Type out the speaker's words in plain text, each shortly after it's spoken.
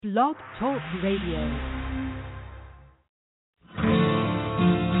Blog Talk Radio.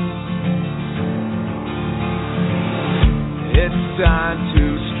 It's time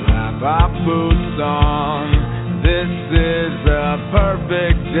to strap our boots on. This is a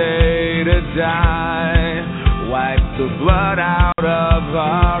perfect day to die. Wipe the blood out of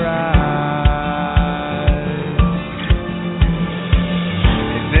our eyes.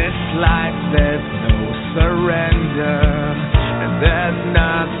 In this life there's no surrender, and there's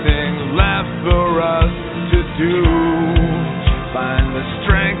nothing left for us to do. Find the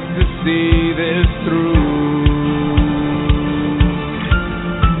strength to see this through.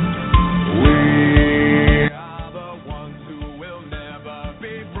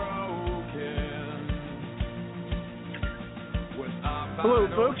 Hello,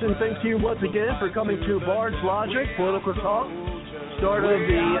 folks, and thank you once again for coming to Bard's Logic, Political Talk. Start of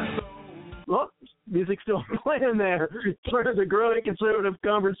the... music's still playing there. Part of the growing conservative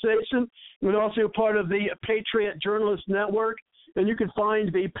conversation, and also part of the Patriot Journalist Network. And you can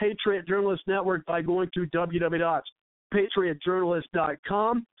find the Patriot Journalist Network by going to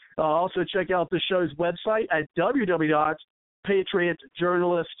www.patriotjournalist.com. Also check out the show's website at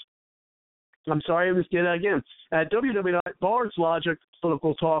www.patriotjournalist.com. I'm sorry, I'm just getting that again. At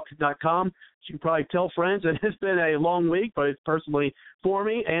www.bardslogicpoliticaltalk.com. You can probably tell friends it has been a long week, both personally for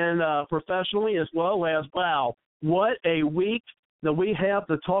me and professionally, as well as, wow, what a week that we have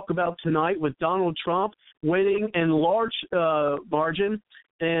to talk about tonight with Donald Trump winning in large margin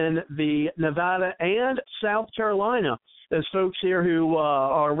in the Nevada and South Carolina. As folks here who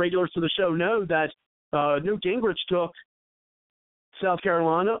are regulars to the show know that Newt Gingrich took South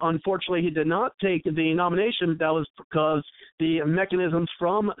Carolina. Unfortunately, he did not take the nomination. That was because the mechanisms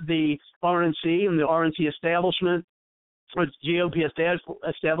from the RNC and the RNC establishment, or GOP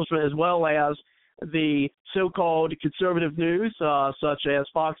establishment, as well as the so-called conservative news, such as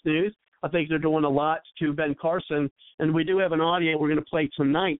Fox News, I think they're doing a lot to Ben Carson. And we do have an audio we're going to play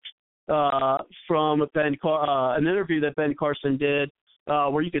tonight from an interview that Ben Carson did,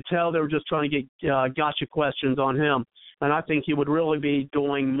 where you could tell they were just trying to get gotcha questions on him. And I think he would really be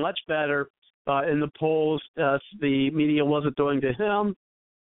doing much better in the polls as the media wasn't doing to him,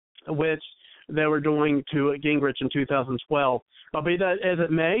 which they were doing to Gingrich in 2012. Be that as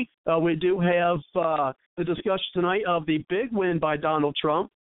it may, we do have the discussion tonight of the big win by Donald Trump.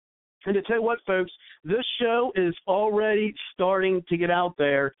 And to tell you what, folks, this show is already starting to get out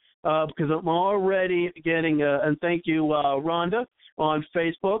there because I'm already getting, and thank you, Rhonda, on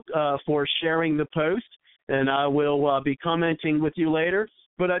Facebook for sharing the post. And I will be commenting with you later.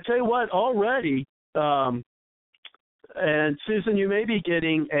 But I tell you what, already, and Susan, you may be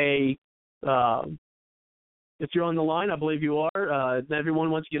getting a, if you're on the line, I believe you are.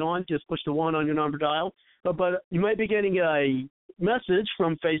 Everyone wants to get on, just push the 1 on your number dial. But you might be getting a message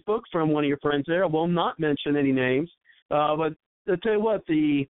from Facebook from one of your friends there. I will not mention any names. But I tell you what,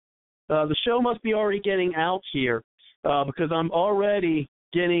 the show must be already getting out here because I'm already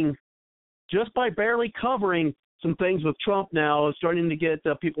getting, just by barely covering some things with Trump now, starting to get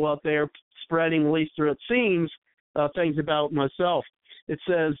people out there spreading, at least through it seems, things about myself. It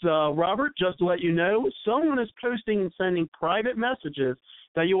says, Robert, just to let you know, someone is posting and sending private messages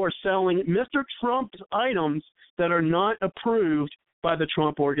that you are selling Mr. Trump's items that are not approved by the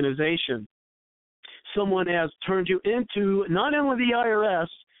Trump organization. Someone has turned you into not only the IRS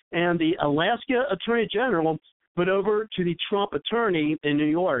and the Alaska Attorney General, but over to the Trump attorney in New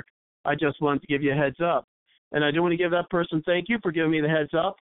York. I just wanted to give you a heads up. And I do want to give that person thank you for giving me the heads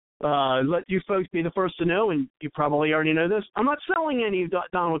up. Let you folks be the first to know, and you probably already know this. I'm not selling any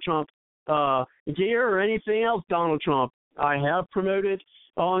Donald Trump gear or anything else Donald Trump. I have promoted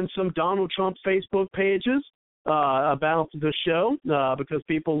on some Donald Trump Facebook pages about the show because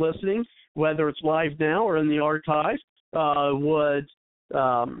people listening, whether it's live now or in the archive, would,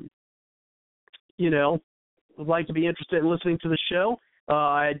 like to be interested in listening to the show.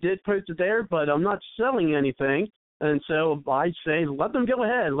 I did post it there, but I'm not selling anything. And so I say, let them go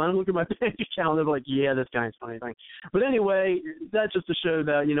ahead. Let them look at my bank account. They're like, yeah, this guy's funny thing. But anyway, that's just to show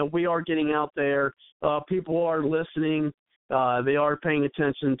that, we are getting out there. People are listening. They are paying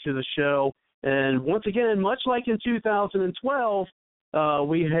attention to the show. And once again, much like in 2012,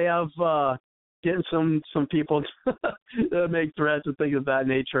 we have getting some people to make threats and things of that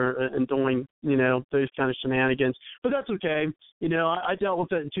nature and doing, those kind of shenanigans. But that's okay. I dealt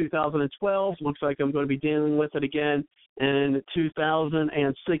with it in 2012. Looks like I'm going to be dealing with it again in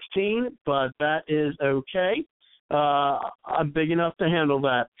 2016, but that is okay. I'm big enough to handle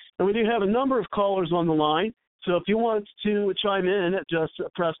that. And we do have a number of callers on the line. So if you want to chime in, just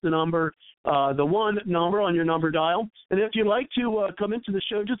press the one number on your number dial. And if you'd like to come into the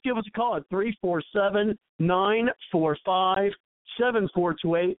show, just give us a call at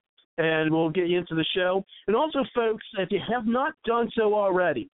 347-945-7428, and we'll get you into the show. And also, folks, if you have not done so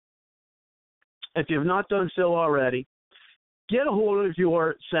already, get a hold of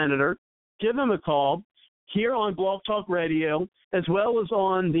your senator, give them a call here on Blog Talk Radio, as well as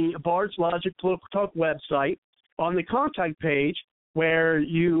on the Bard's Logic Political Talk website, on the contact page, where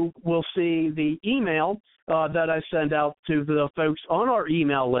you will see the email that I send out to the folks on our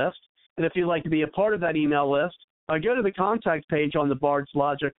email list. And if you'd like to be a part of that email list, go to the contact page on the Bard's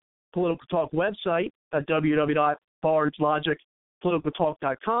Logic Political Talk website at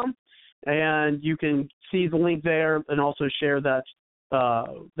www.bardslogicpoliticaltalk.com, and you can see the link there and also share that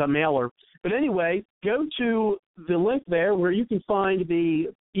the mailer. But anyway, go to the link there where you can find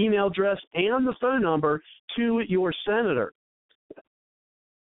the email address and the phone number to your senator.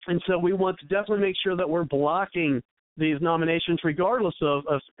 And so we want to definitely make sure that we're blocking these nominations regardless of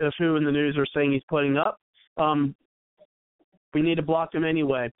who in the news are saying he's putting up. We need to block them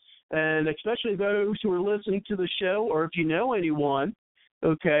anyway. And especially those who are listening to the show, or if you know anyone,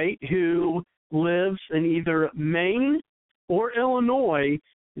 okay, who lives in either Maine or Illinois,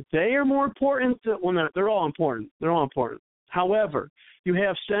 they are more important. They're all important. However, you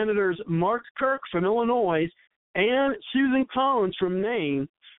have Senators Mark Kirk from Illinois and Susan Collins from Maine,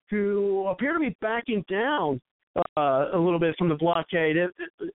 who appear to be backing down a little bit from the blockade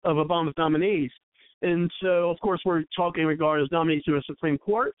of Obama's nominees. And so, of course, we're talking regarding his nominees to the Supreme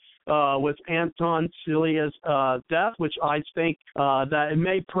Court with Anton Scalia's death, which I think that it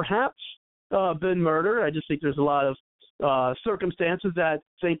may perhaps been murder. I just think there's a lot of circumstances that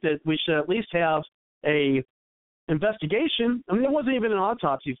think that we should at least have a investigation. I mean, there wasn't even an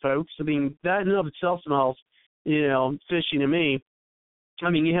autopsy, folks. I mean, that in and of itself smells, fishy to me.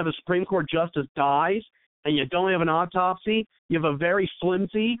 I mean, you have a Supreme Court justice dies, and you don't have an autopsy. You have a very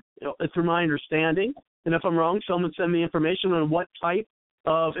flimsy, through my understanding, and if I'm wrong, someone send me information on what type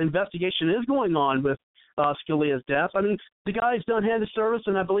of investigation is going on with Scalia's death. I mean, the guy's done hand of service,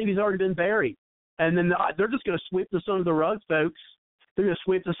 and I believe he's already been buried. And then they're just going to sweep this under the rug, folks. They're going to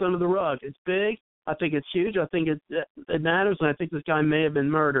sweep this under the rug. It's big. I think it's huge. I think it matters, and I think this guy may have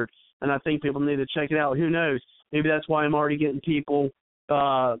been murdered. And I think people need to check it out. Who knows? Maybe that's why I'm already getting people,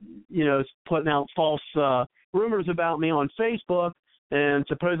 putting out false rumors about me on Facebook and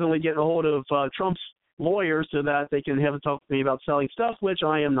supposedly getting a hold of Trump's lawyers so that they can have a talk to me about selling stuff, which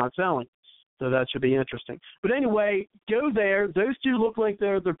I am not selling. So that should be interesting. But anyway, go there. Those two look like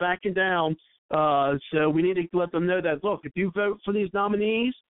they're backing down. So we need to let them know that, look, if you vote for these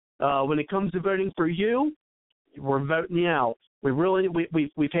nominees, when it comes to voting for you, we're voting you out.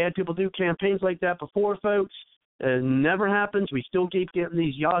 We've had people do campaigns like that before, folks. It never happens. We still keep getting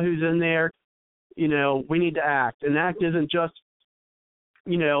these yahoos in there. We need to act. And act isn't just,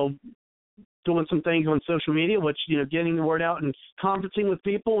 doing some things on social media, which, getting the word out and conferencing with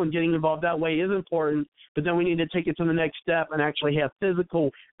people and getting involved that way is important. But then we need to take it to the next step and actually have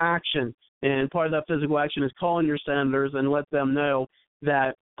physical action. And part of that physical action is calling your senators and let them know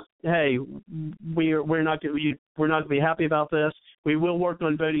that, hey, we're not going to be happy about this. We will work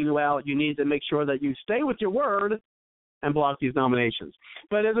on voting you out. You need to make sure that you stay with your word and block these nominations.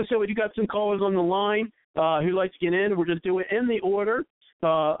 But as I said, we got some callers on the line who'd like to get in. We're just doing it in the order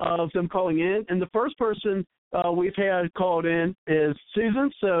of them calling in. And the first person we've had called in is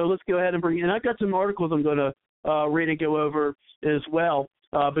Susan. So let's go ahead and bring in. I've got some articles I'm going to read and go over as well.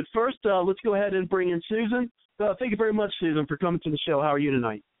 But first, let's go ahead and bring in Susan. Thank you very much, Susan, for coming to the show. How are you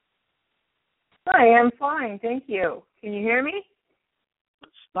tonight? Hi, I'm fine. Thank you. Can you hear me?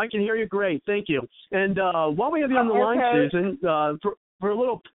 I can hear you great. Thank you. And while we have you on the line, Susan, for a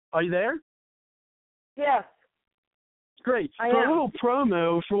little, are you there? Yes. Great. For a little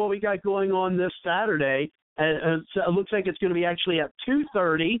promo for what we got going on this Saturday, it looks like it's going to be actually at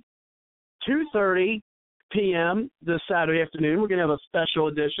 2:30 p.m. this Saturday afternoon. We're going to have a special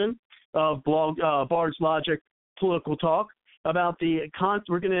edition of Bard's Logic Political Talk about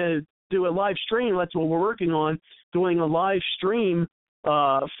we're going to do a live stream. That's what we're working on, doing a live stream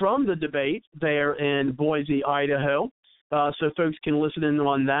from the debate there in Boise, Idaho. So folks can listen in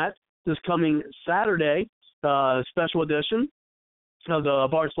on that this coming Saturday. Special edition of the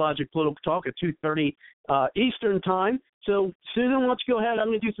Bard's Logic Political Talk at 2:30 Eastern Time. So, Susan, why don't you go ahead? I'm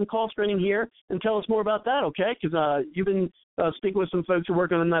going to do some call screening here and tell us more about that, okay? Because you've been speaking with some folks who are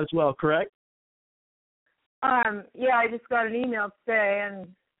working on that as well, correct? Yeah, I just got an email today and a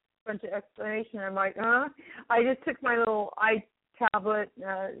bunch of explanation. I'm like, I just took my little iTablet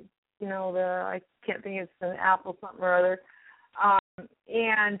I can't think it's an Apple something or other.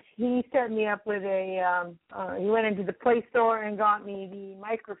 And he set me up with he went into the Play Store and got me the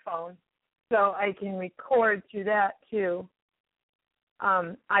microphone so I can record through that too.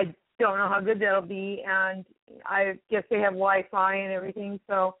 I don't know how good that'll be, and I guess they have Wi-Fi and everything,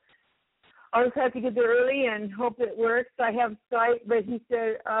 so I'll just have to get there early and hope it works. I have Skype, but he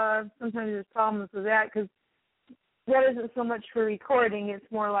said sometimes there's problems with that because that isn't so much for recording.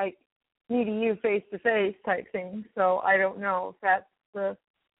 It's more like me to you face-to-face type thing. So I don't know if that's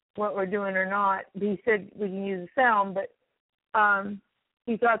what we're doing or not. He said we can use the sound, but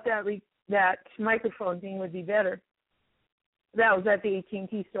he thought that microphone thing would be better. That was at the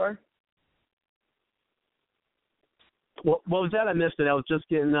AT&T store. What was that? I missed it. I was just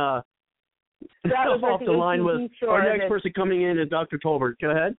getting that was off the line with our next person coming in is Dr. Tolbert. Go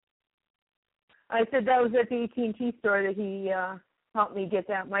ahead. I said that was at the AT&T store that he helped me get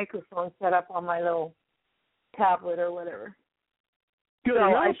that microphone set up on my little tablet or whatever. Good. So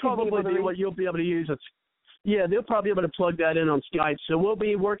That'll probably be what you'll be able to use. Yeah, they'll probably be able to plug that in on Skype. So we'll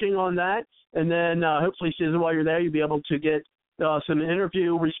be working on that. And then hopefully, Susan, while you're there, you'll be able to get some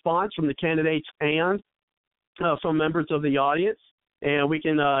interview response from the candidates and from members of the audience. And we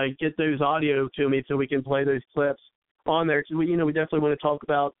can get those audio to me so we can play those clips on there. Because we definitely want to talk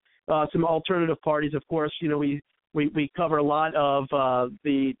about some alternative parties. Of course, we cover a lot of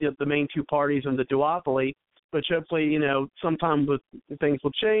the main two parties in the duopoly, but hopefully, sometime things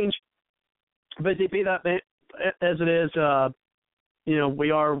will change. But to be that as it is,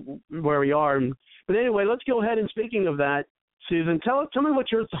 we are where we are. But anyway, let's go ahead and speaking of that, Susan, tell me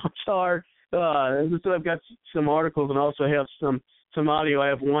what your thoughts are. So I've got some articles and also have some audio. I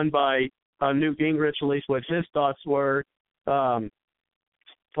have one by Newt Gingrich, at least what his thoughts were on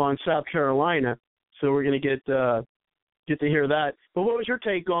South Carolina. So we're going to get to hear that. But what was your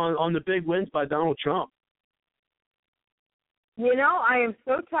take on the big wins by Donald Trump? I am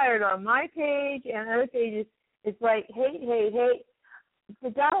so tired on my page and other pages. It's like hate. The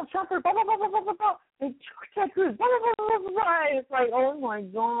Donald Trump, blah, blah, blah, blah, blah, blah, blah. Ted Cruz, blah, blah, blah, blah, blah. It's like, oh, my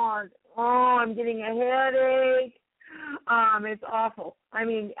God. Oh, I'm getting a headache. It's awful. I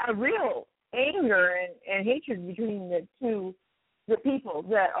mean, a real anger and hatred between the people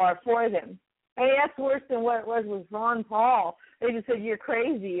that are for them. I mean, that's worse than what it was with Ron Paul. They just said, you're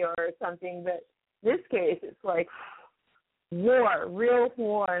crazy or something. But in this case, it's like war, real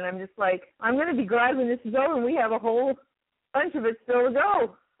war. And I'm just like, I'm going to be glad when this is over and we have a whole bunch of it still to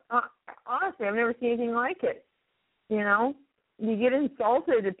go. Honestly, I've never seen anything like it. You get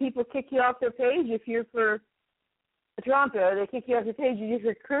insulted and people kick you off their page if you're for Trump. They kick you off the page if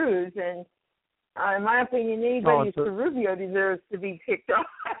you're for Cruz. And in my opinion, anybody who's for Rubio deserves to be kicked off.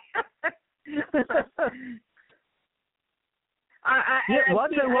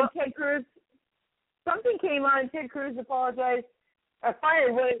 Ted Cruz, something came on. Ted Cruz apologized.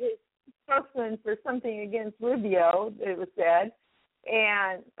 Fired one of his spokesmen for something against Rubio, it was said.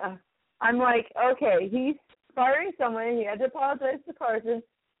 And I'm like, okay, he's firing someone. He had to apologize to Carson.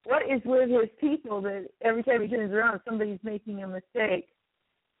 What is with his people that every time he turns around, somebody's making a mistake?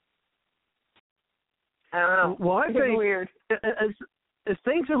 I don't know. Well, I think weird. As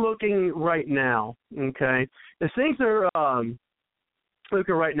things are looking right now, okay, as things are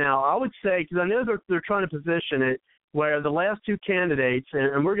looking right now, I would say, because I know they're trying to position it where the last two candidates,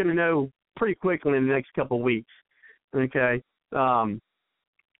 and we're going to know pretty quickly in the next couple of weeks, okay,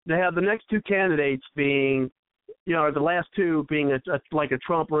 they have the next two candidates being, or the last two being like a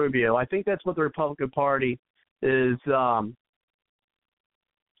Trump-Rubio. I think that's what the Republican Party is wanting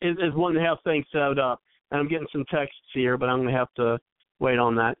to have things set up. And I'm getting some texts here, but I'm going to have to wait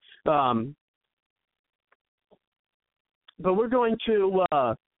on that. But we're going to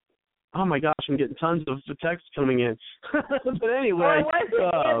oh, my gosh, I'm getting tons of texts coming in. But anyway.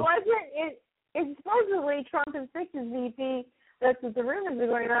 It's supposedly Trump and Six's VP. That's what the rumors are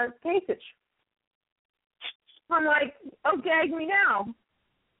going on. It's Kasich. I'm like, oh, gag me now.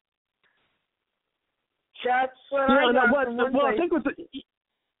 That's what I got from one place. I think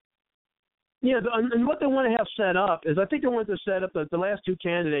and what they want to have set up is I think they want to set up the last two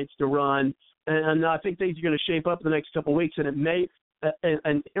candidates to run, and I think things are going to shape up in the next couple of weeks, and it may,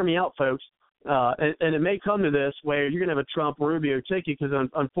 and hear me out, folks, and it may come to this where you're going to have a Trump-Rubio ticket because,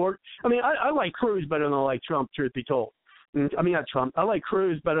 unfortunately, I like Cruz better than I like Trump, truth be told. I mean, not Trump. I like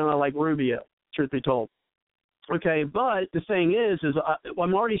Cruz better than I like Rubio, truth be told. Okay, but the thing is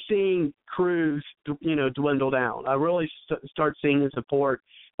I'm already seeing Cruz, dwindle down. I really start seeing the support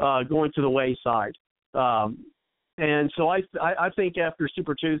going to the wayside. And so I think after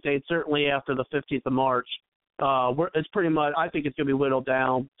Super Tuesday, and certainly after the 15th of March, it's pretty much. I think it's going to be whittled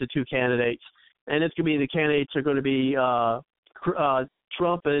down to 2 candidates, and it's going to be the candidates are going to be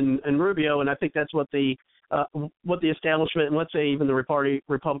Trump and Rubio, and I think that's what the establishment and let's say even the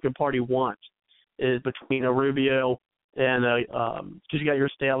Republican Party wants is between a Rubio and because you got your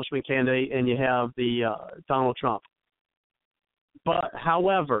establishment candidate and you have the Donald Trump. But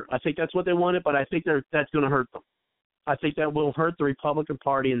however, I think that's what they wanted, but I think that's going to hurt them. I think that will hurt the Republican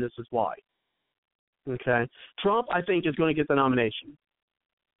Party, and this is why. Okay, Trump, I think, is going to get the nomination.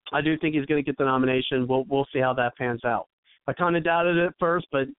 I do think he's going to get the nomination. We'll see how that pans out. I kind of doubted it at first,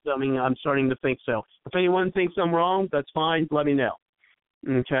 but I mean, I'm starting to think so. If anyone thinks I'm wrong, that's fine. Let me know.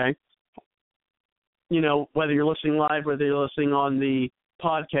 Okay. You know, whether you're listening live, whether you're listening on the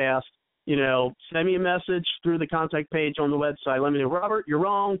podcast, you know, send me a message through the contact page on the website. Let me know, Robert, you're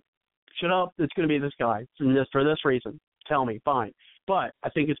wrong. Shut up. It's going to be this guy for this reason. Tell me, fine. But I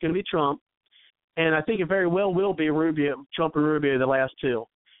think it's going to be Trump, and I think it very well will be Rubio, Trump and Rubio, the last two.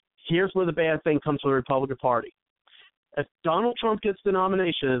 Here's where the bad thing comes to the Republican Party. If Donald Trump gets the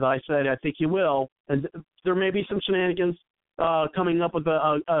nomination, as I said, I think he will, and there may be some shenanigans coming up with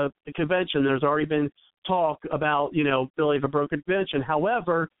a convention. There's already been talk about, you know, Billy of a brokered convention.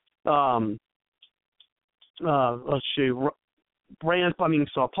 However, Paul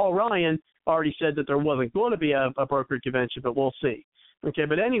Ryan already said that there wasn't going to be a brokered convention, but we'll see. Okay,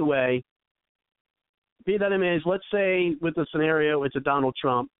 but anyway, be that as, let's say with the scenario it's a Donald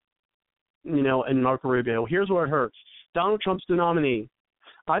Trump, you know, and Marco Rubio. Here's where it hurts. Donald Trump's the nominee.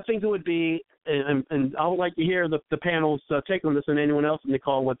 I think it would be, and I would like to hear the panel's take on this and anyone else in the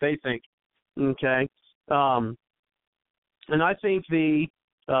call what they think. Okay, and I think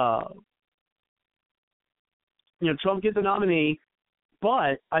Trump gets the nominee,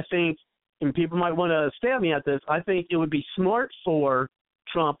 but I think, and people might want to stab me at this, I think it would be smart for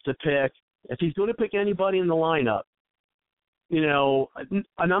Trump to pick, if he's going to pick anybody in the lineup, you know, and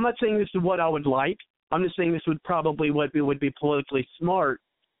I'm not saying this is what I would like. I'm just saying this would probably would be politically smart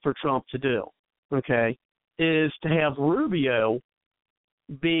for Trump to do, okay, is to have Rubio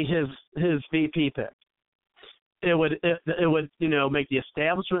be his VP pick. It would, you know, make the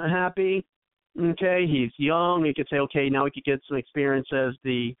establishment happy. Okay, he's young. He could say, okay, now he could get some experience as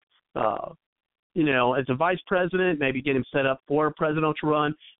the, you know, as a vice president, maybe get him set up for a presidential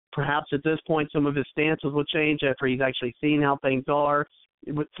run. Perhaps at this point some of his stances will change after he's actually seen how things are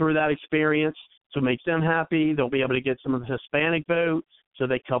through that experience. So it makes them happy. They'll be able to get some of the Hispanic vote, so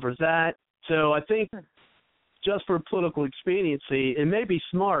that covers that. So I think just for political expediency, it may be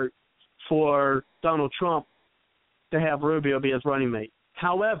smart for Donald Trump to have Rubio be his running mate.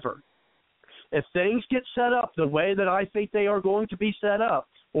 However, if things get set up the way that I think they are going to be set up,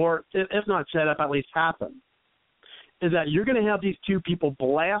 or if not set up, at least happen, is that you're going to have these two people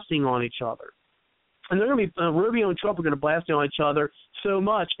blasting on each other. And they're going to be Rubio and Trump are going to blast on each other so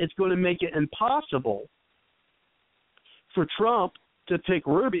much it's going to make it impossible for Trump to pick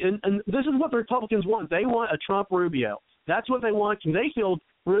Rubio. And this is what the Republicans want. They want a Trump-Rubio. That's what they want. And they feel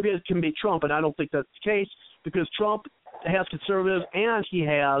Rubio can beat Trump, and I don't think that's the case because Trump has conservatives and he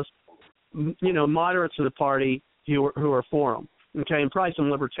has, you know, moderates of the party who are for him. Okay, and probably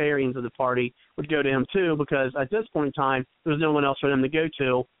some libertarians of the party would go to him too, because at this point in time, there's no one else for them to go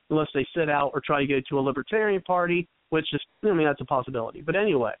to unless they sit out or try to go to a libertarian party, which is, I mean, that's a possibility. But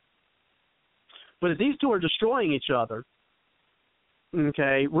anyway, but if these two are destroying each other,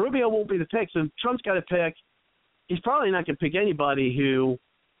 okay, Rubio won't be the pick, so Trump's got to pick. He's probably not going to pick anybody who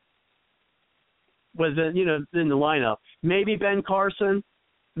was, you know, in the lineup. Maybe Ben Carson,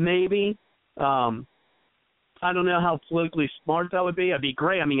 maybe. I don't know how politically smart that would be. It'd be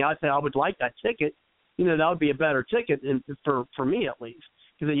great. I mean, I would like that ticket. You know, that would be a better ticket for me at least,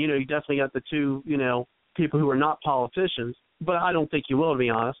 because you know you definitely got the two, you know, people who are not politicians. But I don't think he will, to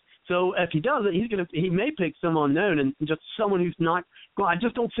be honest. So if he does it, he may pick some unknown and just someone who's not. Well, I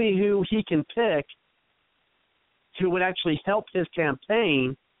just don't see who he can pick who would actually help his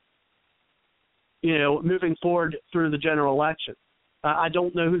campaign, you know, moving forward through the general election. I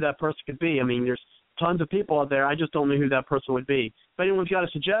don't know who that person could be. I mean, there's tons of people out there. I just don't know who that person would be. If anyone's got a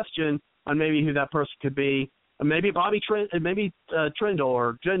suggestion on maybe who that person could be, maybe Bobby maybe Trindle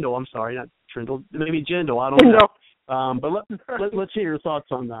or Jindal. I'm sorry, not Trindle. Maybe Jindal. I don't know. But let's hear your thoughts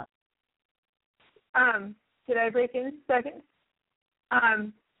on that. Could I break in a second?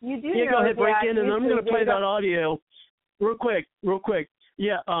 You do. Yeah, know go ahead, break in, and I'm going to play that audio real quick.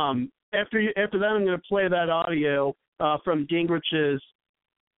 Yeah. After that, I'm going to play that audio from Gingrich's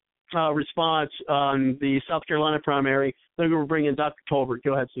response on the South Carolina primary. Then we're going to bring in Dr. Tolbert.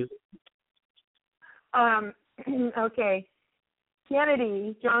 Go ahead, Susan. Okay.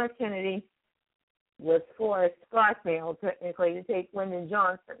 John F. Kennedy was forced, blackmailed technically, to take Lyndon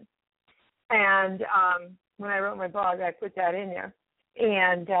Johnson. And when I wrote my blog, I put that in there.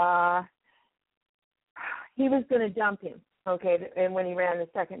 And he was going to dump him, okay, and when he ran the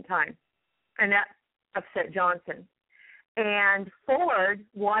second time. And that upset Johnson. And Ford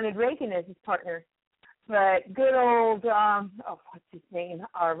wanted Reagan as his partner. But good old, what's his name,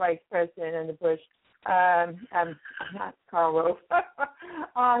 our vice president under Bush, not Karl Rove,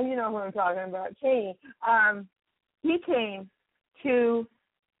 you know who I'm talking about, Cheney. He came to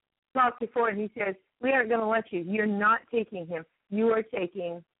talk to Ford, and he says, we aren't going to let you. You're not taking him. You are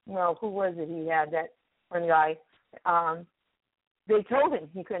taking, well, who was it he had, that one guy? They told him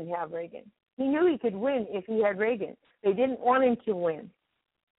he couldn't have Reagan. He knew he could win if he had Reagan. They didn't want him to win.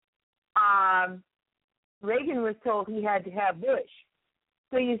 Reagan was told he had to have Bush.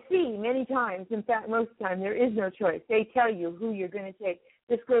 So you see, many times, in fact, most of the time, there is no choice. They tell you who you're going to take.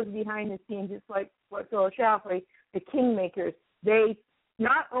 This goes behind the scenes. It's like what Phil Schlafly, the kingmakers. They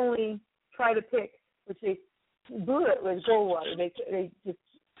not only try to pick, which they blew it with Goldwater,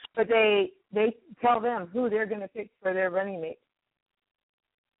 but they tell them who they're going to pick for their running mate,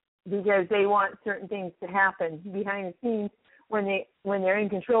 because they want certain things to happen behind the scenes. When they're in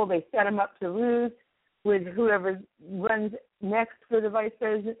control, they set them up to lose with whoever runs next for the vice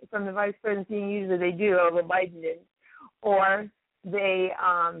president, from the vice presidency. Usually they do, although Biden didn't, or they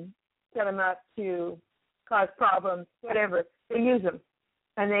set them up to cause problems, whatever. They use them,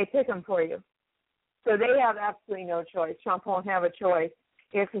 and they pick them for you. So they have absolutely no choice. Trump won't have a choice.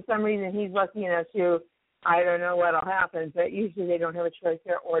 If for some reason he's lucky enough to, I don't know what will happen, but usually they don't have a choice.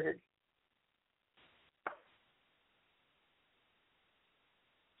 They're ordered.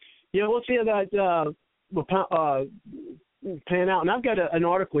 Yeah, we'll see how that will pan out. And I've got an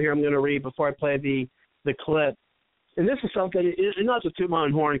article here I'm going to read before I play the clip. And this is something, not to toot my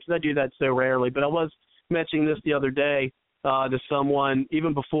own horn, because I do that so rarely, but I was mentioning this the other day to someone,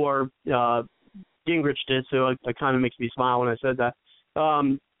 even before Gingrich did, so it kind of makes me smile when I said that.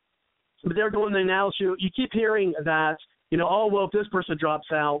 But they're doing the analysis. You keep hearing that, well, if this person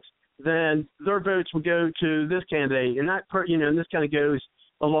drops out, then their votes will go to this candidate. And that, and this kind of goes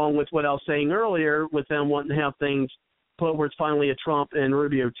along with what I was saying earlier with them wanting to have things put where it's finally a Trump and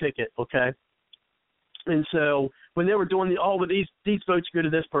Rubio ticket, okay? And so when they were doing these votes go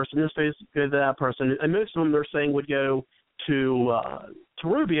to this person, this votes go to that person, and most of them they're saying would go to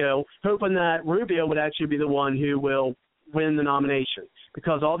Rubio, hoping that Rubio would actually be the one who will win the nomination,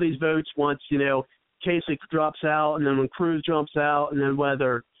 because all these votes, once Kasich drops out, and then when Cruz jumps out, and then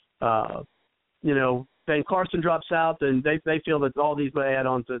whether Ben Carson drops out, then they feel that all these will add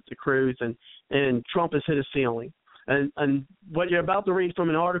on to Cruz, and Trump has hit a ceiling. And what you're about to read from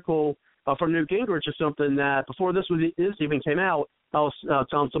an article from Newt Gingrich is something that before this even came out, I was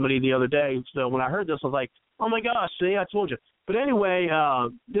telling somebody the other day. So when I heard this, I was like, oh my gosh, see, I told you. But anyway,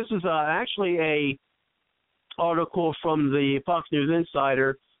 this is actually a article from the Fox News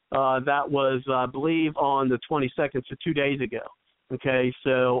Insider that was, I believe, on the 22nd, so 2 days ago. Okay,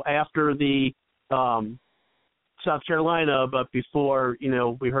 so after the South Carolina, but before,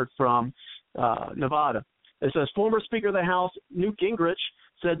 we heard from Nevada. It says, former Speaker of the House Newt Gingrich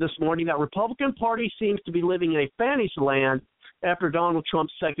said this morning that Republican Party seems to be living in a fantasy land after Donald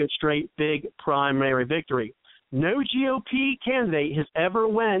Trump's second straight big primary victory. No GOP candidate has ever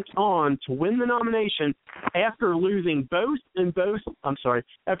went on to win the nomination after losing in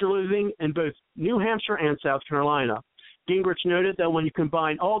both New Hampshire and South Carolina. Gingrich noted that when you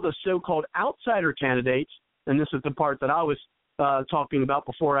combine all the so-called outsider candidates, and this is the part that I was talking about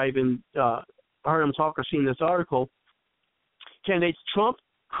before I even heard him talk or seen this article, candidates Trump,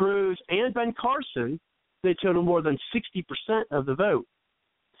 Cruz, and Ben Carson, they total more than 60% of the vote.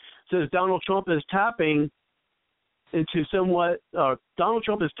 So Donald Trump is tapping into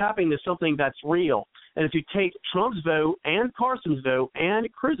something that's real. And if you take Trump's vote and Carson's vote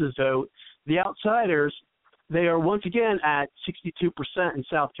and Cruz's vote, the outsiders, they are once again at 62% in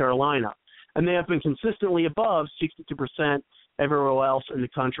South Carolina. And they have been consistently above 62% everywhere else in the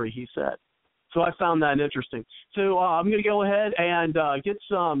country, he said. So I found that interesting. So I'm going to go ahead and get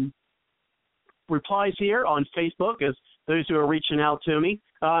some replies here on Facebook as those who are reaching out to me.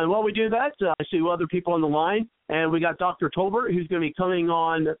 And while we do that, I see other people on the line. And we got Dr. Tolbert, who's going to be coming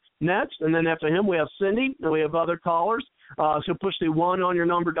on next. And then after him, we have Cindy, and we have other callers. So push the 1 on your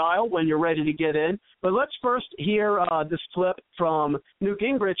number dial when you're ready to get in. But let's first hear this clip from Newt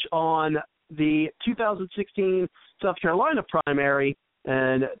Gingrich on the 2016 South Carolina primary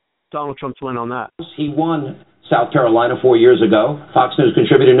and Donald Trump's win on that. He won South Carolina 4 years ago. Fox News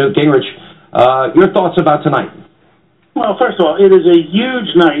contributor Newt Gingrich, your thoughts about tonight? Well, first of all, it is a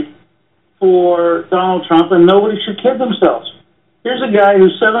huge night for Donald Trump, and nobody should kid themselves. Here's a guy who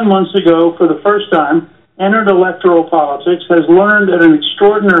 7 months ago, for the first time, entered electoral politics, has learned at an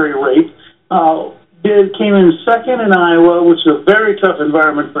extraordinary rate, came in second in Iowa, which is a very tough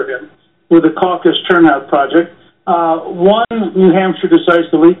environment for him, with the caucus turnout project, won New Hampshire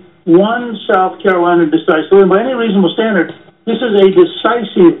decisively, won South Carolina decisively, and by any reasonable standard, this is a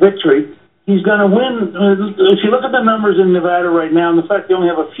decisive victory. He's going to win. If you look at the numbers in Nevada right now, and the fact they only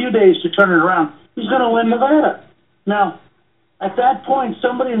have a few days to turn it around, he's going to win Nevada. Now, at that point,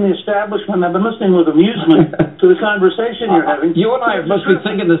 somebody in the establishment, I've been listening with amusement to the conversation you're having. You and I must be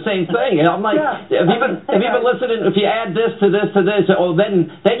thinking the same thing. I'm like, have you been listening? If you add this to this to this,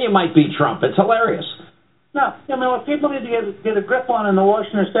 then you might beat Trump. It's hilarious. No, I mean, what people need to get a grip on in the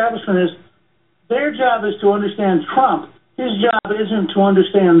Washington establishment is their job is to understand Trump. His job isn't to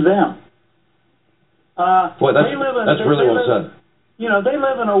understand them. Boy, that's really well said. You know, they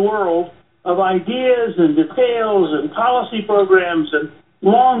live in a world of ideas and details and policy programs and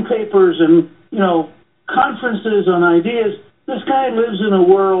long papers and, you know, conferences on ideas. This guy lives in a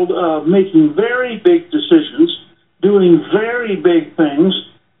world of making very big decisions, doing very big things,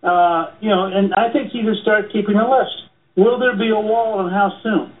 you know, and I think he should start keeping a list. Will there be a wall and how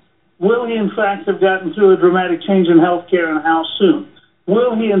soon? Will he, in fact, have gotten through a dramatic change in health care and how soon?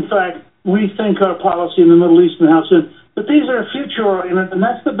 Will he, in fact, rethink our policy in the Middle East and how soon? But these are future-oriented, and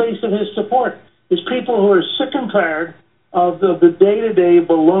that's the base of his support, is people who are sick and tired of the day-to-day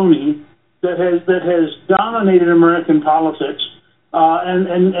baloney that has dominated American politics.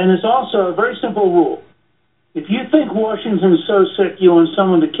 And it's also a very simple rule. If you think Washington's so sick you want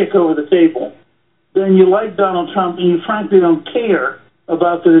someone to kick over the table, then you like Donald Trump and you frankly don't care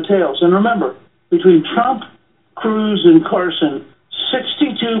about the details. And remember, between Trump, Cruz, and Carson,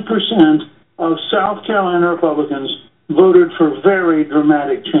 62% of South Carolina Republicans voted for very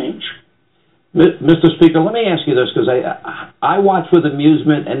dramatic change. Mr. Speaker, let me ask you this, because I watch with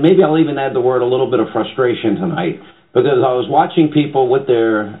amusement, and maybe I'll even add the word a little bit of frustration tonight, because I was watching people with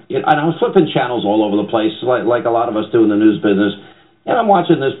their, and I was flipping channels all over the place, like a lot of us do in the news business, and I'm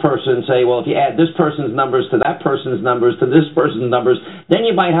watching this person say, well, if you add this person's numbers to that person's numbers to this person's numbers, then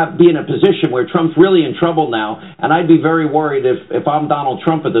you might be in a position where Trump's really in trouble now, and I'd be very worried if I'm Donald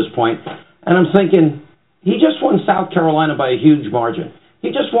Trump at this point. And I'm thinking, he just won South Carolina by a huge margin.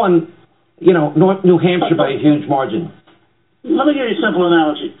 He just won, you know, New Hampshire by a huge margin. Let me give you a simple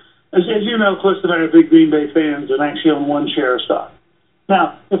analogy. As you know, Cliff and I are big Green Bay fans and actually own one share of stock.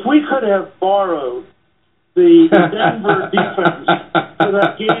 Now, if we could have borrowed the Denver defense for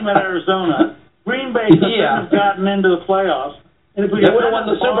that game at Arizona, Green Bay could have gotten into the playoffs. And if we would have won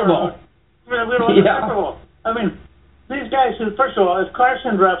the Super Bowl. We would have won the Super Bowl. I mean, these guys, first of all, if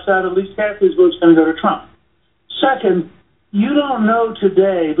Carson drops out, at least half his votes going to go to Trump. Second, you don't know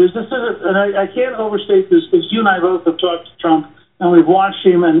today, because this is, and I can't overstate this, because you and I both have talked to Trump, and we've watched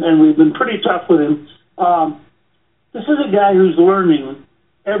him, and we've been pretty tough with him. This is a guy who's learning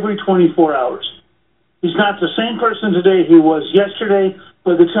every 24 hours. He's not the same person today he was yesterday.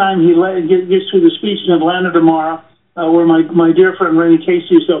 By the time he gets through the speech in Atlanta tomorrow, where my dear friend Rainey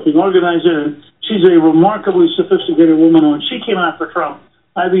Casey is helping organize it, and she's a remarkably sophisticated woman. When she came out for Trump,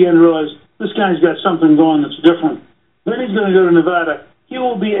 I began to realize this guy's got something going that's different. Then he's going to go to Nevada. He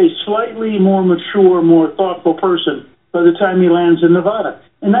will be a slightly more mature, more thoughtful person by the time he lands in Nevada.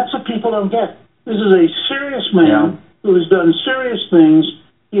 And that's what people don't get. This is a serious man who has done serious things.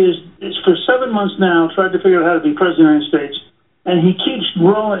 He is for 7 months now tried to figure out how to be president of the United States, and he keeps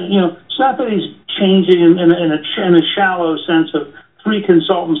growing. You know, it's not that he's changing in a shallow sense of 3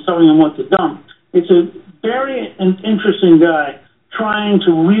 consultants telling him what to dump. It's a very interesting guy trying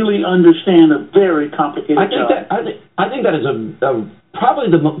to really understand a very complicated job. I think that is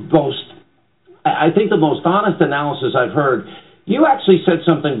probably the most. I think the most honest analysis I've heard. You actually said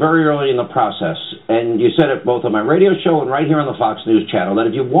something very early in the process, and you said it both on my radio show and right here on the Fox News channel, that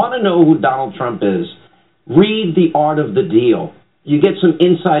if you want to know who Donald Trump is, read The Art of the Deal. You get some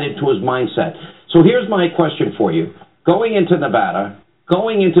insight into his mindset. So here's my question for you. Going into Nevada,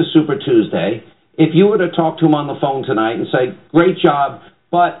 going into Super Tuesday, if you were to talk to him on the phone tonight and say, great job,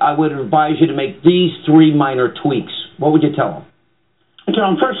 but I would advise you to make these 3 minor tweaks, what would you tell him? I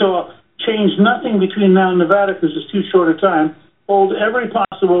tell him, first of all, change nothing between now and Nevada because it's too short a time. Hold every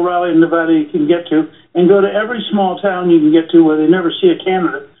possible rally in Nevada you can get to, and go to every small town you can get to where they never see a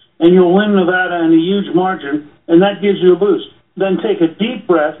candidate, and you'll win Nevada in a huge margin, and that gives you a boost. Then take a deep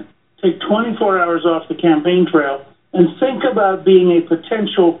breath, take 24 hours off the campaign trail, and think about being a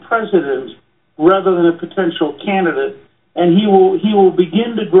potential president rather than a potential candidate, and he will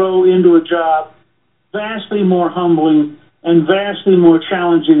begin to grow into a job vastly more humbling and vastly more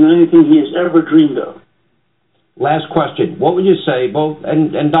challenging than anything he has ever dreamed of. Last question. What would you say, both,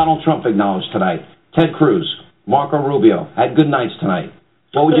 and Donald Trump acknowledged tonight, Ted Cruz, Marco Rubio, had good nights tonight.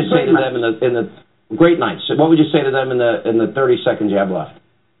 What would you say to them in the great nights? What would you say to them in the 30 seconds you have left?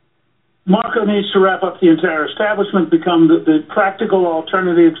 Marco needs to wrap up the entire establishment, become the practical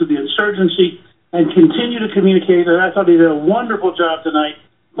alternative to the insurgency, and continue to communicate. And I thought he did a wonderful job tonight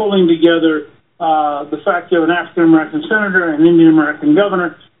pulling together the fact you have an African-American senator, an Indian-American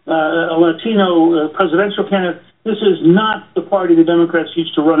governor, a Latino presidential candidate. This is not the party the Democrats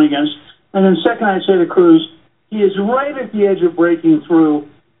used to run against. And then second, I'd say to Cruz, he is right at the edge of breaking through.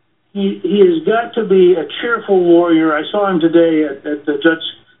 He has got to be a cheerful warrior. I saw him today at the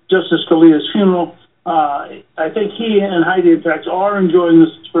Justice Scalia's funeral. I think he and Heidi, in fact, are enjoying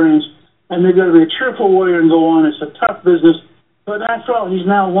this experience, and they've got to be a cheerful warrior and go on. It's a tough business. But after all, he's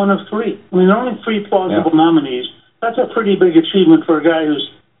now one of three. I mean, there are only three plausible nominees. That's a pretty big achievement for a guy who's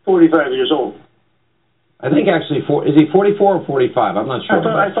 45 years old. I think actually, is he 44 or 45? I'm not sure.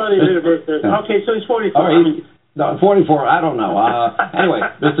 I thought he had a birthday. Okay, so he's 44. All right. No, 44, I don't know. Anyway,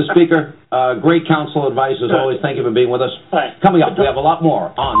 Mr. Speaker, great counsel advice as always. Thank you for being with us. Right. Coming up, we have a lot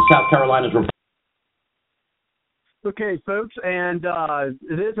more on South Carolina's Report. Okay, folks, and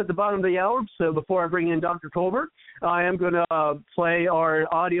it is at the bottom of the hour, so before I bring in Dr. Colbert, I am going to play our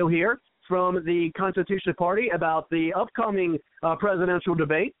audio here from the Constitution Party about the upcoming presidential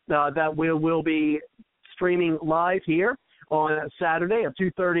debate that we will be streaming live here on Saturday at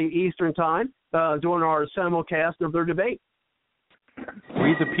 2:30 Eastern Time during our simulcast of their debate.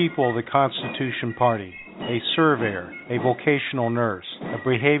 We the people, the Constitution Party, a surveyor, a vocational nurse, a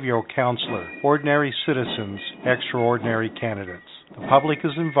behavioral counselor, ordinary citizens, extraordinary candidates. The public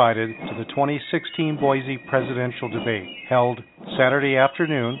is invited to the 2016 Boise presidential debate, held Saturday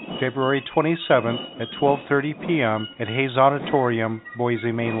afternoon, February 27th at 12:30 p.m. at Hayes Auditorium,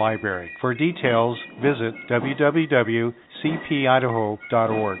 Boise Main Library. For details, visit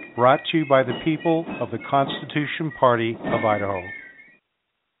www.cpidaho.org. Brought to you by the people of the Constitution Party of Idaho.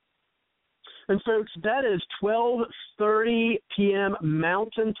 And folks, that is 12:30 p.m.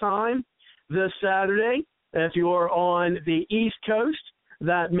 Mountain Time this Saturday. If you're on the East Coast,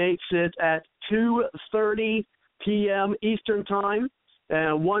 that makes it at 2:30 p.m. Eastern Time,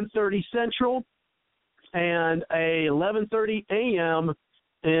 and 1:30 Central, and 11:30 a.m.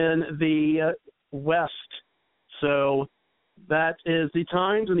 in the West. So that is the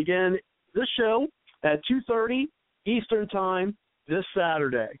times. And again, this show at 2:30 Eastern Time this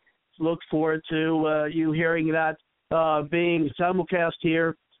Saturday. Look forward to you hearing that being simulcast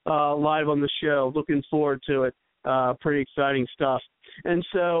here live on the show. Looking forward to it. Pretty exciting stuff. And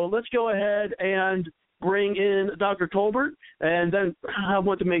so let's go ahead and bring in Dr. Colbert, and then I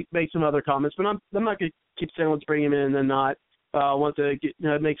want to make some other comments, but I'm not going to keep saying let's bring him in and then not. I want to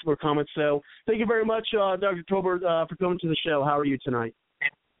make some more comments. So thank you very much, Dr. Colbert, for coming to the show. How are you tonight?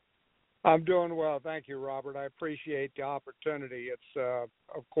 I'm doing well. Thank you, Robert. I appreciate the opportunity. It's,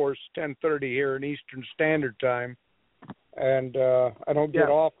 of course, 10:30 here in Eastern Standard Time, and I don't get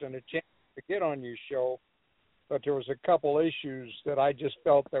often a chance to get on your show, but there was a couple issues that I just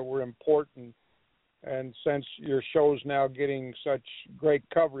felt that were important, and since your show's now getting such great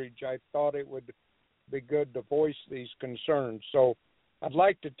coverage, I thought it would be good to voice these concerns. So I'd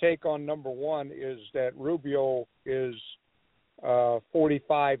like to take on number one is that Rubio is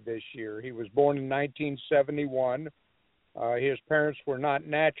 45 this year. He was born in 1971. His parents were not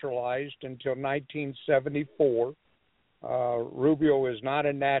naturalized until 1974. Rubio is not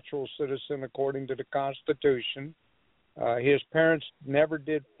a natural citizen according to the Constitution. His parents never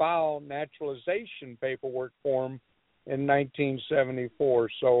did file naturalization paperwork for him in 1974.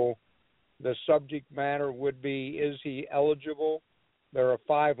 So the subject matter would be, is he eligible? There are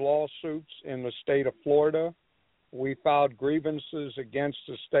 5 lawsuits in the state of Florida. We filed grievances against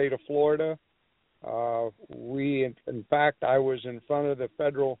the state of Florida. In fact, I was in front of the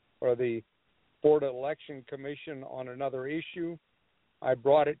the Florida Election Commission on another issue. I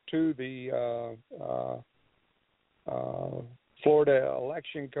brought it to the Florida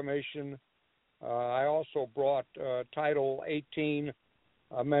Election Commission. I also brought Title 18,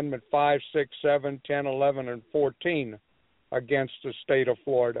 Amendment 5, 6, 7, 10, 11, and 14 against the state of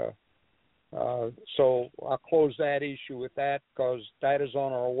Florida. So I'll close that issue with that because that is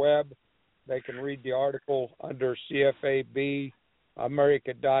on our web. They can read the article under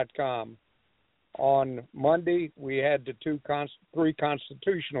CFABamerica.com. On Monday, we had the 3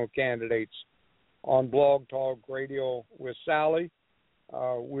 constitutional candidates on Blog Talk Radio with Sally.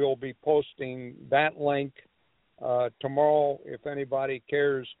 We'll be posting that link tomorrow if anybody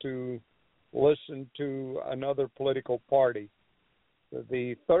cares to listen to another political party.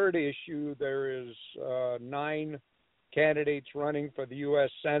 The third issue, there is 9 candidates running for the U.S.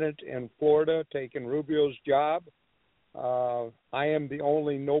 Senate in Florida, taking Rubio's job. I am the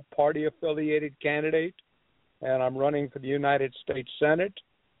only no-party-affiliated candidate, and I'm running for the United States Senate.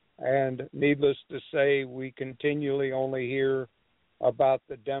 And needless to say, we continually only hear about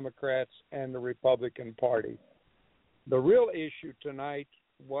the Democrats and the Republican Party. The real issue tonight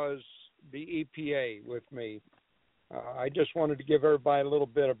was the EPA with me. I just wanted to give everybody a little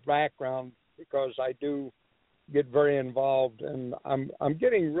bit of background because I do get very involved, and I'm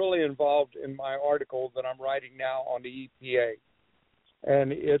getting really involved in my article that I'm writing now on the EPA.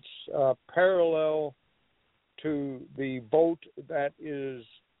 And it's parallel to the vote that is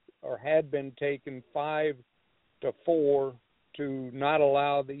or had been taken 5-4 to not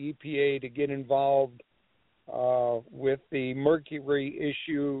allow the EPA to get involved with the mercury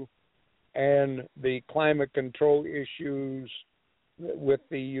issue and the climate control issues with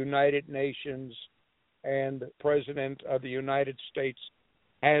the United Nations, and the President of the United States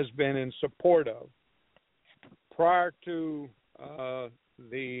has been in support of. Prior to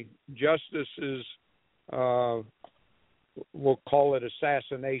the justice's, we'll call it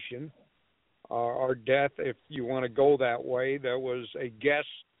assassination, or death, if you want to go that way, there was a guess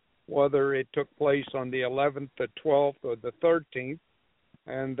whether it took place on the 11th, the 12th, or the 13th,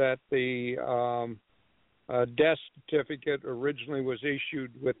 and that the death certificate originally was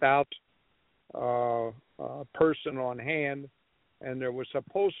issued without a person on hand, and there was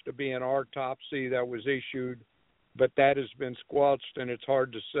supposed to be an autopsy that was issued, but that has been squelched, and it's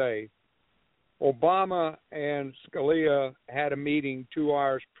hard to say. Obama and Scalia had a meeting 2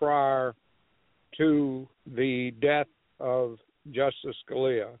 hours prior to the death of Justice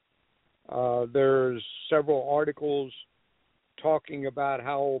Scalia. There's several articles talking about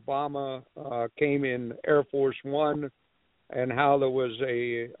how Obama came in Air Force One and how there was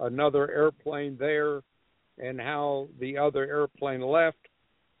another airplane there and how the other airplane left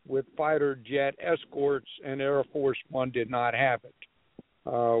with fighter jet escorts and Air Force One did not have it,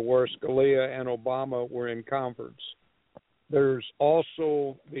 where Scalia and Obama were in conference. There's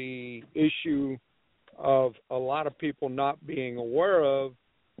also the issue of a lot of people not being aware of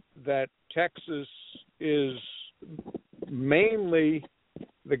that Texas is mainly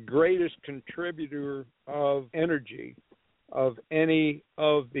the greatest contributor of energy of any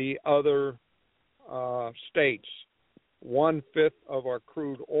of the other states. 1/5 of our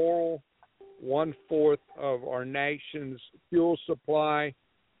crude oil, 1/4 of our nation's fuel supply,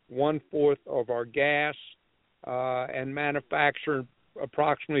 1/4 of our gas, and manufacture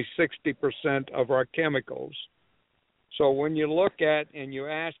approximately 60% of our chemicals. So when you look at and you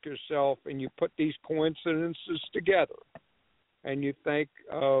ask yourself and you put these coincidences together and you think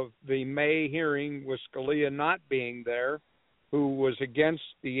of the May hearing with Scalia not being there, who was against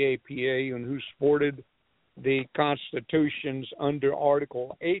the APA and who supported the Constitution's under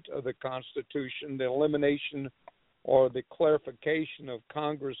Article 8 of the Constitution, the elimination or the clarification of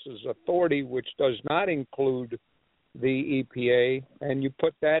Congress's authority, which does not include the EPA, and you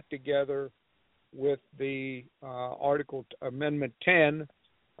put that together with the Article Amendment 10,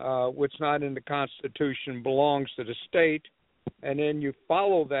 which not in the Constitution belongs to the state, and then you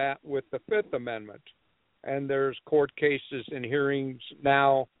follow that with the Fifth Amendment, and there's court cases and hearings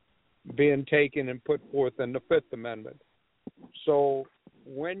now being taken and put forth in the Fifth Amendment. So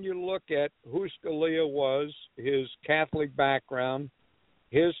when you look at who Scalia was, his Catholic background,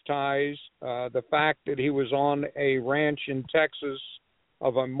 his ties, the fact that he was on a ranch in Texas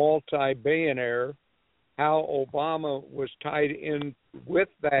of a multi-billionaire, how Obama was tied in with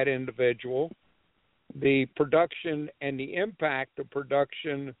that individual, the production and the impact of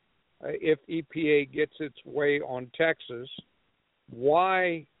production if EPA gets its way on Texas,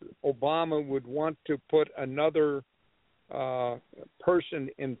 why Obama would want to put another person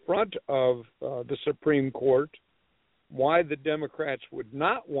in front of the Supreme Court, why the Democrats would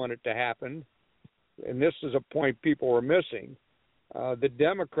not want it to happen, and this is a point people are missing. The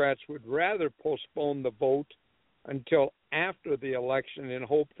Democrats would rather postpone the vote until after the election in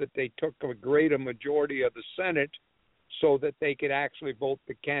hope that they took a greater majority of the Senate so that they could actually vote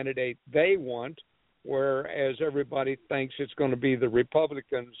the candidate they want, whereas everybody thinks it's going to be the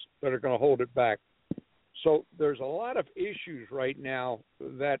Republicans that are going to hold it back. So there's a lot of issues right now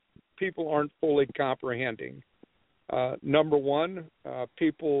that people aren't fully comprehending. Number one,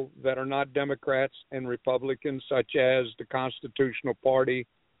 people that are not Democrats and Republicans, such as the Constitutional Party,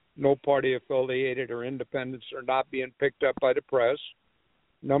 no party affiliated or independents, are not being picked up by the press.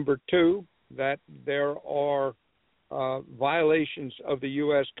 Number two, that there are violations of the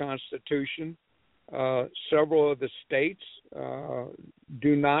U.S. Constitution. Several of the states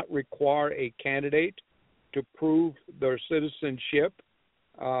do not require a candidate to prove their citizenship.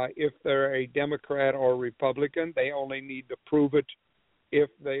 If they're a Democrat or Republican, they only need to prove it if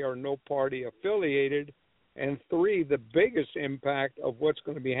they are no party affiliated. And 3, the biggest impact of what's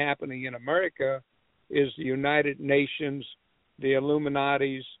going to be happening in America is the United Nations, the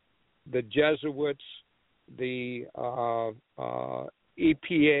Illuminatis, the Jesuits, the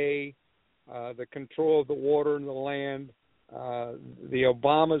EPA, the control of the water and the land, the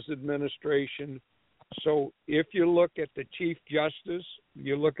Obama's administration. So if you look at the Chief Justice,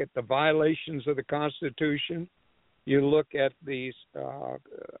 you look at the violations of the Constitution, you look at the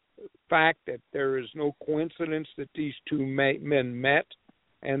fact that there is no coincidence that these two men met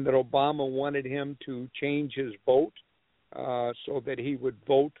and that Obama wanted him to change his vote so that he would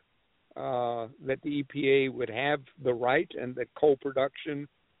vote that the EPA would have the right and that co-production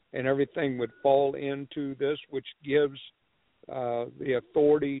and everything would fall into this, which gives the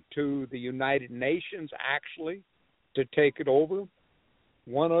authority to the United Nations actually to take it over.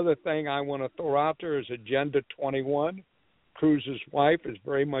 One other thing I want to throw out there is Agenda 21. Cruz's wife is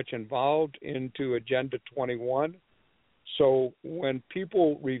very much involved into Agenda 21. So when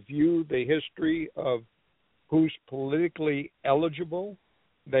people review the history of who's politically eligible,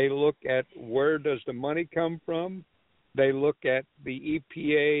 they look at where does the money come from, they look at the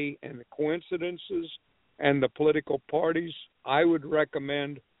EPA and the coincidences and the political parties. I would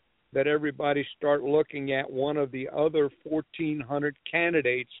recommend that everybody start looking at one of the other 1,400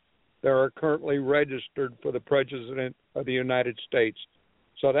 candidates that are currently registered for the President of the United States.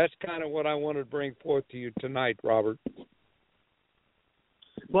 So that's kind of what I wanted to bring forth to you tonight, Robert.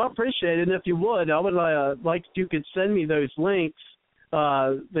 Well, I appreciate it. And if you would, I would like if you could send me those links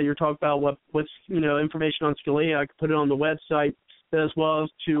that you're talking about, what's information on Scalia. I could put it on the website as well as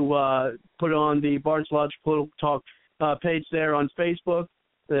to put it on the Bard's Logic Political Talk page there on Facebook,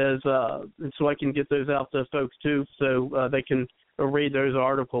 so I can get those out to folks too, so they can read those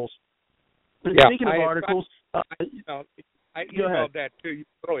articles. And speaking of articles, I emailed that to you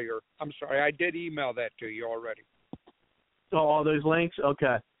earlier. I'm sorry, I did email that to you already. Oh, all those links?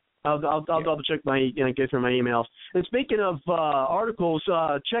 Okay. I'll double check go through my emails. And speaking of articles,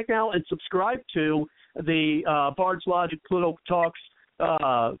 check out and subscribe to the Bard's Logic Political Talks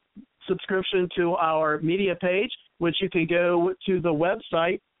subscription to our media page, which you can go to the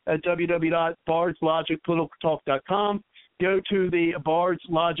website at www.bardslogicpoliticaltalk.com. Go to the Bard's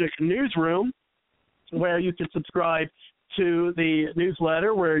Logic newsroom, where you can subscribe to the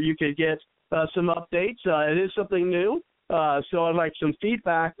newsletter, where you could get some updates. It is something new. So I'd like some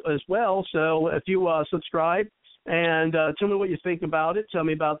feedback as well. So if you subscribe and tell me what you think about it, tell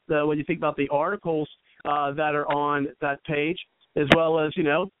me about what you think about the articles that are on that page, as well as,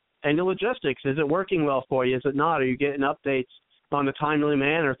 and the logistics. Is it working well for you? Is it not? Are you getting updates on a timely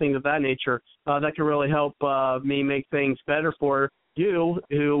manner, things of that nature? That can really help me make things better for you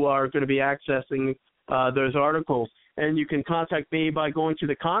who are going to be accessing those articles. And you can contact me by going to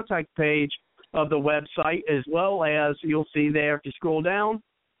the contact page of the website, as well as you'll see there, if you scroll down,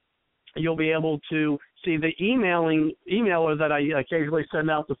 you'll be able to see the emailer that I occasionally send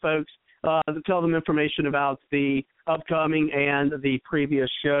out to folks to tell them information about the upcoming and the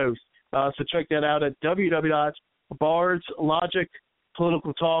previous shows. So check that out at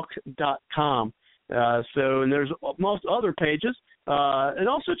www.bardslogicpoliticaltalk.com. And there's most other pages. And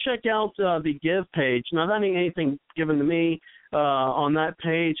also check out the Give page. Now, that ain't anything given to me on that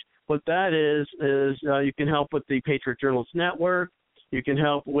page. What that is you can help with the Patriot Journalists Network. You can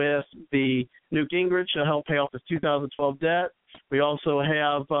help with the Newt Gingrich to help pay off his 2012 debt. We also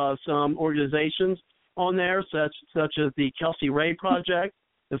have some organizations on there, such as the Kelsey Ray Project,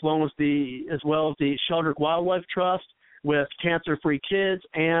 as well as the Sheldrick Wildlife Trust, with Cancer Free Kids,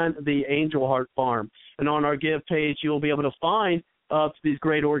 and the Angel Heart Farm. And on our Give page, you'll be able to find these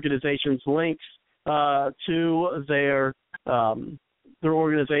great organizations links to their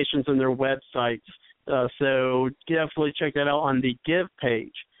organizations and their websites. So definitely check that out on the Give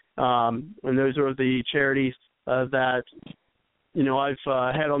page. And those are the charities that, I've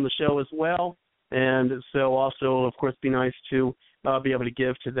had on the show as well. And so also, of course, be nice to be able to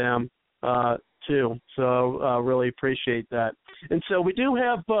give to them too. So really appreciate that. And so we do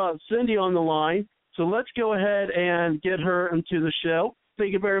have Cindy on the line. So let's go ahead and get her into the show.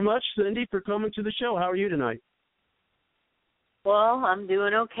 Thank you very much, Cindy, for coming to the show. How are you tonight? Well, I'm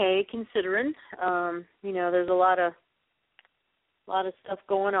doing okay considering. There's a lot of stuff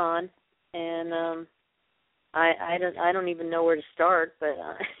going on, and I don't even know where to start, but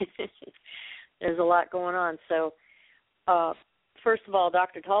there's a lot going on. So First of all,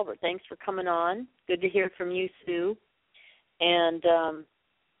 Dr. Talbert, thanks for coming on. Good to hear from you, Sue. And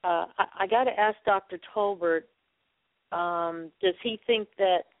I got to ask Dr. Talbert, does he think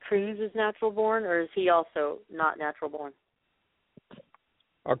that Cruz is natural born, or is he also not natural born?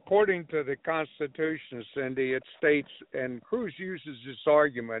 According to the Constitution, Cindy, it states, and Cruz uses this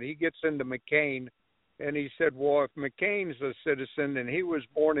argument, he gets into McCain, and he said, well, if McCain's a citizen and he was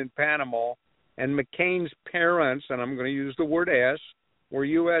born in Panama, and McCain's parents, and I'm going to use the word S, were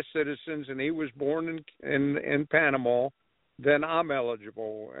U.S. citizens, and he was born in Panama, then I'm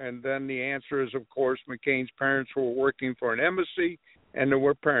eligible. And then the answer is, of course, McCain's parents were working for an embassy, and they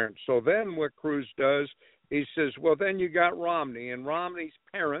were parents. So then what Cruz does, he says, well, then you got Romney. And Romney's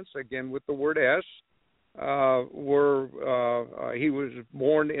parents, again with the word S, he was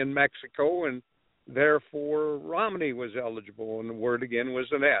born in Mexico, and therefore Romney was eligible, and the word again was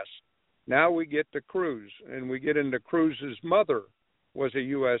an S. Now we get to Cruz, and we get into Cruz's mother was a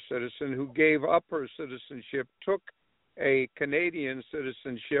U.S. citizen who gave up her citizenship, took a Canadian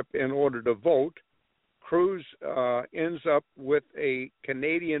citizenship in order to vote. Cruz ends up with a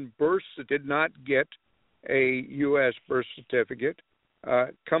Canadian birth, did not get a U.S. birth certificate,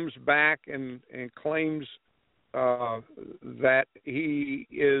 comes back and claims that he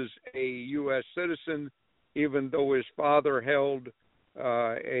is a U.S. citizen, even though his father held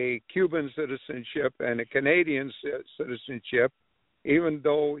a Cuban citizenship and a Canadian citizenship, even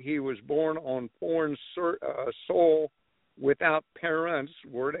though he was born on foreign soil without parents,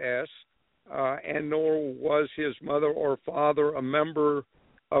 word S, and nor was his mother or father a member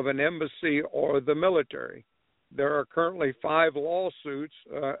of an embassy or the military. There are currently 5 lawsuits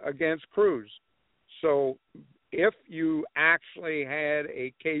against Cruz. So if you actually had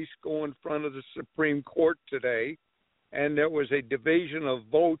a case go in front of the Supreme Court today, and there was a division of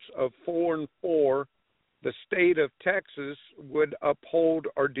votes of 4-4, the state of Texas would uphold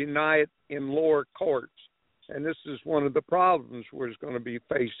or deny it in lower courts. And this is one of the problems we're going to be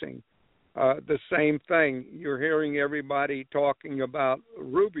facing. The same thing, you're hearing everybody talking about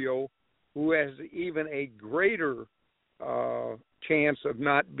Rubio, who has even a greater chance of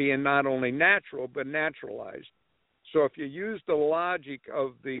not being not only natural, but naturalized. So if you use the logic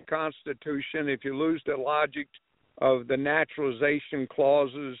of the Constitution, if you lose the logic of the naturalization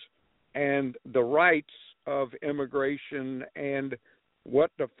clauses and the rights of immigration, and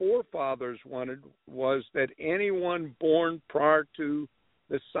what the forefathers wanted was that anyone born prior to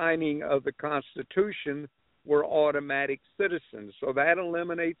the signing of the Constitution were automatic citizens. So that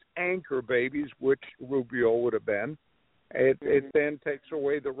eliminates anchor babies, which Rubio would have been. It then takes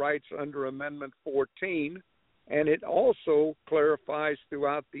away the rights under Amendment 14, and it also clarifies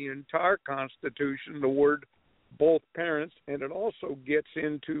throughout the entire Constitution the word both parents, and it also gets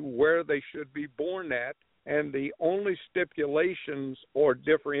into where they should be born at. And the only stipulations or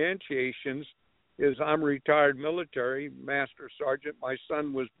differentiations is I'm retired military, Master Sergeant. My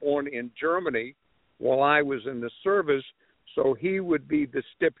son was born in Germany while I was in the service, so he would be the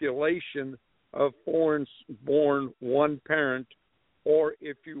stipulation of foreign-born one parent, or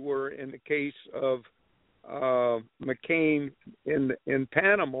if you were in the case of McCain in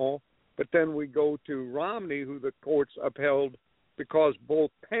Panama, but then we go to Romney, who the courts upheld because both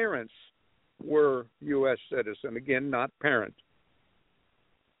parents were U.S. citizen, again, not parent.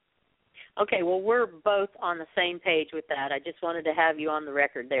 Okay, well, we're both on the same page with that. I just wanted to have you on the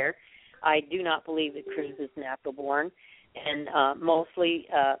record there. I do not believe that Cruz is natural born, and mostly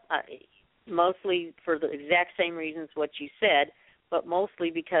for the exact same reasons what you said, but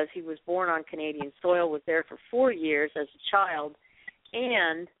mostly because he was born on Canadian soil, was there for 4 years as a child,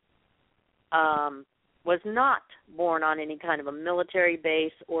 and was not born on any kind of a military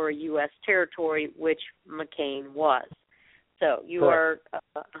base or a U.S. territory, which McCain was. So you correct.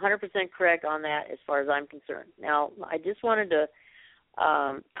 are 100% correct on that as far as I'm concerned. Now, I just wanted to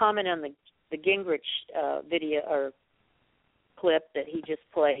comment on the Gingrich video or clip that he just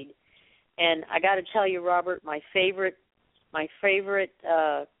played. And I got to tell you, Robert, my favorite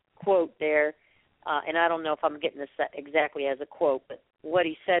quote there, and I don't know if I'm getting this exactly as a quote, but what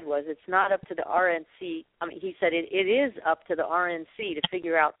he said was, it's not up to the RNC. I mean, he said it is up to the RNC to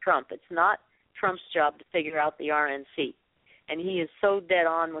figure out Trump. It's not Trump's job to figure out the RNC. And he is so dead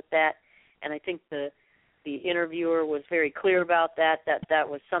on with that. And I think the interviewer was very clear about that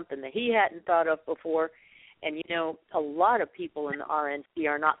was something that he hadn't thought of before. And, you know, a lot of people in the RNC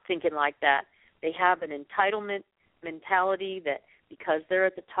are not thinking like that. They have an entitlement mentality that because they're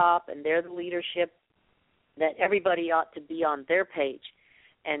at the top and they're the leadership, that everybody ought to be on their page,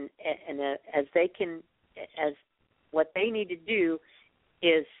 and as what they need to do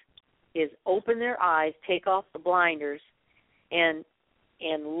is open their eyes, take off the blinders, and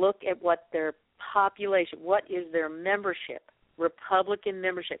look at what their population, what is their membership, Republican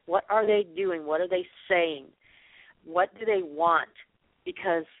membership, what are they doing, what are they saying, what do they want?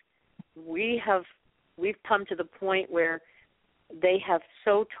 Because we've come to the point where they have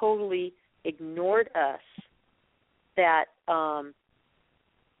so totally ignored us that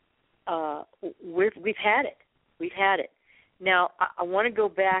we've had it. We've had it. Now, I want to go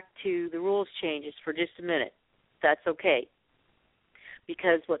back to the rules changes for just a minute, if that's okay.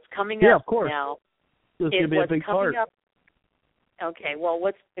 Because what's coming up now is going to be a big part. Okay, well,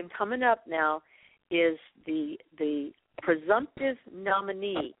 what's been coming up now is the presumptive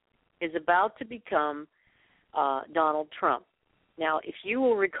nominee is about to become Donald Trump. Now, if you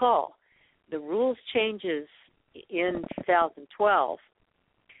will recall, the rules changes in 2012,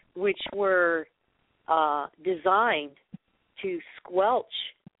 which were designed to squelch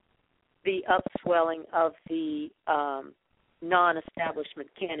the upswelling of the non-establishment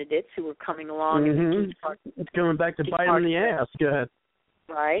candidates who were coming along. It's going back to bite in the ass. Go ahead.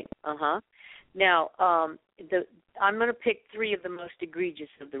 Right. Now, I'm going to pick three of the most egregious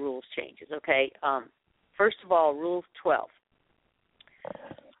of the rules changes. Okay. First of all, Rule 12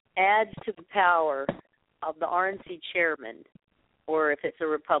 adds to the power of the RNC chairman, or if it's a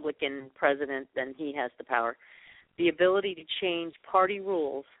Republican president, then he has the power, the ability to change party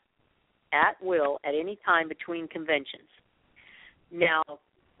rules at will at any time between conventions. Now,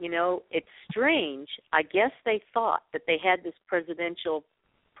 it's strange. I guess they thought that they had this presidential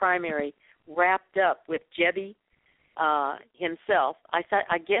primary wrapped up with Jebby himself.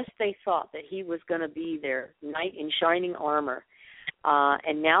 I guess they thought that he was going to be their knight in shining armor.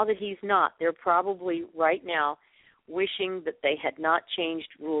 And now that he's not, they're probably right now wishing that they had not changed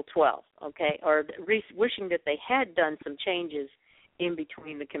Rule 12, okay, or wishing that they had done some changes in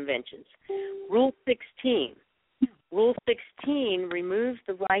between the conventions. Rule 16 removes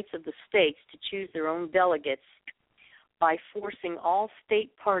the rights of the states to choose their own delegates by forcing all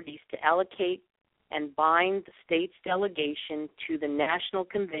state parties to allocate and bind the state's delegation to the national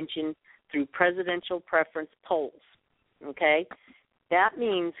convention through presidential preference polls, okay? That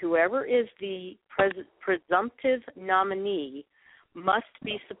means whoever is the presumptive nominee must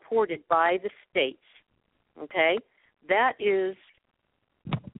be supported by the states, okay? That is,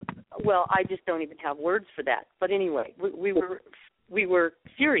 well, I just don't even have words for that. But anyway, we were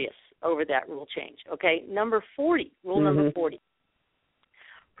furious over that rule change, okay? Number 40, rule number 40,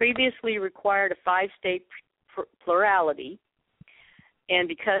 previously required a 5-state plurality, and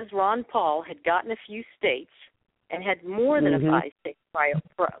because Ron Paul had gotten a few states and had more than a 5-state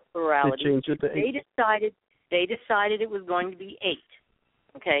plurality, they decided it was going to be 8.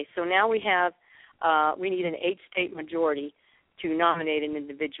 Okay, so now we need an 8-state majority to nominate an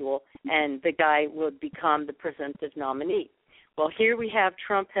individual, and the guy would become the presumptive nominee. Well, here we have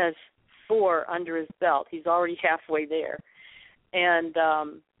Trump has 4 under his belt. He's already halfway there. And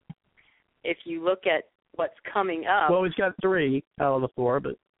if you look at what's coming up... Well, he's got 3 out of the 4,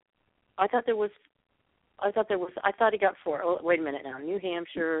 but... I thought he got 4. Oh, wait a minute now. New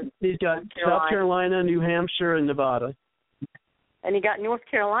Hampshire. He's got South Carolina, New Hampshire, and Nevada. And he got North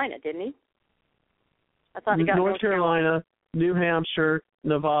Carolina, didn't he? I thought he got North Carolina, New Hampshire,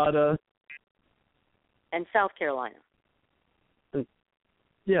 Nevada. And South Carolina.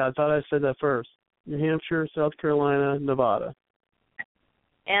 Yeah, I thought I said that first. New Hampshire, South Carolina, Nevada.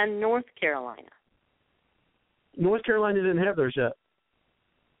 And North Carolina. North Carolina didn't have theirs yet.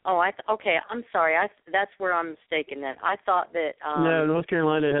 Oh, okay. I'm sorry. That's where I'm mistaken. Then I thought that. No, North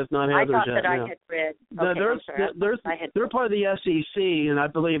Carolina has not had theirs yet. I had read. Okay, they're part of the SEC, and I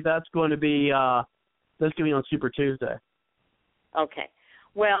believe that's going to be on Super Tuesday. Okay.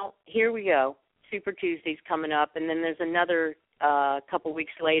 Well, here we go. Super Tuesday's coming up, and then there's another couple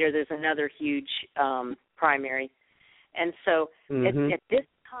weeks later. There's another huge primary, and so at this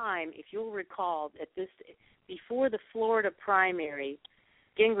time, if you'll recall, before the Florida primary,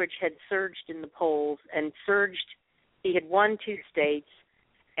 Gingrich had surged in the polls and he had won 2 states,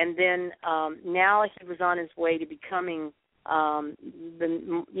 and then now he was on his way to becoming one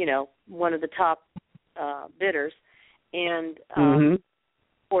of the top bidders. And of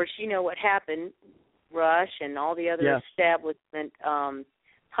course, you know what happened. Rush and all the other establishment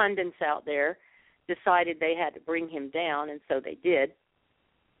pundits out there decided they had to bring him down, and so they did.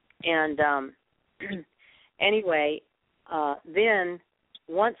 And anyway, then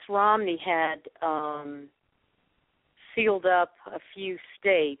once Romney had sealed up a few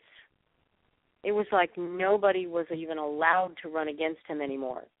states, it was like nobody was even allowed to run against him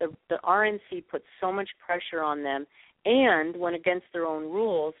anymore. The RNC put so much pressure on them and went against their own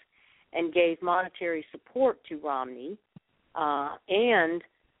rules and gave monetary support to Romney and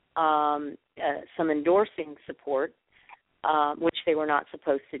some endorsing support, which they were not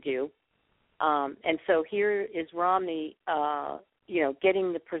supposed to do. And so here is Romney,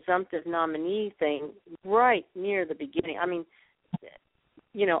 getting the presumptive nominee thing right near the beginning. I mean,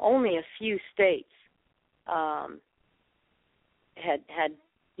 only a few states had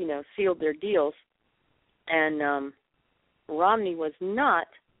sealed their deals, and Romney was not.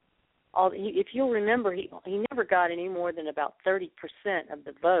 If you'll remember, he never got any more than about 30% of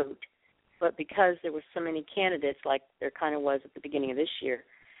the vote, but because there were so many candidates, like there kind of was at the beginning of this year,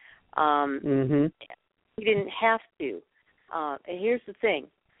 he didn't have to. And here's the thing,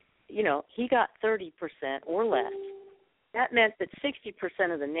 he got 30% or less. That meant that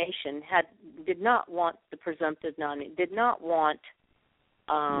 60% of the nation did not want the presumptive nominee, did not want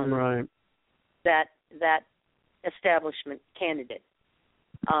that establishment candidate.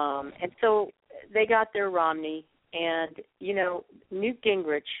 And so they got their Romney, and, Newt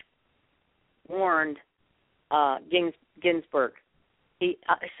Gingrich warned Ginsburg.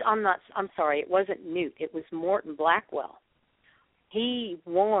 I'm sorry, it wasn't Newt, it was Morton Blackwell. He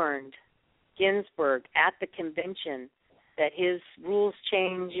warned Ginsburg at the convention that his rules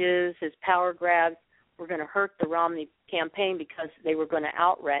changes, his power grabs were going to hurt the Romney campaign because they were going to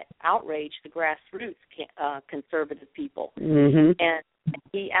outrage the grassroots conservative people. And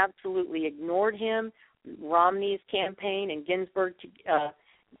he absolutely ignored him. Romney's campaign and Ginsburg,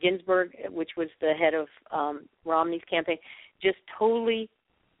 which was the head of Romney's campaign, just totally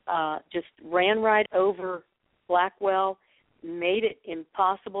just ran right over Blackwell, made it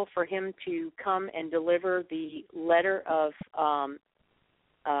impossible for him to come and deliver the letter of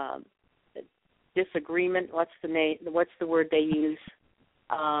disagreement. What's the word they use?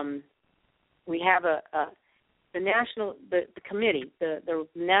 We have the committee, the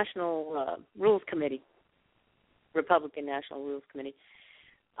National Rules Committee, Republican National Rules Committee,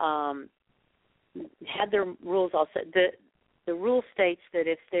 had their rules all set. The rule states that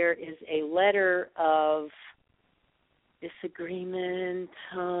if there is a letter of disagreement,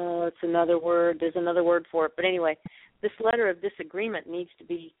 it's another word, there's another word for it, but anyway, this letter of disagreement needs to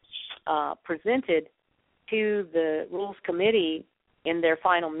be presented to the Rules Committee in their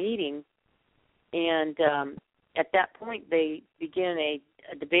final meeting, and at that point they begin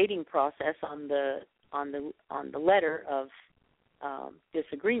a debating process on the letter of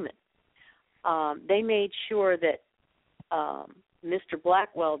disagreement. They made sure that Mr.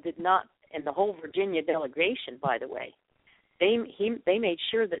 Blackwell did not, and the whole Virginia delegation, by the way, they made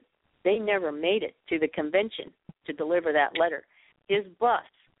sure that they never made it to the convention to deliver that letter. His bus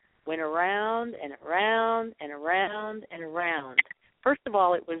went around and around and around and around. First of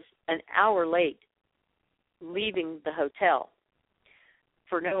all, it was an hour late leaving the hotel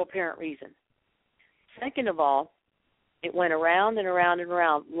for no apparent reason. Second of all, it went around and around and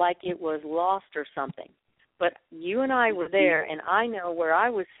around like it was lost or something. But you and I were there, and I know where I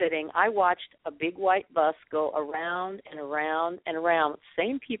was sitting, I watched a big white bus go around and around and around,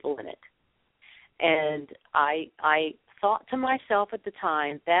 same people in it. And I thought to myself at the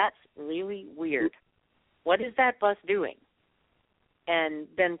time, that's really weird. What is that bus doing? And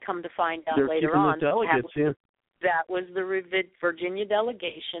then come to find out later on, that was the Virginia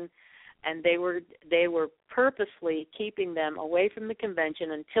delegation, and they were purposely keeping them away from the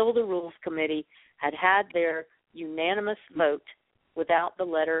convention until the Rules Committee had their unanimous vote without the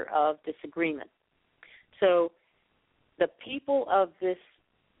letter of disagreement. So the people of this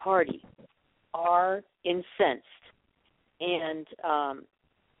party are incensed, and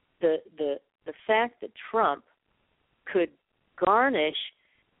the fact that Trump could garnish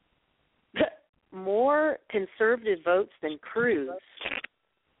more conservative votes than Cruz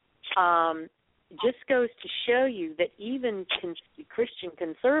just goes to show you that even Christian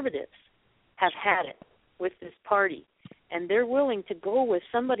conservatives have had it with this party, and they're willing to go with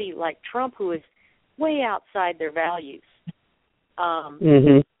somebody like Trump, who is way outside their values,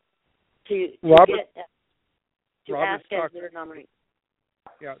 to ask as their nominee.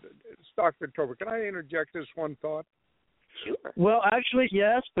 Yeah, Stockford Tober, can I interject this one thought? Sure. Well, actually,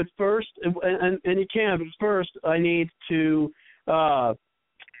 yes, but first, and you can, but first I need to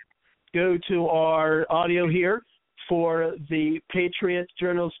go to our audio here for the Patriot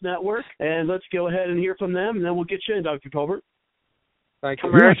Journalist Network, and let's go ahead and hear from them, and then we'll get you in, Dr. Tolbert. Thank you.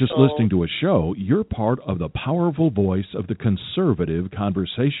 You're not just listening to a show, you're part of the powerful voice of the conservative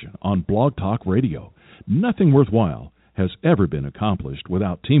conversation on Blog Talk Radio. Nothing worthwhile has ever been accomplished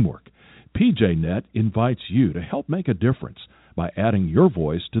without teamwork. PJNet invites you to help make a difference by adding your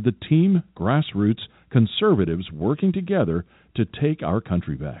voice to the team grassroots conservatives working together to take our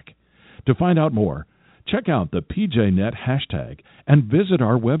country back. To find out more, Check out the PJNet hashtag and visit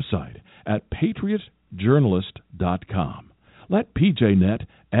our website at patriotjournalist.com. Let PJNet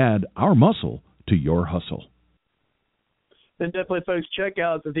add our muscle to your hustle. Then definitely, folks, check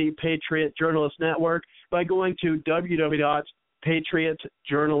out the Patriot Journalist Network by going to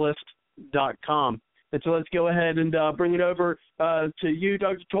www.patriotjournalist.com. And so let's go ahead and bring it over to you,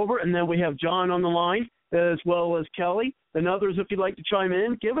 Dr. Tolbert, and then we have John on the line, as well as Kelly and others. If you'd like to chime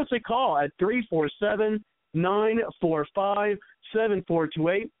in, give us a call at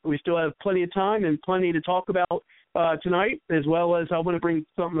 347-945-7428. We still have plenty of time and plenty to talk about tonight, as well as I want to bring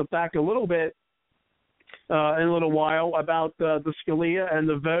something back a little bit in a little while about the Scalia and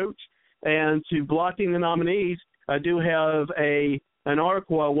the vote and to blocking the nominees. I do have an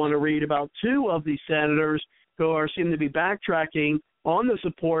article I want to read about two of the senators who seem to be backtracking on the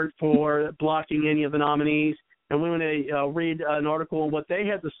support for blocking any of the nominees. And we want to read an article on what they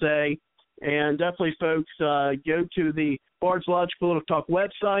had to say. And definitely, folks, go to the Bard's Logic Political Talk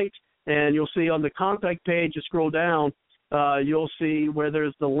website, and you'll see on the contact page, you scroll down, you'll see where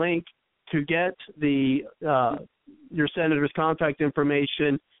there's the link to get your senator's contact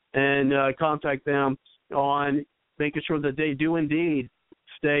information and contact them on making sure that they do indeed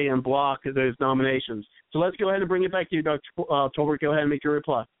stay and block those nominations. So let's go ahead and bring it back to you, Dr. Tolbert. Go ahead and make your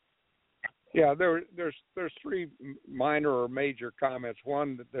reply. Yeah, there's three minor or major comments.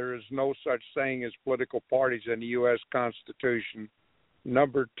 One, that there is no such thing as political parties in the U.S. Constitution.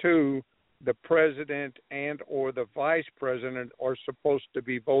 Number two, the president and or the vice president are supposed to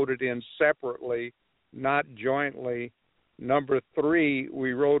be voted in separately, not jointly. Number three,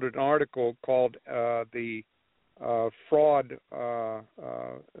 we wrote an article called the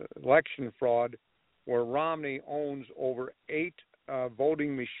election fraud, where Romney owns over 8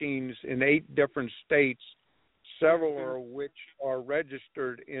 voting machines in 8 different states, several of which are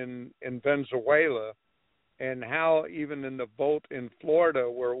registered in Venezuela, and how even in the vote in Florida,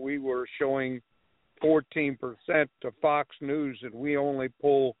 where we were showing 14% to Fox News and we only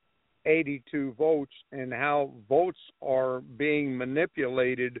pull 82 votes, and how votes are being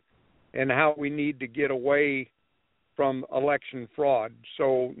manipulated and how we need to get away from election fraud.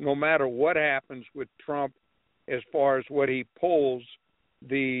 So no matter what happens with Trump as far as what he pulls,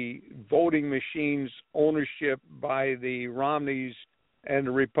 the voting machines ownership by the Romneys and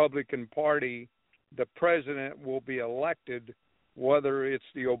the Republican Party, the president will be elected, whether it's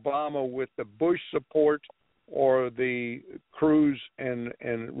the Obama with the Bush support or the Cruz and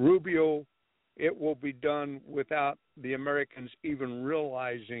Rubio. It will be done without the Americans even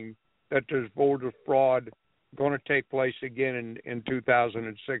realizing that there's voter fraud going to take place again in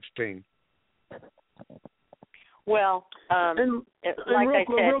 2016. Well,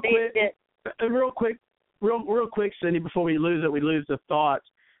 real quick, Cindy, before we lose the thought.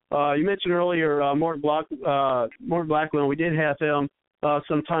 You mentioned earlier Morton Blackwill. We did have him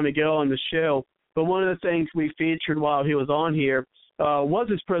some time ago on the show, but one of the things we featured while he was on here was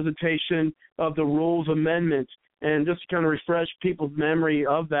his presentation of the Rules Amendment. And just to kind of refresh people's memory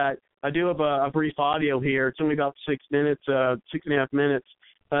of that, I do have a brief audio here. It's only about 6 minutes, 6.5 minutes.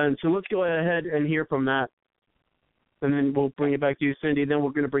 And so let's go ahead and hear from that. And then we'll bring it back to you, Cindy. Then we're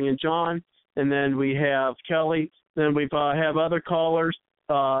going to bring in John. And then we have Kelly. Then we have other callers.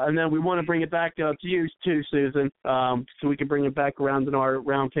 And then we want to bring it back to you too, Susan, so we can bring it back around in our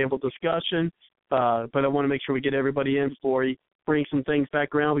roundtable discussion. But I want to make sure we get everybody in before we bring some things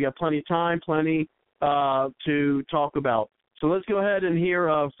back around. We got plenty of time, plenty to talk about. So let's go ahead and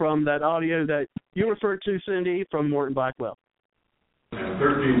hear from that audio that you referred to, Cindy, from Morton Blackwell.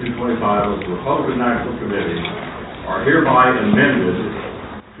 13 to 25 of the Republican National Committee are hereby amended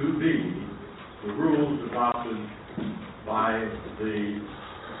to be the rules adopted by the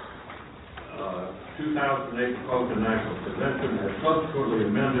 2008 Republican National Convention, as subsequently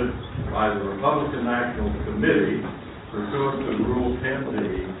amended by the Republican National Committee pursuant to Rule 10b,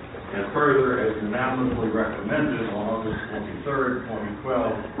 and further as unanimously recommended on August 23, 2012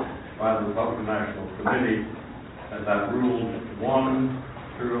 by the Republican National Committee, that Rules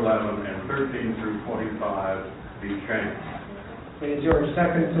 1 through 11 and 13 through 25 be changed. Is your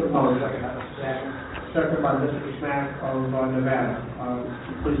second to the motion? Second by Mr. Smack of Nevada.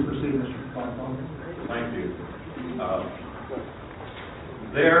 Please proceed, Mr. Blackwell. Thank you.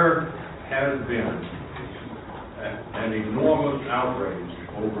 There has been an enormous outrage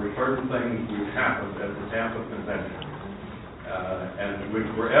over certain things which happened at the Tampa Convention, and which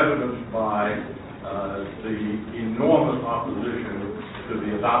were evidenced by the enormous opposition to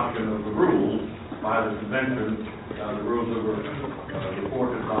the adoption of the rules by the convention, the rules that were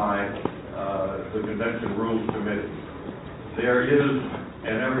reported by the Convention Rules Committee. There is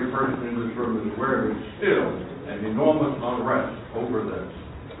and every person in this room is aware, there's still an enormous unrest over this.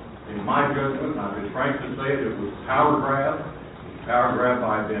 In my judgment, I've been frank to say it was power grab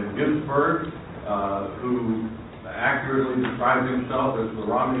by Ben Ginsberg, who accurately described himself as the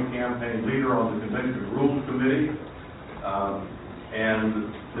Romney campaign leader on the Convention Rules Committee.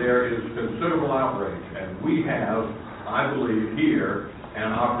 And there is considerable outrage, and we have, I believe, here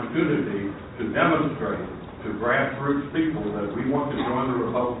an opportunity to demonstrate to grassroots people that we want to join the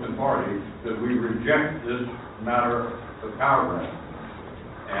Republican Party, that we reject this matter of power grab.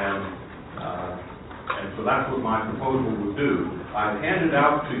 And so that's what my proposal would do. I've handed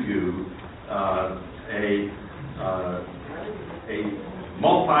out to you a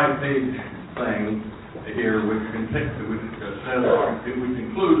multi-page thing here, which includes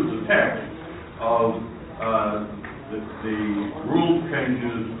the text of the rule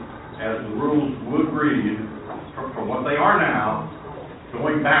changes as the rules would read from what they are now,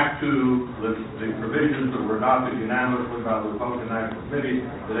 going back to the provisions that were adopted unanimously by the Republican National Committee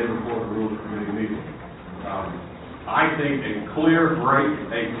the day before the Rules Committee meeting. I think a clear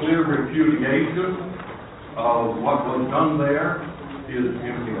repudiation of what was done there is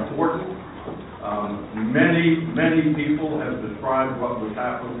important. Many people have described what was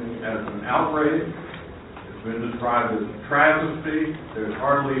happening as an outrage. It's been described as a travesty. There's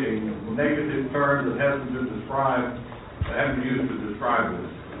hardly a negative term that hasn't been used to describe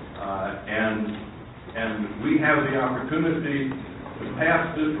this. And we have the opportunity to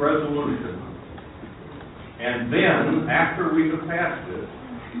pass this resolution. And then, after we have passed it,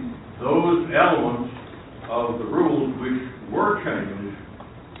 those elements of the rules which were changed,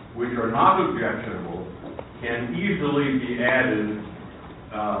 which are not objectionable, can easily be added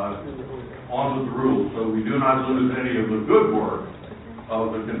onto the rules, so we do not lose any of the good work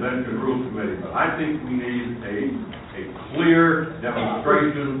of the Convention Rules Committee. But I think we need a clear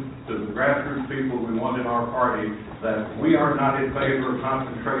demonstration to the grassroots people we want in our party that we are not in favor of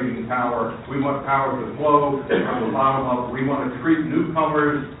concentrating power. We want power to flow from the bottom up. We want to treat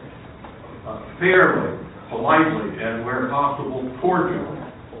newcomers fairly, politely, and where possible, cordially.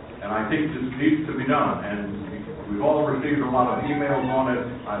 And I think this needs to be done. And we've all received a lot of emails on it.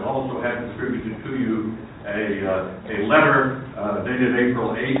 I've also had distributed to you a letter dated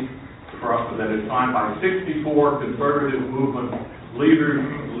April 8th that is signed by 64 conservative movement leaders,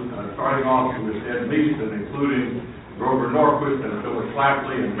 starting off with Ed Meese and including Grover Norquist and Phyllis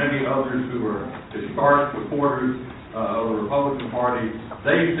Schlafly and many others who are historic supporters of the Republican Party.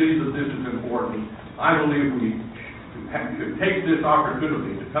 They see that this is important. I believe we should take this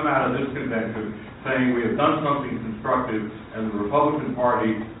opportunity to come out of this convention saying we have done something constructive and the Republican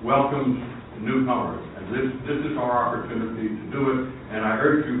Party welcomes newcomers. And this is our opportunity to do it, and I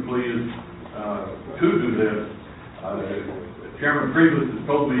urge you please to do this. Chairman Freeland has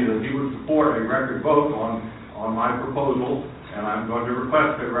told me that he would support a record vote on my proposal, and I'm going to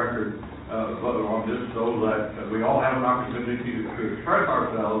request a record vote on this so that we all have an opportunity to express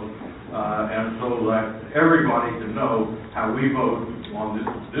ourselves and so that everybody can know how we vote on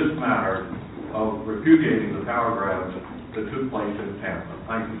this matter of repudiating the power grabs that took place in Tampa.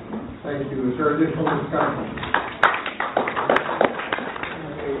 Thank you. Thank you. Is there additional discussion?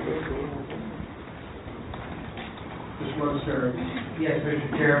 Mr. Monastery. Yes, Mr.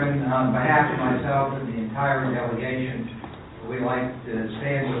 Chairman. On behalf of myself and the entire delegation, we'd like to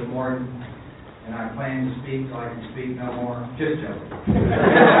stand with Morton, and I plan to speak so I can speak no more. Just joking.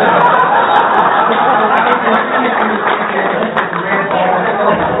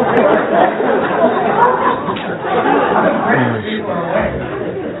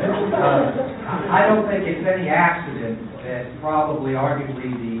 I don't think it's any accident that probably arguably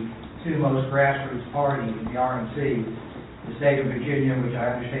the two most grassroots parties in the RNC, the state of Virginia, which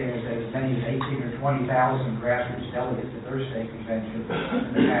I understand has as many as 18 or 20,000 grassroots delegates at their state convention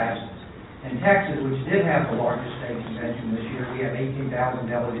in the past, and Texas, which did have the largest state convention this year, we have 18,000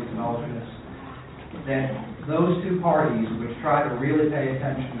 delegates and alternates, that those two parties, which try to really pay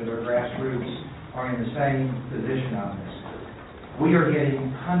attention to their grassroots, are in the same position on this. We are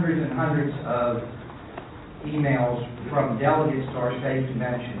getting hundreds and hundreds of emails from delegates to our state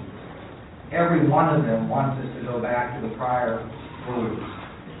convention. Every one of them wants us to go back to the prior rules.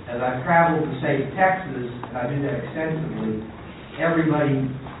 As I've traveled the state of Texas, and I do that extensively,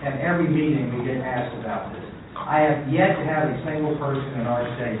 everybody, at every meeting we get asked about this. I have yet to have a single person in our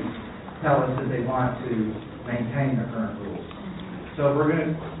state tell us that they want to maintain the current rules. So if we're going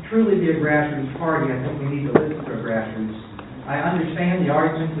to truly be a grassroots party, I think we need to listen to our grassroots. I understand the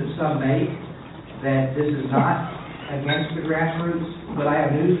arguments that some make that this is not against the grassroots, but I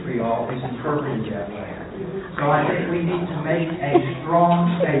have news for you all. It's interpreted that way. So I think we need to make a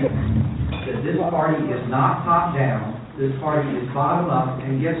strong statement that this party is not top-down, this party is bottom-up,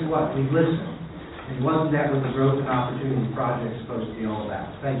 and guess what? We've listened. And wasn't that what the Growth and Opportunity Project is supposed to be all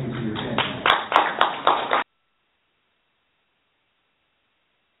about? Thank you for your attention.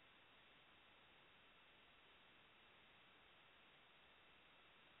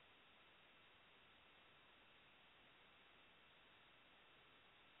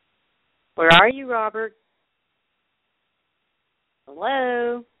 Where are you, Robert?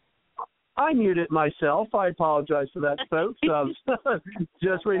 Hello? I muted myself. I apologize for that, folks. I was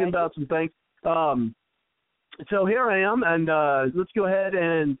just reading about some things. So here I am, and let's go ahead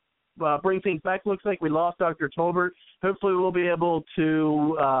and bring things back. Looks like we lost Dr. Tolbert. Hopefully we'll be able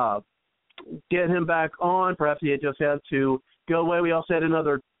to get him back on. Perhaps he just had to go away. We also had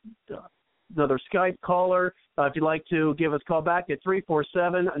another Skype caller. If you'd like to give us a call back at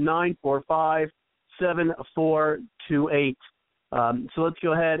 347-945-7428. So let's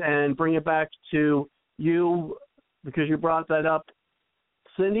go ahead and bring it back to you because you brought that up,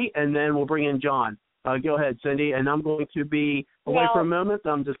 Cindy, and then we'll bring in John. Go ahead, Cindy, and I'm going to be away for a moment.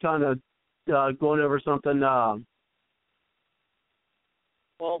 I'm just kind of going over something.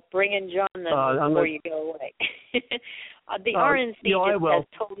 Well, bring in John then before you go away.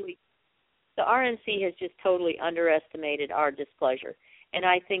 The RNC has just totally underestimated our displeasure, and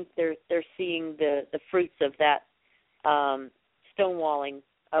I think they're seeing the fruits of that stonewalling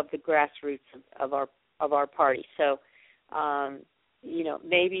of the grassroots of our party. So,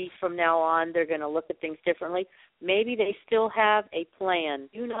 maybe from now on they're going to look at things differently. Maybe they still have a plan.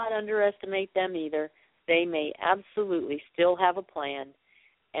 Do not underestimate them either. They may absolutely still have a plan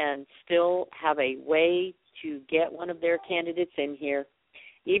and still have a way to get one of their candidates in here,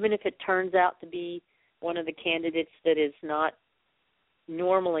 even if it turns out to be one of the candidates that is not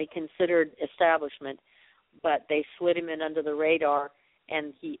normally considered establishment, but they slid him in under the radar,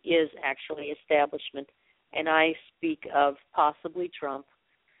 and he is actually establishment. And I speak of possibly Trump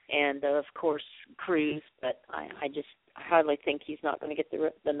and, of course, Cruz, but I hardly think he's not going to get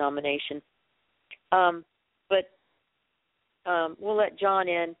the nomination. We'll let John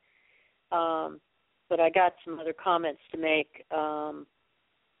in, but I got some other comments to make,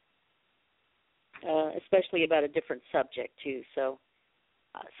 especially about a different subject, too, so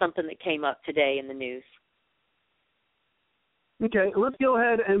something that came up today in the news. Okay, let's go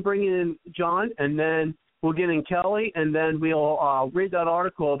ahead and bring in John, and then we'll get in Kelly, and then we'll read that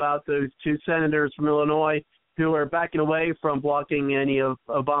article about those two senators from Illinois who are backing away from blocking any of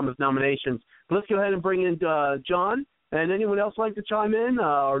Obama's nominations. But let's go ahead and bring in John, and anyone else like to chime in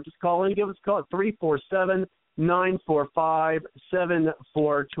or just call in, give us a call at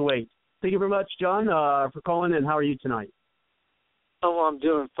 347-945-7428. Thank you very much, John, for calling in. How are you tonight? Oh, I'm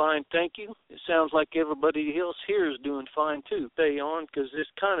doing fine, thank you. It sounds like everybody else here is doing fine, too. Stay on, because this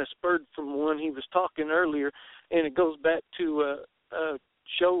kind of spurred from when he was talking earlier, and it goes back to a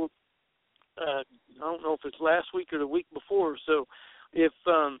show, I don't know if it's last week or the week before. So if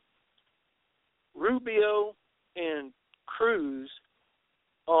Rubio and Cruz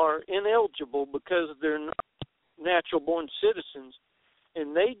are ineligible because they're not natural-born citizens,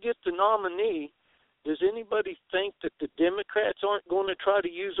 and they get the nominee, does anybody think that the Democrats aren't going to try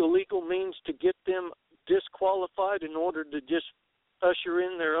to use illegal means to get them disqualified in order to just usher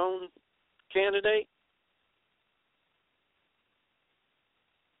in their own candidate?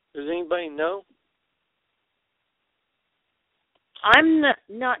 Does anybody know? I'm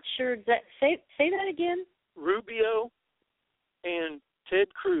not sure. Say that again. Rubio and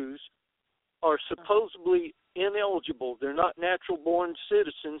Ted Cruz are supposedly ineligible. They're not natural-born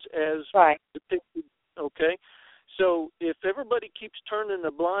citizens as depicted. Okay? So if everybody keeps turning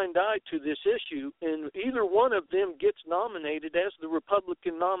a blind eye to this issue and either one of them gets nominated as the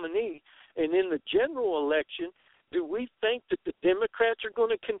Republican nominee, and in the general election, do we think that the Democrats are going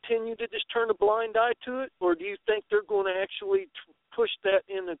to continue to just turn a blind eye to it, or do you think they're going to actually push that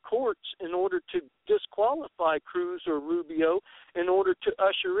in the courts in order to disqualify Cruz or Rubio in order to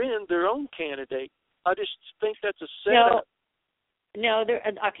usher in their own candidate? I just think that's a setup. No.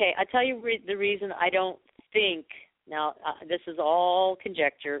 Okay, I tell you the reason I don't think. Now, this is all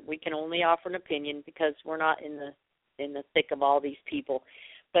conjecture. We can only offer an opinion because we're not in the thick of all these people.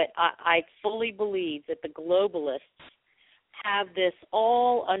 But I fully believe that the globalists have this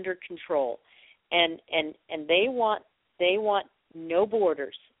all under control, and they want no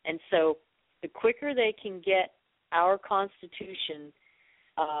borders. And so the quicker they can get our Constitution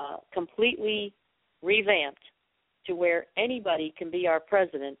completely revamped to where anybody can be our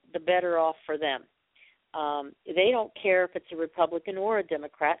president, the better off for them. They don't care if it's a Republican or a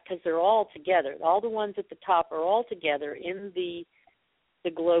Democrat because they're all together. All the ones at the top are all together in the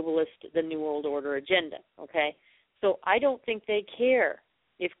globalist, the New World Order agenda, okay? So I don't think they care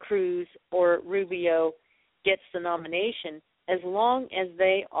if Cruz or Rubio gets the nomination as long as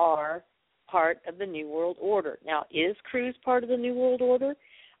they are part of the New World Order. Now, is Cruz part of the New World Order?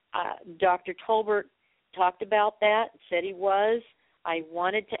 Dr. Tolbert talked about that, said he was. I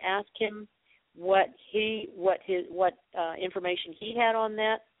wanted to ask him what information he had on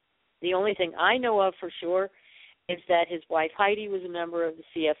that. The only thing I know of for sure is that his wife Heidi was a member of the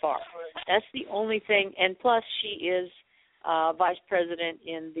CFR. That's the only thing, and plus she is vice president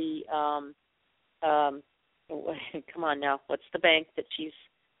in the come on now, what's the bank that she's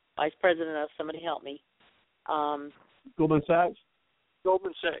vice president of? Somebody help me. Goldman Sachs?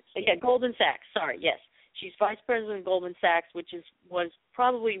 Goldman Sachs. Yeah, Goldman Sachs. Sorry, yes. She's vice president of Goldman Sachs, which was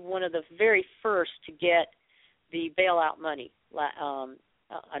probably one of the very first to get the bailout money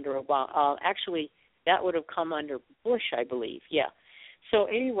under Obama. Actually, that would have come under Bush, I believe. Yeah. So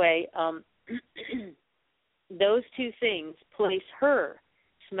anyway, those two things place her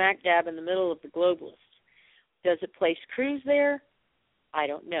smack dab in the middle of the globalists. Does it place Cruz there? I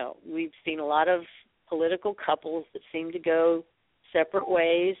don't know. We've seen a lot of political couples that seem to go separate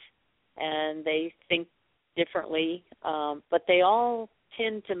ways, and they think differently, but they all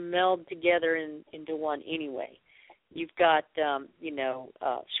tend to meld together into one anyway. You've got,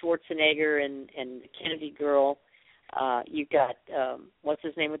 Schwarzenegger and the Kennedy girl. You've got, what's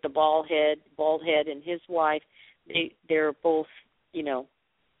his name with the bald head, and his wife. They're both,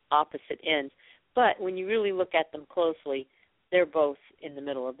 opposite ends. But when you really look at them closely, they're both in the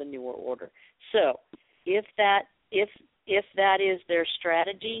middle of the New World Order. So if that is their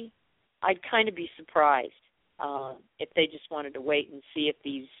strategy, I'd kind of be surprised if they just wanted to wait and see if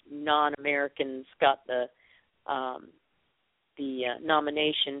these non-Americans got the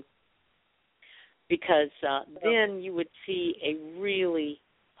nomination, because then you would see a really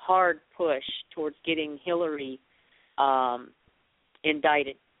hard push towards getting Hillary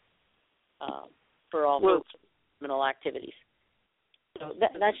indicted for all sorts of criminal activities. So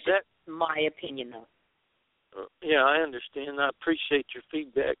that's just my opinion, though. Yeah, I understand. I appreciate your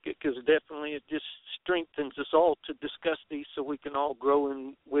feedback, because definitely it just strengthens us all to discuss these so we can all grow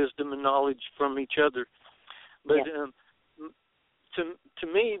in wisdom and knowledge from each other. But to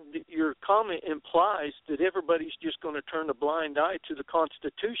me, your comment implies that everybody's just going to turn a blind eye to the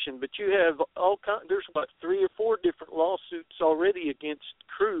Constitution. But you have there's about 3 or 4 different lawsuits already against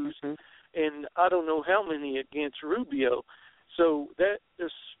Cruz, and I don't know how many against Rubio. So that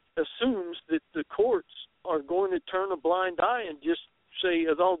assumes that the courts are going to turn a blind eye and just say,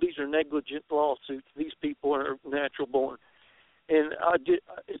 oh, these are negligent lawsuits. These people are natural born. And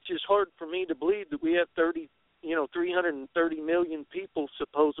it's just hard for me to believe that we have 330 million people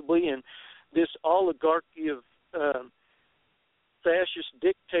supposedly, and this oligarchy of fascist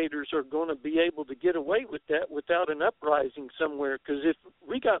dictators are going to be able to get away with that without an uprising somewhere. Because if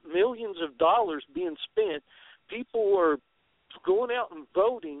we got millions of dollars being spent, people are going out and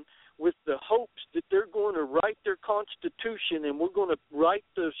voting with the hopes that they're going to write their Constitution and we're going to right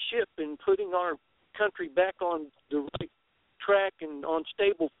the ship and putting our country back on the right track and on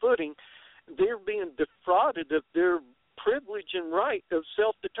stable footing. They're being defrauded of their privilege and right of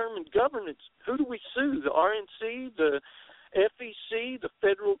self-determined governance. Who do we sue? The RNC, the FEC, the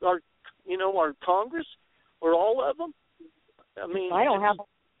federal, our Congress, or all of them? I mean, I don't have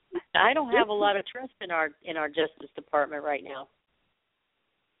a lot of trust in our Justice Department right now.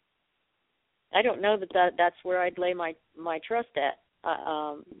 I don't know that's where I'd lay my trust at.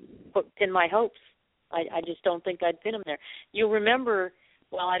 Pin my hopes. I just don't think I'd pin them there. You'll remember.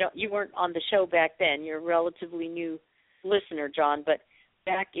 Well, you weren't on the show back then. You're a relatively new listener, John. But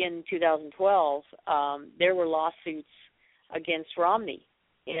back in 2012, there were lawsuits against Romney,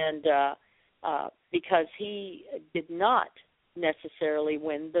 and because he did not necessarily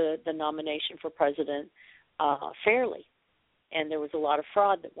win the nomination for president fairly. And there was a lot of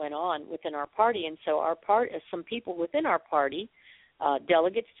fraud that went on within our party. And so some people within our party,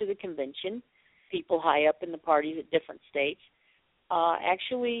 delegates to the convention, people high up in the parties at different states,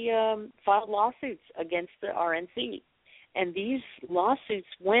 actually filed lawsuits against the RNC. And these lawsuits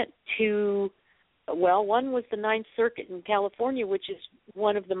went to, one was the Ninth Circuit in California, which is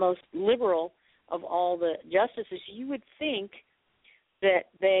one of the most liberal of all the justices. You would think that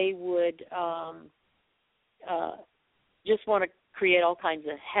they would just want to create all kinds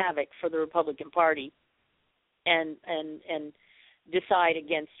of havoc for the Republican Party and decide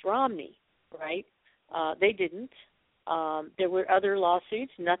against Romney, right? They didn't. There were other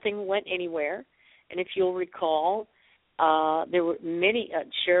lawsuits. Nothing went anywhere. And if you'll recall, there were many,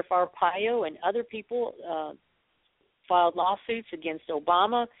 Sheriff Arpaio and other people filed lawsuits against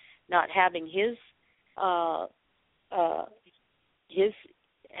Obama not having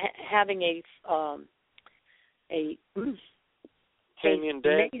having a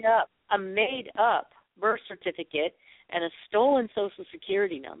made up birth certificate and a stolen Social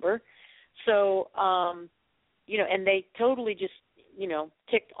Security number. So, and they totally just,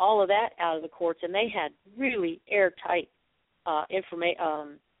 kicked all of that out of the courts, and they had really airtight evidence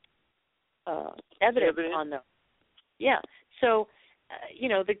on them. Yeah. So,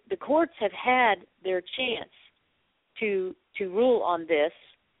 the courts have had their chance to rule on this,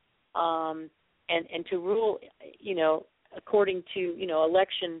 and to rule, according to,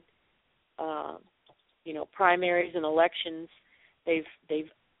 election, primaries and elections. They've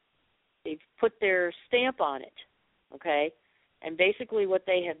put their stamp on it, okay? And basically what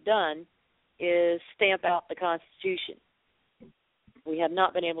they have done is stamp out the Constitution. We have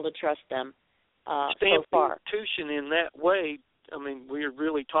not been able to trust them so far. Stamp the Constitution in that way, I mean, we're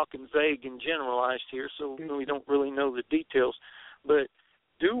really talking vague and generalized here, so we don't really know the details. But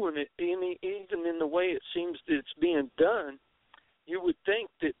doing it, even in the way it seems that it's being done, you would think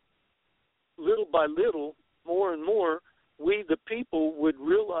that little by little, more and more, we the people would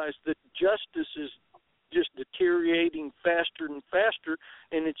realize that justice is just deteriorating faster and faster,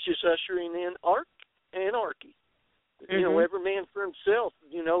 and it's just ushering in anarchy. Every man for himself,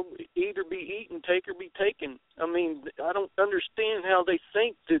 eat or be eaten, take or be taken. I mean, I don't understand how they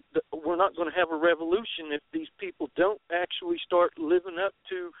think that we're not going to have a revolution if these people don't actually start living up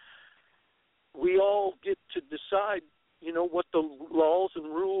to, we all get to decide, what the laws and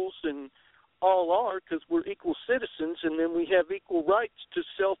rules and all are, because we're equal citizens, and then we have equal rights to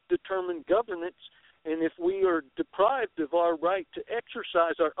self-determined governance. And if we are deprived of our right to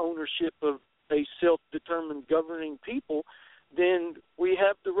exercise our ownership of a self-determined governing people, then we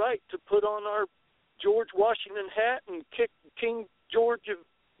have the right to put on our George Washington hat and kick King George of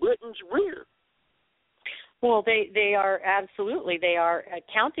Britain's rear. Well, they are absolutely. They are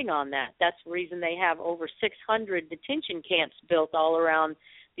counting on that. That's the reason they have over 600 detention camps built all around.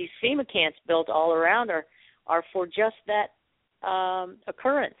 These FEMA camps built all around are for just that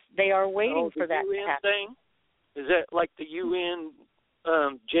occurrence. They are waiting for that UN to happen. Thing? Is that like the UN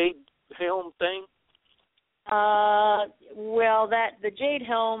Jade Helm thing? Well, the Jade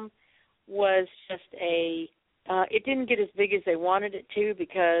Helm was just it didn't get as big as they wanted it to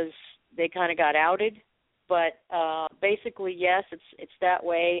because they kind of got outed. But basically, yes, it's that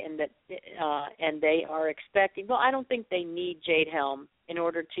way, and that and they are expecting. Well, I don't think they need Jade Helm in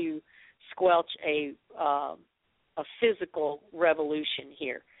order to squelch a physical revolution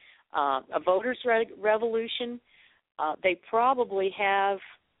here. A voters' revolution, they probably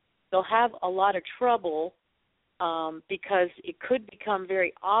they'll have a lot of trouble because it could become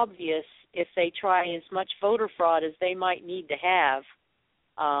very obvious if they try as much voter fraud as they might need to have.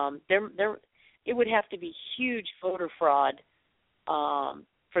 It would have to be huge voter fraud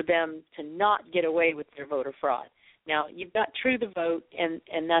for them to not get away with their voter fraud. Now, you've got True the Vote,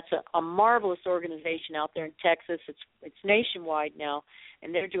 and that's a marvelous organization out there in Texas. It's nationwide now,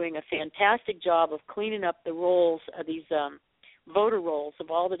 and they're doing a fantastic job of cleaning up the rolls of these voter rolls of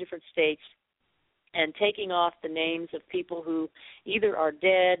all the different states and taking off the names of people who either are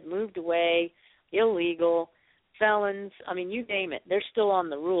dead, moved away, illegal, felons. I mean, you name it. They're still on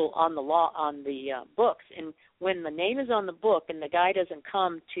the books. And when the name is on the book and the guy doesn't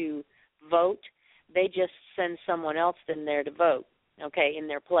come to vote, they just send someone else in there to vote, okay, in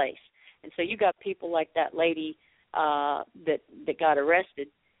their place. And so you got people like that lady that got arrested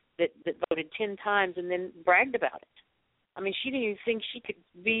that voted 10 times and then bragged about it. I mean, she didn't even think she could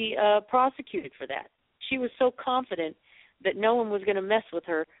be prosecuted for that. She was so confident that no one was going to mess with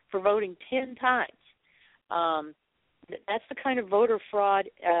her for voting 10 times. That's the kind of voter fraud,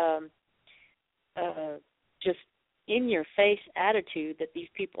 just in-your-face attitude that these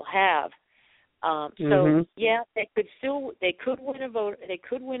people have. So yeah, they could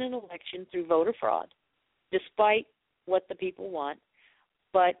win an election through voter fraud, despite what the people want.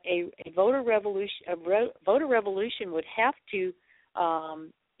 But a voter revolution would have to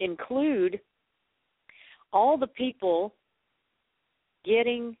include all the people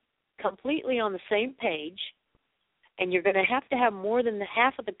getting completely on the same page, and you're going to have more than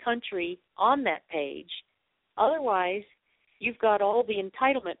half of the country on that page. Otherwise, you've got all the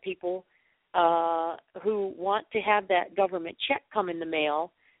entitlement people who want to have that government check come in the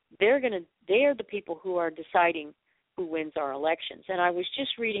mail. They're the people who are deciding who wins our elections. And I was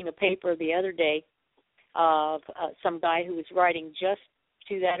just reading a paper the other day of some guy who was writing just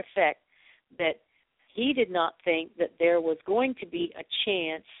to that effect, that he did not think that there was going to be a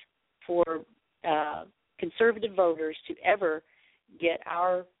chance for conservative voters to ever get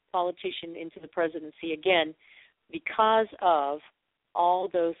our politician into the presidency again because of all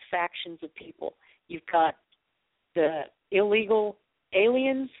those factions of people. You've got the illegal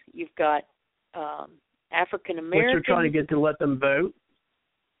aliens, you've got African Americans. Which you're trying to get to let them vote.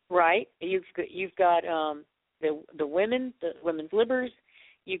 Right. You've got the women, the women's libers.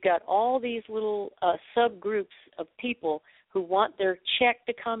 You've got all these little subgroups of people who want their check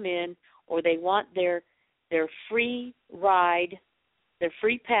to come in, or they want their free ride, their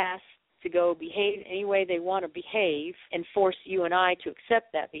free pass to go behave any way they want to behave and force you and I to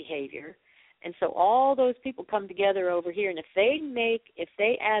accept that behavior. And so all those people come together over here, and if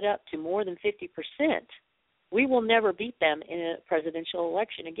they add up to more than 50%, we will never beat them in a presidential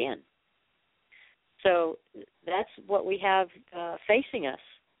election again. So that's what we have facing us.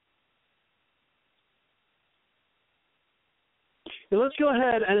 Now let's go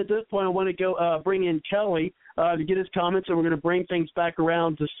ahead, and at this point I want to go bring in Kelly to get his comments, and we're going to bring things back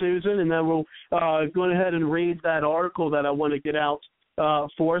around to Susan, and then we'll go ahead and read that article that I want to get out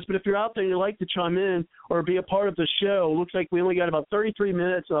for us. But if you're out there and you'd like to chime in or be a part of the show, looks like we only got about 33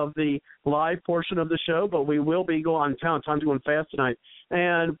 minutes of the live portion of the show, but we will be going on. Time's going fast tonight.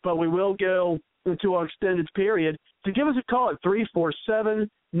 But we will go into our extended period. So give us a call at 347-945-7428.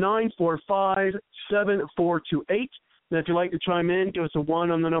 And if you'd like to chime in, give us a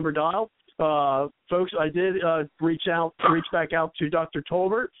 1 on the number dial. Folks, I did reach back out to Dr.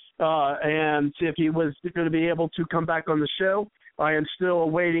 Tolbert and see if he was going to be able to come back on the show. I am still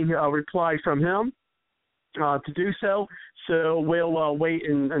awaiting a reply from him to do so. So we'll wait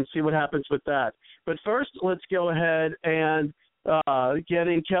and see what happens with that. But first, let's go ahead and get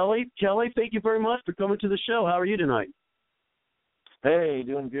in Kelly. Kelly, thank you very much for coming to the show. How are you tonight? Hey,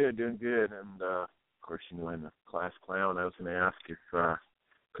 doing good. And, of course, you know, I'm a class clown. I was going to ask if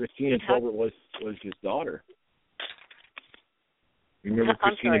Christina Tolbert was his daughter. You remember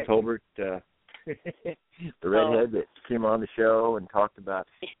Christina Tolbert, the redhead that came on the show and talked about,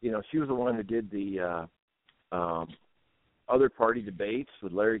 you know, she was the one who did the other party debates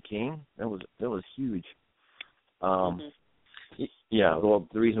with Larry King. That was huge. Yeah, well,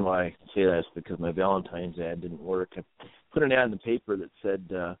 the reason why I say that is because my Valentine's ad didn't work. I put an ad in the paper that said,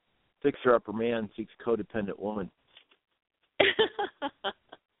 fixer-upper man seeks codependent woman.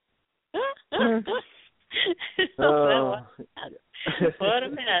 What a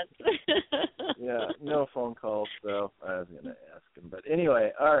mess. Yeah, no phone calls, so I was going to ask him. But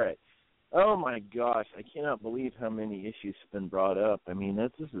anyway, all right. Oh, my gosh, I cannot believe how many issues have been brought up. I mean,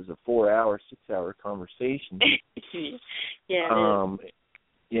 this is a 6-hour conversation. Yeah.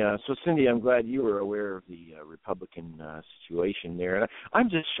 Yeah, so Cindy, I'm glad you were aware of the Republican situation there. And I'm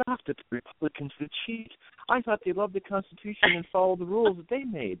just shocked that the Republicans would cheat. I thought they loved the Constitution and followed the rules that they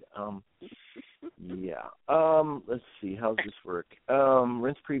made. Yeah. Let's see, how's this work?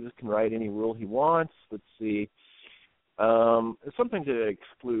 Reince Priebus can write any rule he wants. Let's see. It's something to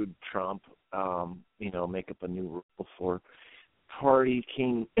exclude Trump, you know, make up a new rule for party,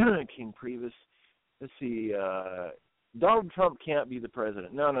 King Priebus. Let's see, Donald Trump can't be the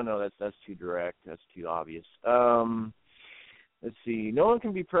president. No, that's too direct. That's too obvious. Let's see, no one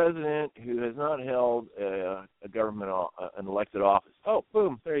can be president who has not held an elected office. Oh,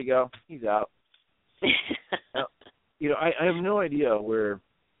 boom, there you go. He's out. Now, you know, I have no idea where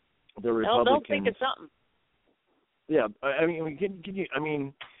the Republicans... They'll think of something. Yeah, I mean, can you? I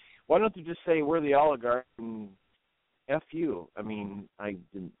mean, why don't they just say we're the oligarchs and F you? I mean, I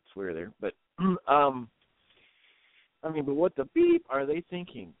didn't swear there, but I mean, but what the beep are they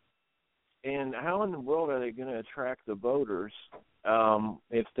thinking? And how in the world are they going to attract the voters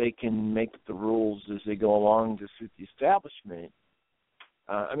if they can make the rules as they go along to suit the establishment?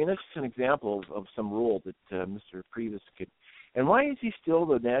 I mean, that's just an example of some rule that Mr. Priebus could. And why is he still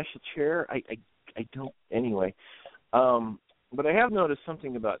the national chair? I don't. Anyway. But I have noticed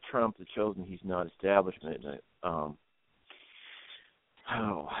something about Trump that shows me he's not establishment. A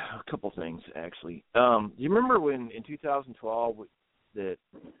couple things, actually. Do you remember when in 2012 that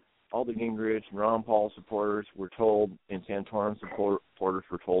Alden Gingrich and Ron Paul supporters were told, and Santorum supporters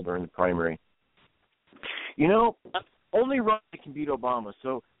were told during the primary, you know, only Romney can beat Obama,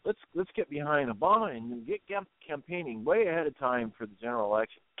 so let's get behind Obama and get campaigning way ahead of time for the general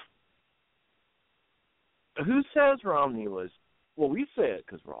election. Who says Romney was? Well, we say it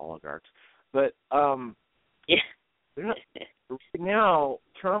because we're oligarchs, but they're not. Right now,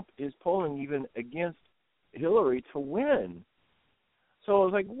 Trump is polling even against Hillary to win. So I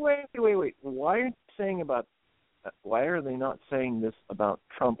was like, wait. Why are they not saying this about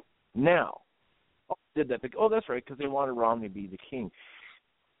Trump now? did that. Oh, that's right, because they wanted Romney to be the king.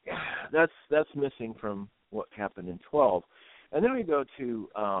 That's missing from what happened in 12. And then we go to,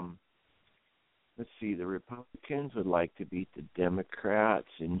 let's see, the Republicans would like to beat the Democrats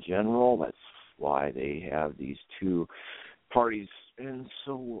in general. That's why they have these two parties. And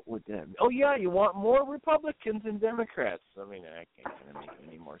so what would that mean? Oh, yeah, you want more Republicans than Democrats. I mean, I can't make it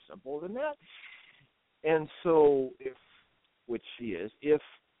any more simple than that. And so if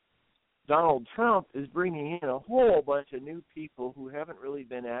Donald Trump is bringing in a whole bunch of new people who haven't really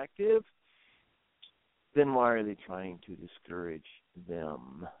been active, then why are they trying to discourage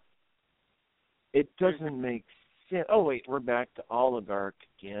them? It doesn't make sense. Oh, wait, we're back to oligarch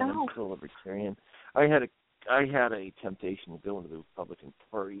again. I'm still libertarian. I had a temptation to go into the Republican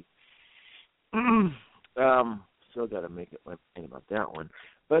Party. Still got to make up my mind about that one.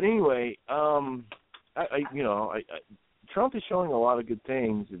 But anyway, Trump is showing a lot of good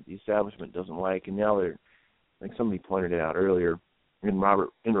things that the establishment doesn't like, and now they're, like somebody pointed out earlier, and Robert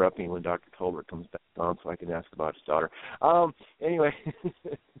interrupting when Dr. Colbert comes back on so I can ask about his daughter. Anyway,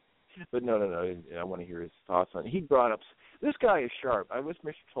 but no, I want to hear his thoughts on it. He brought up, this guy is sharp. I wish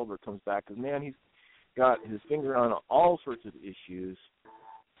Mr. Colbert comes back, because, man, he's got his finger on all sorts of issues,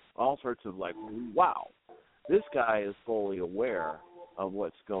 all sorts of, like, wow, this guy is fully aware of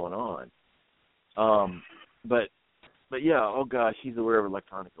what's going on. But yeah, oh gosh, he's aware of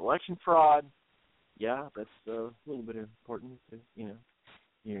electronic election fraud. Yeah, that's a little bit important.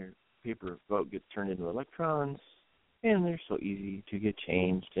 Your paper vote gets turned into electrons, and they're so easy to get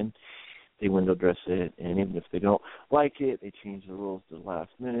changed, and they window dress it, and even if they don't like it, they change the rules to the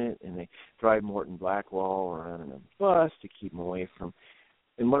last minute, and they drive Morton Blackwell around in a bus to keep him away from.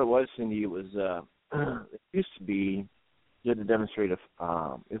 And what it was, Cindy, it was it used to be you had to demonstrate it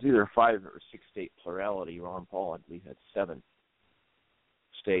was either a 5 or 6 state plurality. Ron Paul, I believe, had 7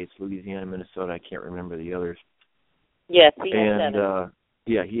 states: Louisiana, Minnesota. I can't remember the others. Yes, he had 7.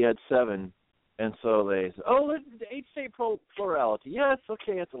 Yeah, he had 7. And so they said, oh, the 8-state plurality. Yes,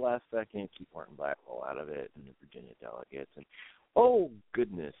 okay, at the last second, keep Martin Blackwell out of it and the Virginia delegates. And oh,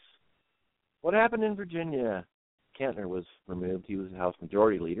 goodness. What happened in Virginia? Kentner was removed. He was the House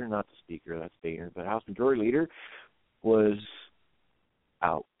Majority Leader, not the Speaker, that's Boehner, but House Majority Leader was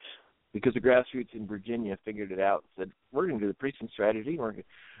out because the grassroots in Virginia figured it out and said, we're going to do the precinct strategy. We're going to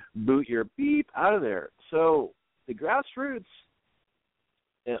boot your beep out of there. So the grassroots,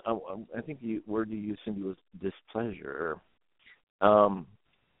 I think the word you used, Cindy, was displeasure.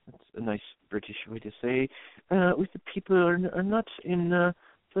 That's a nice British way to say with the people are not in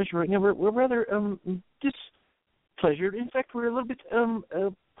pleasure right now. We're rather displeasured. In fact, we're a little bit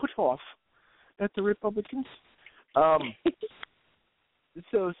put off at the Republicans.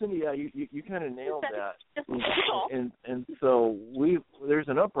 So, Cindy, you kind of nailed that, and so there's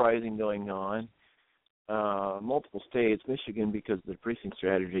an uprising going on, multiple states. Michigan, because of the precinct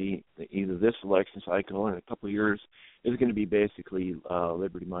strategy, either this election cycle or in a couple of years, is going to be basically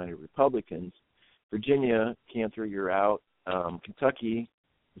liberty-minded Republicans. Virginia, Kentner, you're out. Kentucky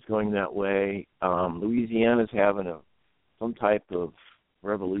is going that way. Louisiana's having some type of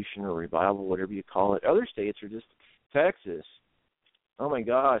revolution or revival, whatever you call it. Other states are just Texas. Oh my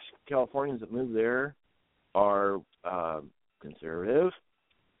gosh, Californians that move there are conservative.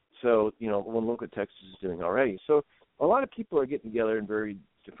 So, one look at Texas is doing already. So a lot of people are getting together in very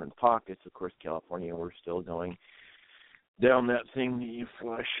different pockets. Of course, California, we're still going down that thing that you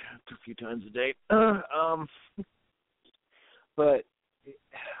flush a few times a day. But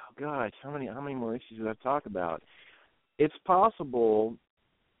gosh, how many more issues do I have to talk about? It's possible.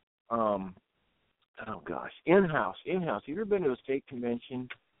 In-house. Have you ever been to a state convention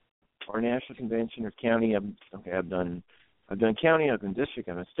or a national convention or county? I've done county, I've done district,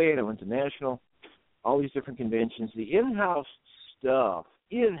 I've done state, I went to national, all these different conventions. The in-house stuff,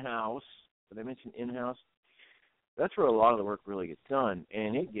 did I mention in-house? That's where a lot of the work really gets done,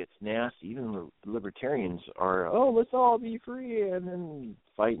 and it gets nasty. Even the libertarians are, let's all be free, and then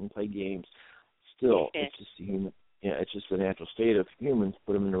fight and play games. Still, it's just a human. Yeah, it's just the natural state of humans.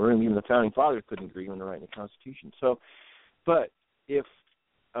 Put them in a room. Even the founding fathers couldn't agree when they're writing the Constitution. So, but if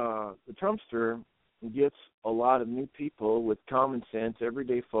the Trumpster gets a lot of new people with common sense,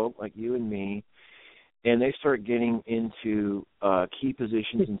 everyday folk like you and me, and they start getting into key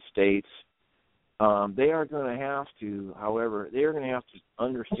positions in states, they are going to have to, however,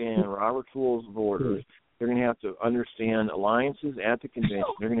 understand Robert's Rules of Order. They're going to have to understand alliances at the convention.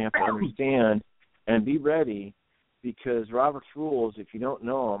 They're going to have to understand and be ready, because Robert's Rules, if you don't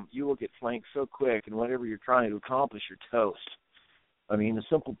know them, you will get flanked so quick, and whatever you're trying to accomplish, you're toast. I mean, the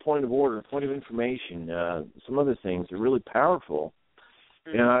simple point of order, point of information, some other things are really powerful.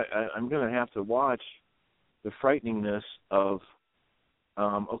 And I'm going to have to watch the frighteningness of,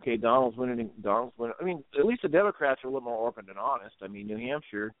 okay, Donald's winning. I mean, at least the Democrats are a little more open and honest. I mean, New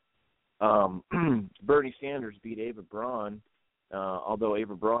Hampshire, Bernie Sanders beat Ava Braun, although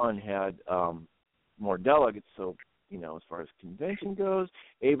Ava Braun had more delegates. So, as far as convention goes,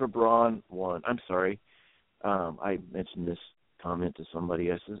 Ava Braun won. I'm sorry. I mentioned this comment to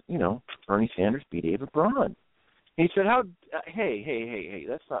somebody. I said, Bernie Sanders beat Ava Braun. He said, hey,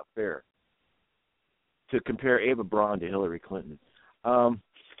 that's not fair to compare Ava Braun to Hillary Clinton. I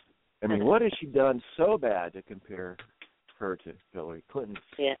mean, what has she done so bad to compare her to Hillary Clinton?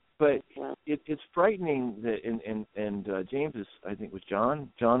 Yeah. But it's frightening that, and James is, I think it was John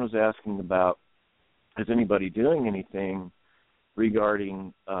was asking about, is anybody doing anything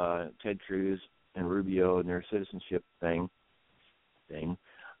regarding Ted Cruz and Rubio and their citizenship thing?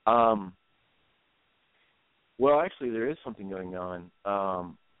 Well, actually, there is something going on.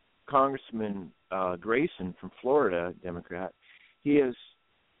 Congressman Grayson from Florida, Democrat, he has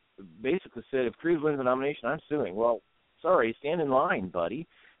basically said, if Cruz wins the nomination, I'm suing. Well, sorry, stand in line, buddy.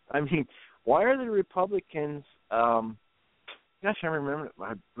 I mean, why are the Republicans gosh, I'm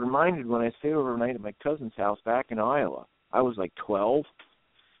reminded when I stayed overnight at my cousin's house back in Iowa. I was like 12,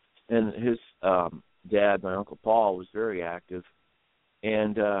 and his dad, my Uncle Paul, was very active.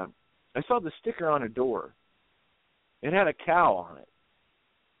 And I saw the sticker on a door. It had a cow on it.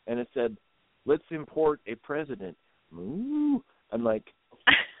 And it said, let's import a president. Ooh. I'm like,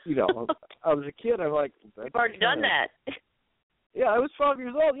 I was a kid. I'm like, I've already done that. Yeah, I was 12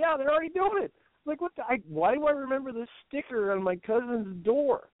 years old. Yeah, they're already doing it. Like, why do I remember this sticker on my cousin's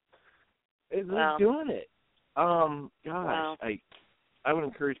door? They're doing it. Gosh, I would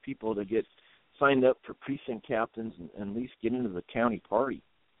encourage people to get signed up for precinct captains and at least get into the county party.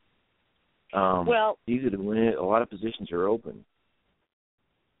 Easy to win it. A lot of positions are open.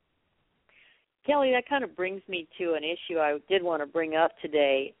 Kelly, that kind of brings me to an issue I did want to bring up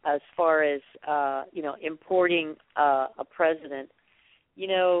today as far as, importing a president.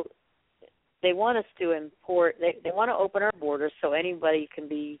 They want us to import, they want to open our borders so anybody can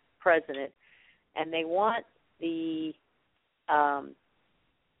be president, and they want the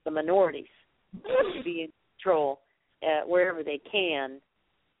minorities to be in control wherever they can,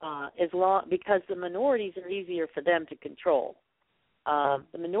 because the minorities are easier for them to control.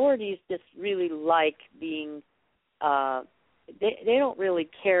 The minorities just really like being, they don't really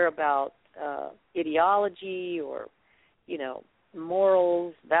care about ideology or,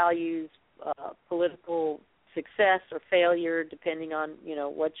 morals, values, political success or failure, depending on,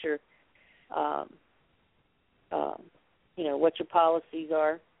 what your policies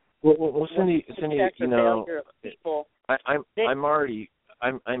are. Well, Cindy, people,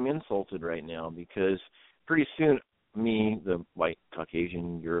 I'm insulted right now because pretty soon, me, the white,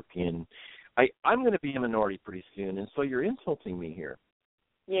 Caucasian, European, I'm going to be a minority pretty soon, and so you're insulting me here.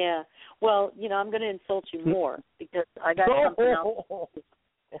 Yeah. Well, I'm going to insult you more because I got something else.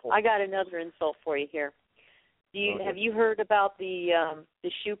 I got another insult for you here. Have you heard about the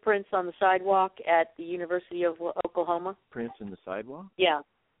shoe prints on the sidewalk at the University of Oklahoma? Prints in the sidewalk? Yeah.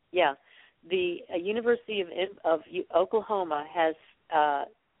 The University of Oklahoma has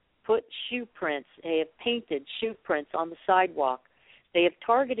put shoe prints. They have painted shoe prints on the sidewalk. They have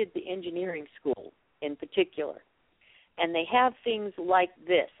targeted the engineering school in particular. And they have things like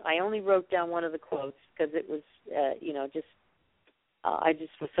this. I only wrote down one of the quotes because it was, I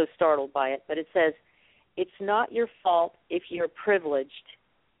just was so startled by it. But it says, "It's not your fault if you're privileged.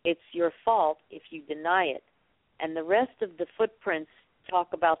 It's your fault if you deny it." And the rest of the footprints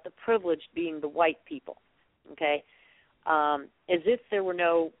talk about the privileged being the white people, okay? As if there were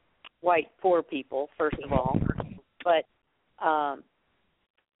no white poor people, first of all. But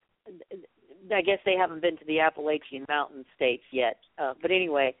I guess they haven't been to the Appalachian Mountain states yet. But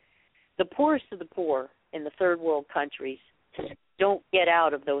anyway, the poorest of the poor in the third world countries don't get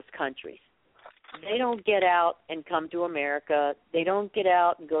out of those countries. They don't get out and come to America. They don't get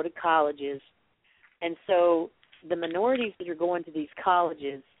out and go to colleges. And so the minorities that are going to these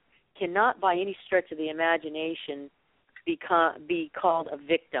colleges cannot by any stretch of the imagination be called a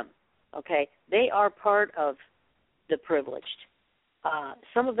victim, okay? They are part of the privileged.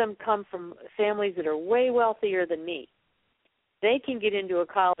 Some of them come from families that are way wealthier than me. They can get into a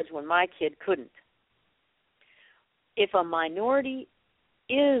college when my kid couldn't. If a minority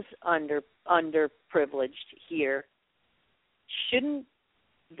is underprivileged here, shouldn't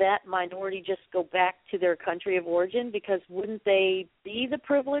that minority just go back to their country of origin? Because wouldn't they be the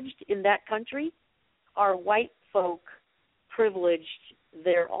privileged in that country? Are white folk privileged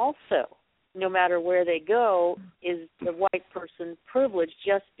there also? No matter where they go, is the white person privileged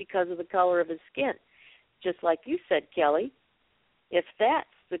just because of the color of his skin? just like you said, Kelly, if that's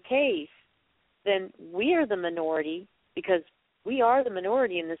the case, then we are the minority because we are the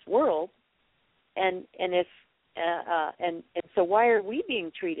minority in this world, and so why are we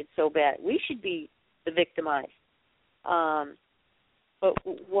being treated so bad? We should be the victimized. But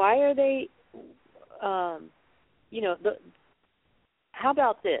why are they? How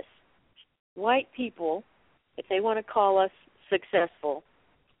about this? White people, if they want to call us successful,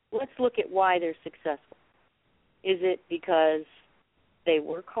 let's look at why they're successful. Is it because they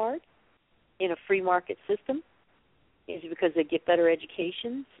work hard in a free market system? Is it because they get better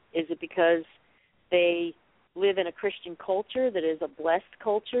educations? Is it because they live in a Christian culture that is a blessed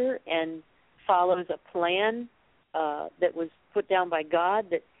culture and follows a plan that was put down by God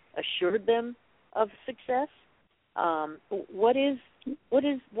that assured them of success? Why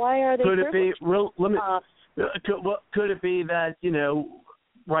are they privileged? Could it be that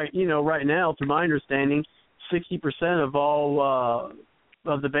right now, to my understanding, 60% of all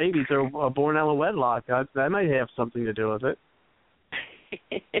of the babies are born out of wedlock? That might have something to do with it.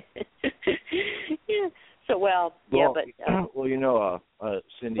 Yeah. So but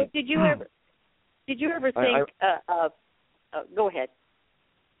Cindy. But did you ever think? Go ahead.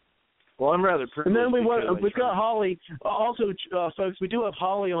 Well, I'm rather privileged. And then we've got Holly. Also, folks, we do have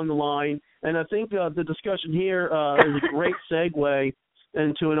Holly on the line, and I think the discussion here is a great segue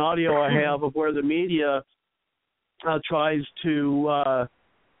into an audio I have of where the media tries to.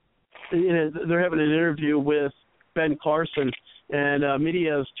 They're having an interview with Ben Carson, and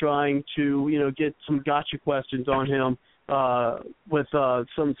media is trying to get some gotcha questions on him with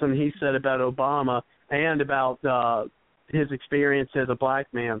some he said about Obama and about his experience as a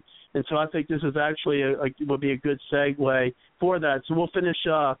black man. And so I think this is actually would be a good segue for that. So we'll finish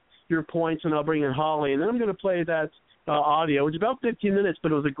your points, and I'll bring in Holly, and then I'm going to play that audio. It was about 15 minutes,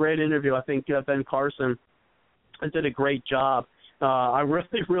 but it was a great interview. I think Ben Carson did a greate job. I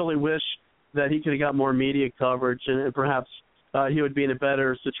really, really wish that he could have got more media coverage, and perhaps he would be in a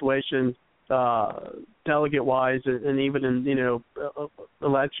better situation delegate-wise and even in,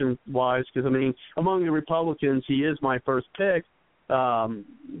 election-wise, because, among the Republicans, he is my first pick.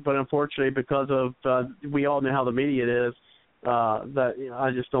 But unfortunately, because of we all know how the media is, that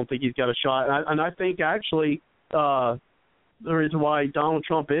I just don't think he's got a shot. And I think actually the reason why Donald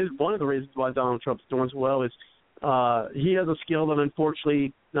Trump is one of the reasons why Donald Trump's doing so well is he has a skill that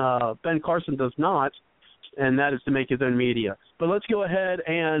unfortunately Ben Carson does not, and that is to make his own media. But let's go ahead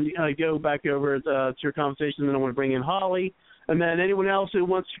and go back over to your conversation, and then I want to bring in Holly, and then anyone else who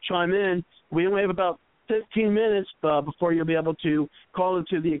wants to chime in. We only have about 15 minutes before you'll be able to call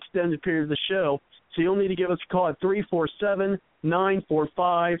into the extended period of the show. So you'll need to give us a call at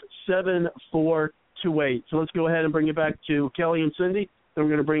 347-945-7428. So let's go ahead and bring it back to Kelly and Cindy. Then we're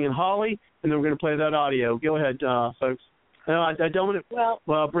going to bring in Holly, and then we're going to play that audio. Go ahead, folks. I don't want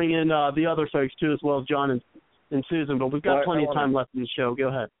to bring in the other folks, too, as well as John and Susan, but we've got plenty of time left in the show. Go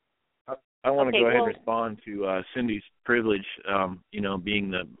ahead. I want to go ahead and respond to Cindy's privilege,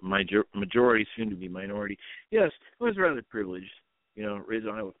 being the majority, soon to be minority. Yes, it was rather privileged, raised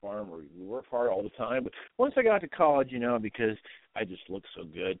on Iowa farm where we worked hard all the time. But once I got to college, because I just looked so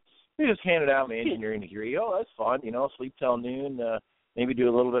good, they just handed out my engineering degree. Oh, that's fun, sleep till noon, maybe do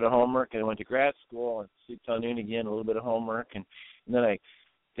a little bit of homework. And I went to grad school and sleep till noon again, a little bit of homework. And then I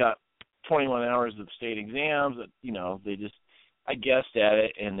got 21 hours of state exams that, they just, I guessed at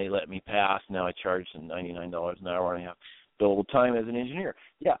it, and they let me pass. Now I charge them $99 an hour, and I have billable time as an engineer.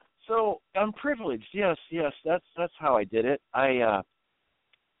 Yeah, so I'm privileged. Yes, that's how I did it. I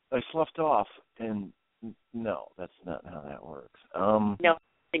sloughed off, and no, that's not how that works. No, I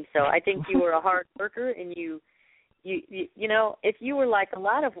think so. I think you were a hard worker, and you if you were like a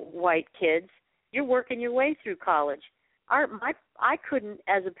lot of white kids, you're working your way through college. I couldn't,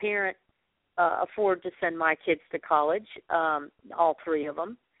 as a parent, afford to send my kids to college, all three of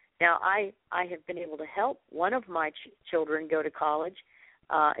them. Now, I have been able to help one of my children go to college.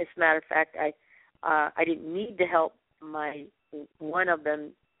 As a matter of fact, I didn't need to help one of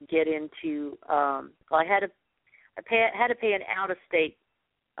them get into. I had to pay an out-of-state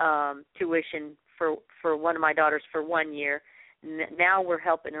tuition for one of my daughters for 1 year. Now we're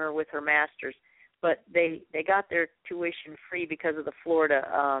helping her with her master's, but they got their tuition free because of the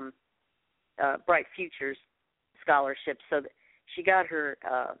Florida Bright Futures scholarship, so that she got her,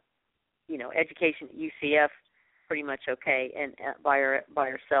 education at UCF pretty much okay and by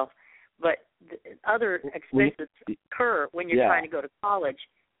herself. But other expenses occur when you're trying to go to college.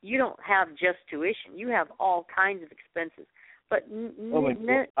 You don't have just tuition; you have all kinds of expenses. But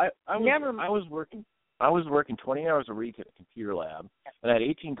I was working 20 hours a week at a computer lab, and I had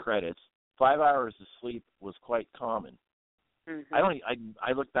 18 credits 5 hours of sleep was quite common. Mm-hmm. I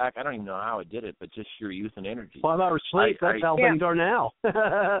look back, I don't even know how I did it, but just sheer youth and energy. 5 hours sleep, that's how things are now.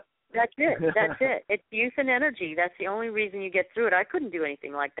 That's it. It's youth and energy. That's the only reason you get through it. I couldn't do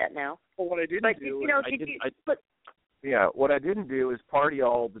anything like that now. Well, what I didn't what I didn't do is party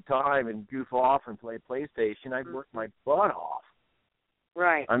all the time and goof off and play PlayStation. I'd work my butt off.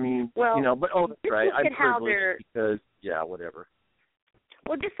 Right. I mean, well, but that's right. I'm privileged because, whatever.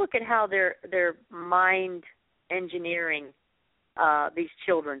 Well, just look at how they're mind engineering these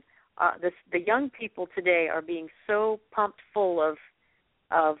children. The young people today are being so pumped full of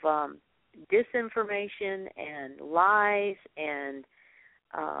disinformation and lies and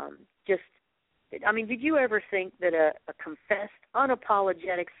just. I mean, did you ever think that a confessed,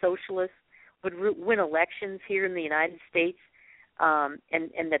 unapologetic socialist would win elections here in the United States, and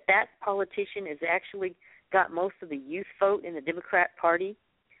that politician has actually got most of the youth vote in the Democrat Party?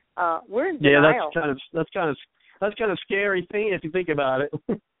 We're in denial. Yeah, that's kind of scary thing if you think about it.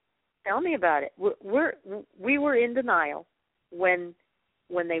 Tell me about it. We were in denial when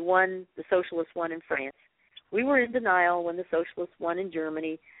they won, the socialists won in France. We were in denial when the socialists won in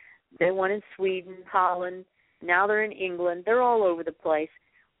Germany. They won in Sweden, Holland. Now they're in England. They're all over the place.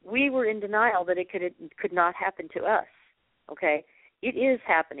 We were in denial that it could not happen to us. Okay, it is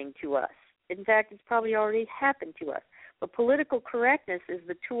happening to us. In fact, it's probably already happened to us. But political correctness is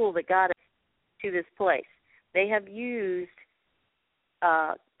the tool that got us to this place. They have used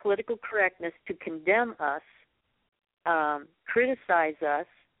political correctness to condemn us, criticize us,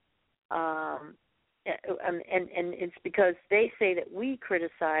 and it's because they say that we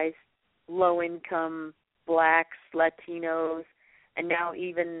criticize low-income blacks, Latinos, and now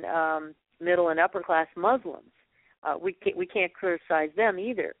even middle and upper-class Muslims. We can't criticize them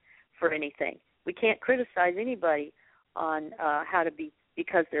either for anything. We can't criticize anybody on how to be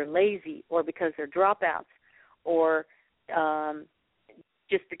because they're lazy or because they're dropouts or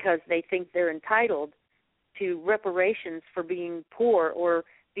just because they think they're entitled to reparations for being poor or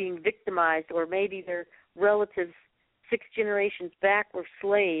being victimized, or maybe their relatives 6 generations back were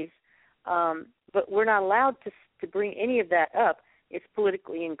slaves. But we're not allowed to bring any of that up. It's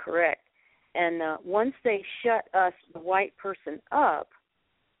politically incorrect. And once they shut us, the white person, up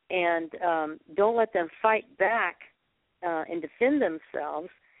and don't let them fight back and defend themselves,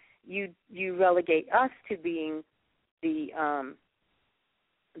 you relegate us to being the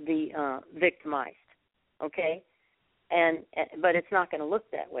victimized, okay? But it's not going to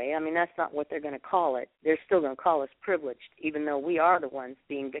look that way. I mean, that's not what they're going to call it. They're still going to call us privileged, even though we are the ones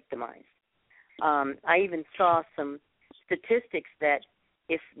being victimized. I even saw some statistics that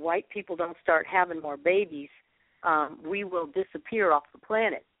if white people don't start having more babies, we will disappear off the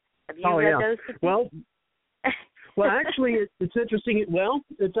planet. Have you read those statistics? Well, actually, it's interesting.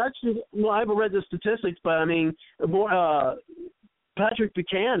 I haven't read the statistics, but I mean, Patrick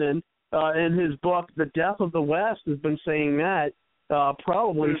Buchanan, in his book, The Death of the West, has been saying that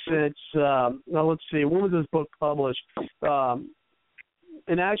probably since, let's see, when was this book published?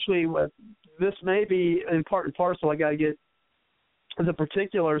 And actually, this may be in part and parcel. I got to get the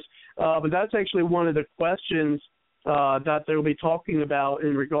particulars, but that's actually one of the questions that they'll be talking about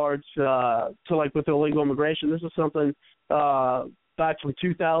in regards to like with illegal immigration. This is something back from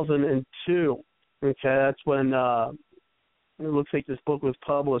 2002. Okay, that's when it looks like this book was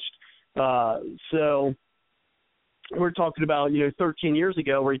published. So we're talking about 13 years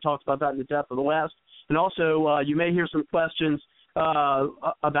ago, where he talks about that in The Death of the West, and also you may hear some questions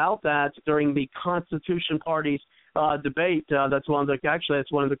about that during the Constitution Party's debate. That's one of the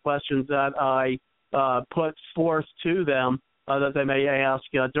questions that I put forth to them that they may ask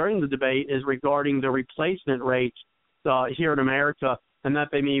during the debate is regarding the replacement rate here in America, and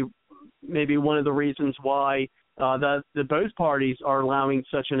that may be one of the reasons why that both parties are allowing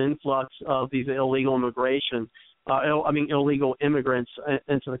such an influx of these illegal illegal immigrants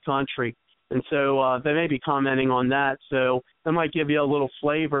into the country. And so they may be commenting on that. So that might give you a little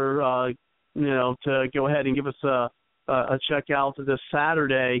flavor, to go ahead and give us a check out this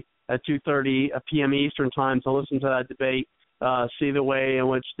Saturday at 2:30 p.m. Eastern Time to listen to that debate, see the way in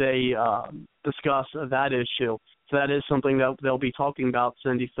which they discuss that issue. So that is something that they'll be talking about,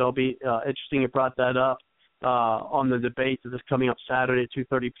 Cindy. So it'll be interesting you brought that up on the debate that is coming up Saturday at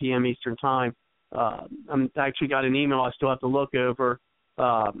 2:30 p.m. Eastern Time. I actually got an email I still have to look over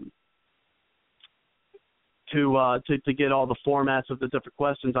to get all the formats of the different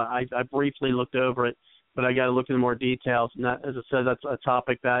questions. I briefly looked over it, but I got to look into more details. And that, as I said, that's a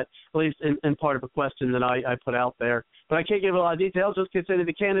topic that, at least in part of a question that I put out there. But I can't give a lot of details just because any of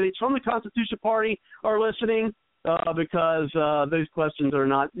the candidates from the Constitution Party are listening. because those questions are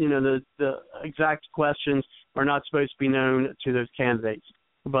not, the exact questions are not supposed to be known to those candidates.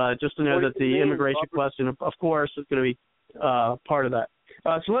 But just to know that the immigration question, of course, is going to be part of that.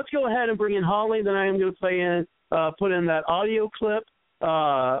 So let's go ahead and bring in Holly. Then I am going to put in that audio clip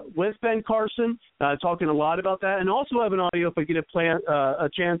with Ben Carson, talking a lot about that. And also have an audio, if I get a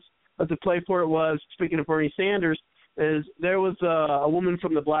chance to play for it, was, speaking of Bernie Sanders, is there was a woman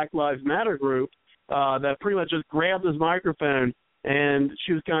from the Black Lives Matter group that pretty much just grabbed his microphone, and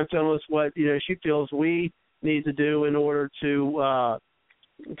she was kind of telling us what she feels we need to do in order to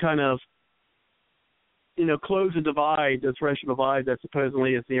kind of close the divide, this racial divide that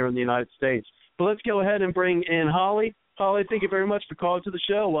supposedly is here in the United States. But let's go ahead and bring in Holly. Holly, thank you very much for calling to the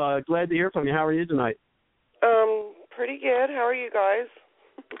show. Glad to hear from you. How are you tonight? Pretty good. How are you guys?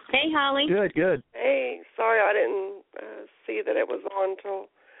 Hey, Holly. Good. Hey, sorry I didn't see that it was on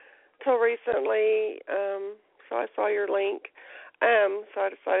till recently. So I saw your link. So I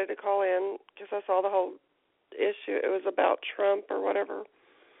decided to call in because I saw the whole issue. It was about Trump or whatever.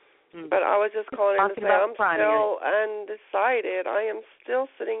 But I was just calling in to say I'm still undecided. I am still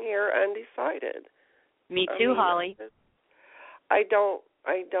sitting here undecided. Me too, Holly. I don't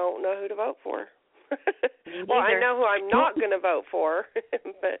know who to vote for. Well, I know who I'm not going to vote for,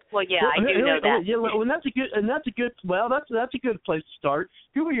 but I do know that. Yeah, well, that's a good place to start.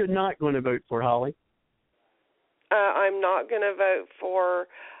 Who are you not going to vote for, Holly? I'm not going to vote for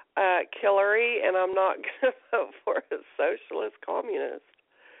Hillary, and I'm not going to vote for a socialist communist.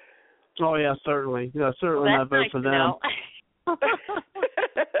 Oh yeah, certainly. Yeah, certainly not vote for them.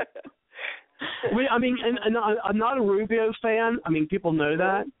 And I'm not a Rubio fan. I mean, people know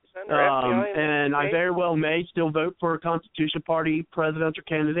that. And I very well may still vote for a Constitution Party presidential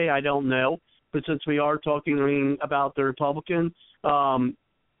candidate. I don't know. But since we are talking about the Republican,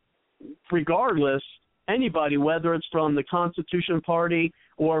 regardless, anybody, whether it's from the Constitution Party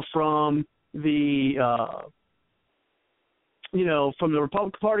or from the, from the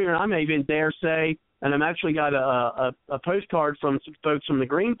Republican Party, or I may even dare say, and I've actually got a postcard from some folks from the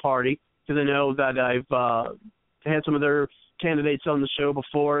Green Party, because I know that I've had some of their candidates on the show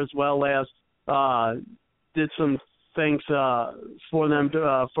before, as well as did some things for them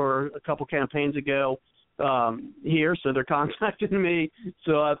for a couple campaigns ago here, so they're contacting me,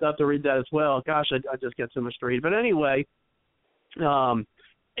 so I have to read that as well. Gosh, I just get so much to read. But anyway,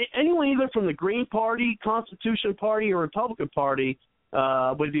 anyone either from the Green Party, Constitution Party, or Republican Party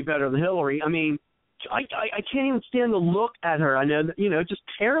would be better than Hillary. I mean, I can't even stand to look at her. I know that, just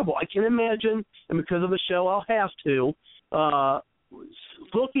terrible. I can imagine, and because of the show, I'll have to,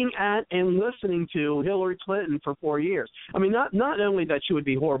 looking at and listening to Hillary Clinton for 4 years. I mean, not only that she would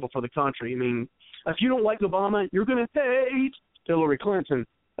be horrible for the country. I mean, if you don't like Obama, you're going to hate Hillary Clinton.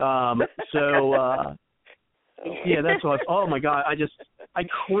 Yeah, that's what. Oh my God, I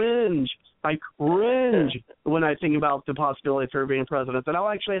cringe. I cringe when I think about the possibility of her being president. That I'll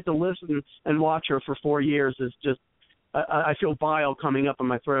actually have to listen and watch her for 4 years is just. I feel bile coming up in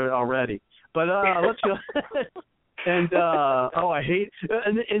my throat already. But let's go. And I hate.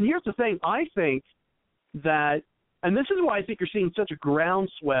 And here's the thing. I think that, and this is why I think you're seeing such a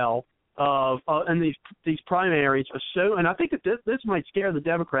groundswell of and these primaries are so. And I think that this might scare the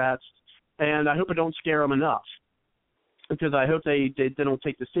Democrats, and I hope it don't scare them enough, because I hope they don't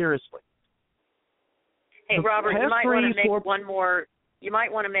take this seriously. Hey, Robert, you might want to make one more. You might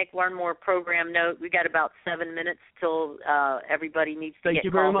want to make one more program note. We got about 7 minutes till everybody needs to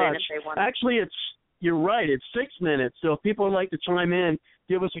get called in if they want. Actually, you're right. It's 6 minutes. So if people would like to chime in,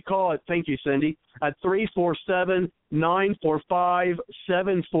 give us a call at, thank you, Cindy, at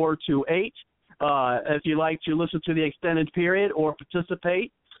 347-945-7428. If you'd like to listen to the extended period or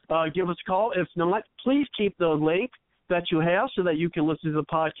participate, give us a call. If not, please keep the link that you have so that you can listen to the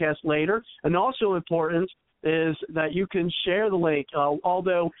podcast later. And also important is that you can share the link,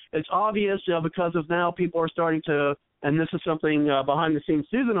 although it's obvious because of now people are starting to, and this is something behind the scenes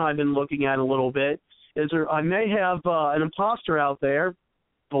Susan and I have been looking at a little bit, I may have an imposter out there,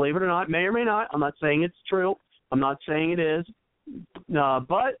 believe it or not, may or may not. I'm not saying it's true. I'm not saying it is.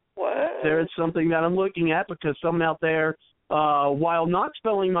 But there is something that I'm looking at, because someone out there, while not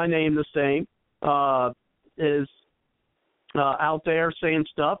spelling my name the same, is out there saying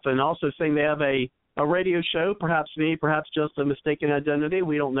stuff and also saying they have a radio show, perhaps me, perhaps just a mistaken identity.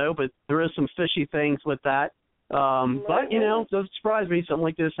 We don't know, but there is some fishy things with that. But, it doesn't surprise me. Something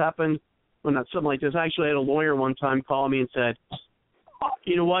like this happened. Well, not something like this. I actually had a lawyer one time call me and said,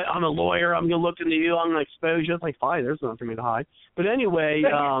 you know what, I'm a lawyer, I'm going to look into you, I'm going to expose you. It's like, fine, there's nothing for me to hide. But anyway,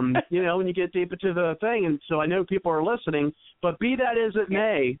 you know, when you get deep into the thing, and so I know people are listening, but be that as it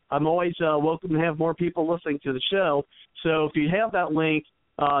may, I'm always welcome to have more people listening to the show. So if you have that link,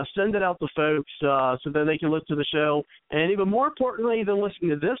 send it out to folks so that they can listen to the show. And even more importantly than listening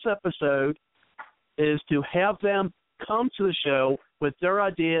to this episode is to have them come to the show with their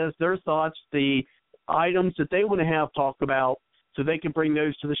ideas, their thoughts, the items that they want to have talked about, so they can bring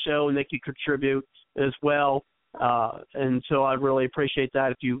those to the show and they can contribute as well. And so I really appreciate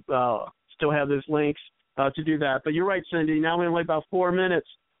that if you still have those links to do that. But you're right, Cindy. Now we only about 4 minutes.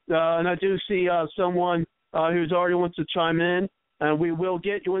 And I do see someone who's already wants to chime in. And we will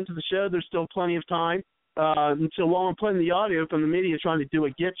get you into the show. There's still plenty of time. And so while I'm playing the audio from the media trying to do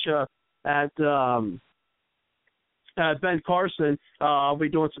a getcha at Ben Carson, I'll be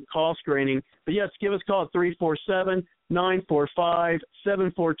doing some call screening. But, yes, give us a call at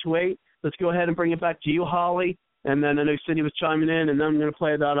 347-945-7428. Let's go ahead and bring it back to you, Holly. And then I know Cindy was chiming in, and then I'm going to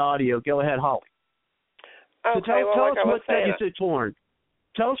play that audio. Go ahead, Holly. Okay, so tell like us what's got you so torn.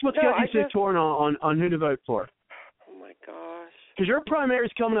 Tell us what's got you so torn on who to vote for. Oh, my gosh. Because your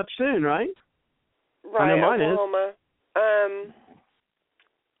primary's coming up soon, right? Right, I know mine Oklahoma.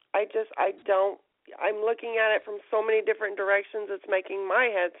 I'm looking at it from so many different directions. It's making my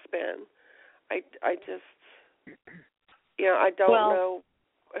head spin. I just, you know, I don't know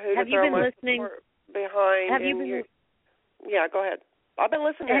who to throw my support behind. Yeah, go ahead. I've been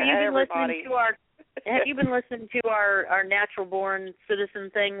listening to everybody. Have you been listening to our natural born citizen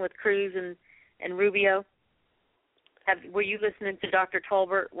thing with Cruz and Rubio? Were you listening to Dr.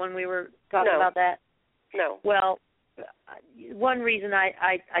 Tolbert when we were talking about that? No. Well, one reason I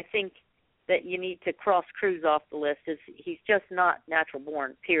think that you need to cross Cruz off the list is he's just not natural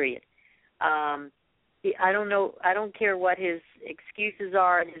born, period. I don't know. I don't care what his excuses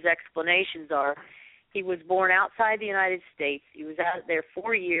are and his explanations are. He was born outside the United States. He was out there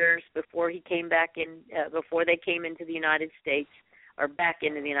 4 years before he came back in. Before they came into the United States or back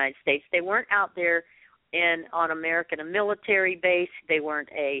into the United States, they weren't out there on a military base. They weren't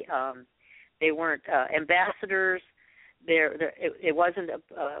ambassadors. It wasn't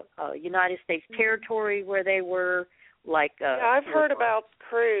a United States territory where they were. Like I've heard about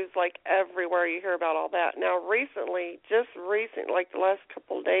Cruz like everywhere. You hear about all that. Now just recent, like the last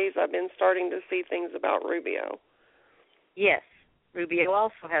couple of days, I've been starting to see things about Rubio. Yes, Rubio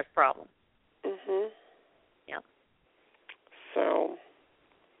also has problems. Mhm. Yeah. So.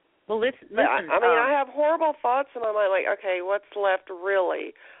 Well, listen. I mean, I have horrible thoughts in my mind. Like, okay, what's left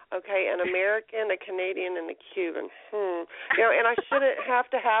really? Okay, an American, a Canadian, and a Cuban. You know, and I shouldn't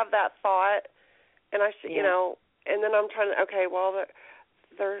have to have that thought. And I should, you know. And then I'm trying to, okay, well,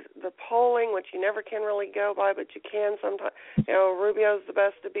 the polling, which you never can really go by, but you can sometimes. You know, Rubio's the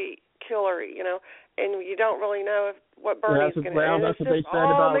best to beat Hillary, you know, and you don't really know what Bernie's going to do. It's just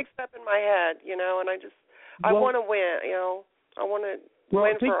all mixed up in my head, you know, and I want to win, you know. I want to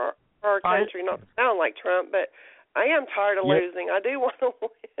win for our country, not to sound like Trump, but I am tired of losing. I do want to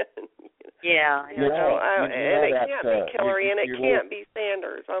win. Yeah. You know, and it can't be Hillary, and it can't be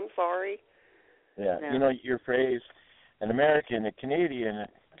Sanders. I'm sorry. Yeah, you know your phrase, an American, a Canadian, a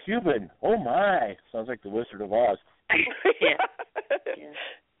Cuban. Oh my! Sounds like the Wizard of Oz.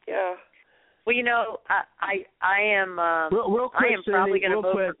 Yeah. Well, you know, I am. Real quick, I am probably going to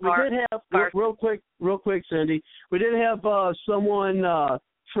vote for we did have real quick, Cindy. We did have someone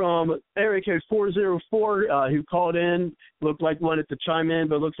from area code 404 who called in. Looked like wanted to chime in,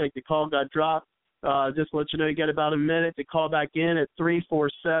 but looks like the call got dropped. Just to let you know, you got about a minute to call back in at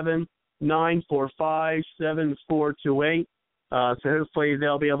 347-945-7428. So hopefully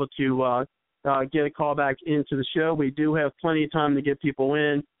they'll be able to get a call back into the show. We do have plenty of time to get people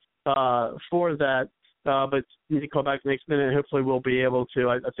in for that, but you need to call back the next minute, and hopefully we'll be able to.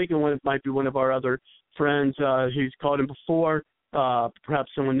 I think it might be one of our other friends who's called in before,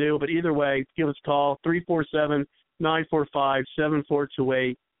 perhaps someone new, but either way, give us a call,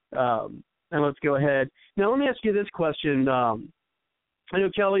 347-945-7428, and let's go ahead. Now, let me ask you this question. I know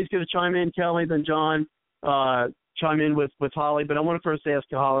Kelly's going to chime in, Kelly, then John chime in with Holly, but I want to first ask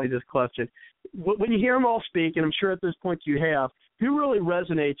Holly this question. When you hear them all speak, and I'm sure at this point you have, who really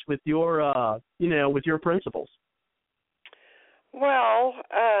resonates with your, with your principles? Well,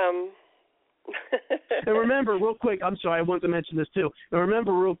 and remember, real quick, I'm sorry, I wanted to mention this too. And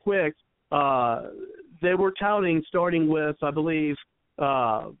remember, real quick, they were touting, starting with, I believe,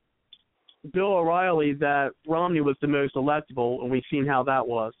 Bill O'Reilly, that Romney was the most electable, and we've seen how that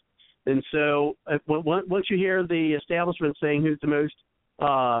was. And so once you hear the establishment saying who's the most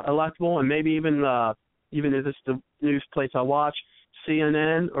electable, and maybe even if it's the news place I watch,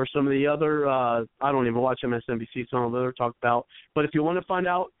 CNN or some of the other, I don't even watch MSNBC, some of the other talk about. But if you want to find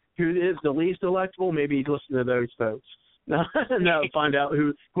out who is the least electable, maybe listen to those folks. No, find out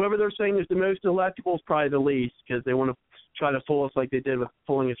whoever they're saying is the most electable is probably the least, because they want to try to fool us like they did with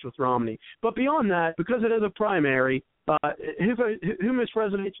fooling us with Romney. But beyond that, because it is a primary, who most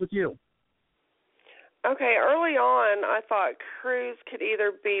resonates with you? Okay, early on, I thought Cruz could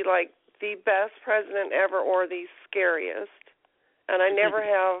either be like the best president ever or the scariest, and I never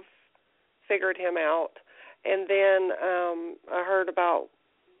have figured him out. And then I heard about,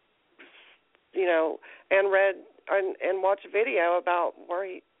 and read and watched a video about where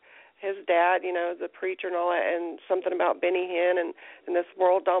his dad, the preacher and all that, and something about Benny Hinn and this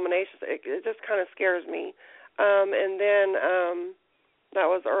world domination. It just kind of scares me. And then that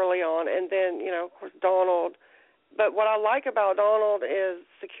was early on. And then, of course, Donald. But what I like about Donald is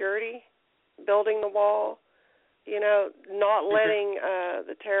security, building the wall, not letting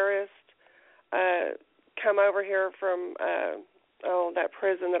the terrorists come over here from, that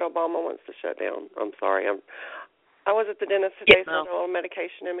prison that Obama wants to shut down. I'm sorry. I was at the dentist today, so I have a little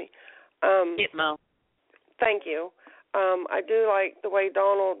medication in me. Gitmo. Thank you. I do like the way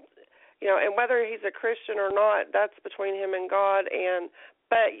Donald, and whether he's a Christian or not, that's between him and God.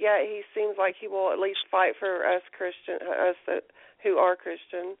 But yet he seems like he will at least fight for us who are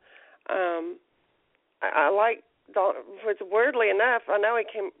Christian. I like Donald. Weirdly enough, I know he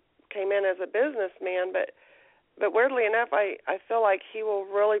came in as a businessman, but weirdly enough, I feel like he will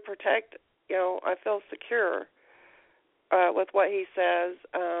really protect. I feel secure with what he says.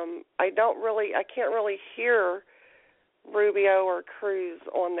 I can't really hear Rubio or Cruz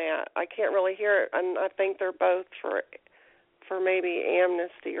on that. I can't really hear it, and I think they're both for maybe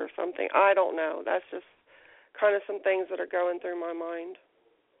amnesty or something. I don't know. That's just kind of some things that are going through my mind.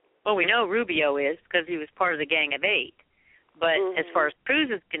 Well, we know Rubio is because he was part of the Gang of Eight. But as far as Cruz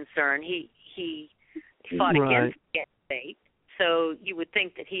is concerned, he fought against the Gang of Eight, so you would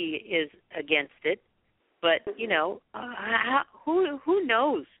think that he is against it. But, who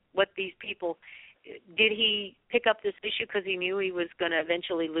knows what these people... Did he pick up this issue because he knew he was going to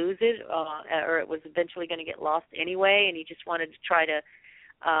eventually lose it, or it was eventually going to get lost anyway, and he just wanted to try to...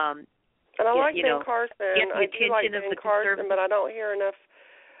 and I like Ben Carson. I do like Ben Carson, but I don't hear enough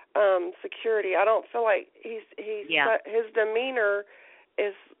security. I don't feel like his demeanor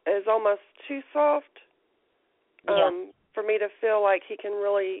is almost too soft for me to feel like he can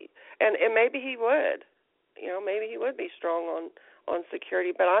really... And maybe he would. Maybe he would be strong on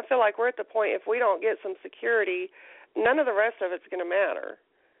security, but I feel like we're at the point, if we don't get some security, none of the rest of it's going to matter.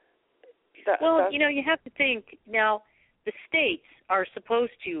 You have to think, now, the states are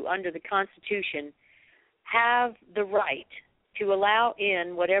supposed to, under the Constitution, have the right to allow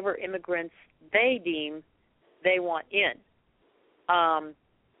in whatever immigrants they deem they want in.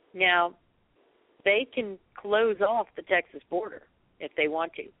 Now, they can close off the Texas border if they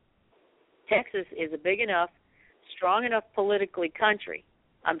want to. Texas is a big enough, strong enough politically state.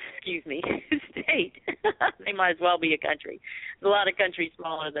 They might as well be a country. There's a lot of countries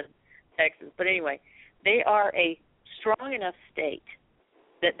smaller than Texas. But anyway, they are a strong enough state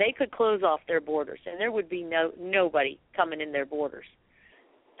that they could close off their borders, and there would be nobody coming in their borders.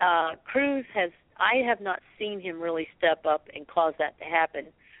 Cruz I have not seen him really step up and cause that to happen.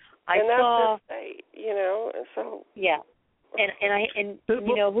 That's the state, so... Yeah. And who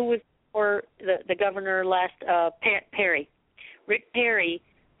was for the governor last, Perry. Rick Perry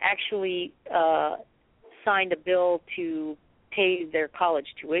actually signed a bill to pay their college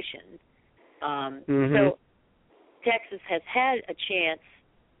tuition. So Texas has had a chance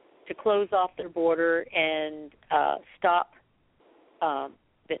to close off their border and stop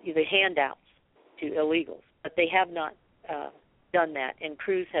the handouts to illegals, but they have not done that, and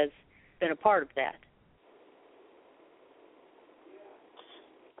Cruz has been a part of that.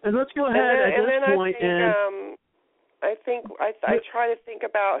 And let's go ahead at this point. I try to think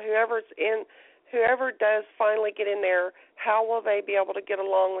about whoever does finally get in there, how will they be able to get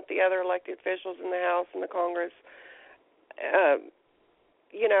along with the other elected officials in the House and the Congress? And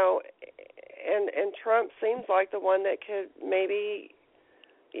Trump seems like the one that could maybe,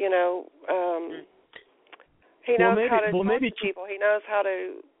 he knows how to talk to people. He knows how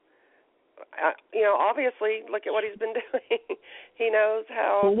to. Obviously, look at what he's been doing. He knows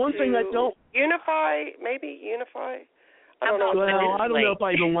how to unify. I don't know. Well, I don't know if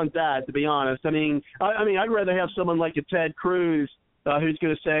I even want that, to be honest. I mean, I'd rather have someone like a Ted Cruz who's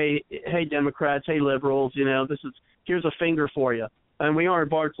going to say, "Hey, Democrats, hey, liberals, here's a finger for you." And we are in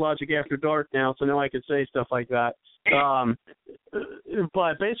Bart's Logic After Dark now, so now I can say stuff like that.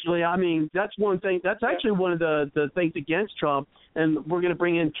 But basically, I mean, that's one thing. That's actually one of the things against Trump. And we're going to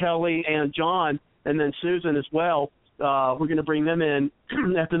bring in Kelly and John and then Susan as well. We're going to bring them in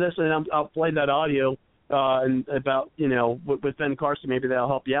after this, and I'll play that audio and about, with Ben Carson. Maybe that'll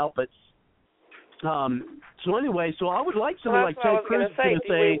help you out. But so anyway, so I would like somebody like Ted Cruz to say,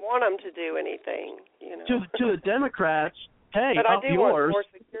 do we want them to do anything? To the Democrats, hey, but up I do yours. Want more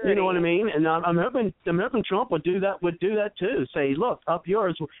security. You know what I mean? And I'm hoping Trump would do that too. Say, look, up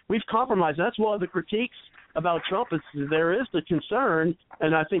yours. We've compromised. That's one of the critiques about Trump is there is the concern,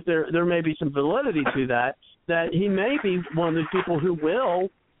 and I think there may be some validity to that he may be one of the people who will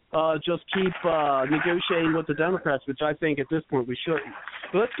just keep negotiating with the Democrats, which I think at this point we shouldn't.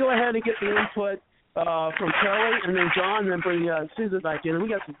 But let's go ahead and get the input from Kelly and then John, and then bring Susan back in. And we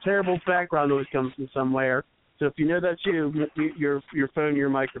got some terrible background noise coming from somewhere. So if you know that's you, your phone, your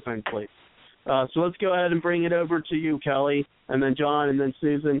microphone, please. So let's go ahead and bring it over to you, Kelly, and then John, and then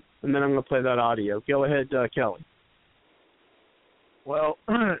Susan, and then I'm going to play that audio. Go ahead, Kelly. Well,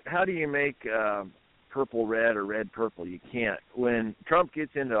 how do you make purple red or red purple? You can't. When Trump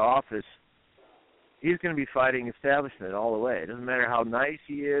gets into office, he's going to be fighting establishment all the way. It doesn't matter how nice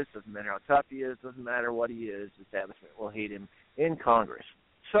he is, doesn't matter how tough he is, doesn't matter what he is, the establishment will hate him in Congress.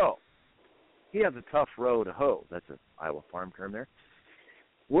 So he has a tough row to hoe. That's an Iowa farm term there.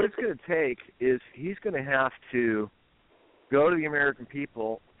 What it's going to take is he's going to have to go to the American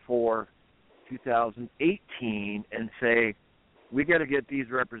people for 2018 and say, we got to get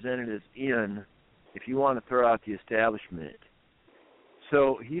these representatives in if you want to throw out the establishment.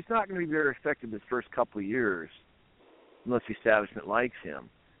 So he's not going to be very effective his first couple of years unless the establishment likes him.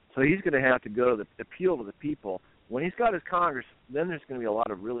 So he's going to have to go to appeal to the people. When he's got his Congress, then there's going to be a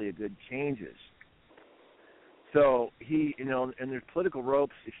lot of really good changes. So he, and there's political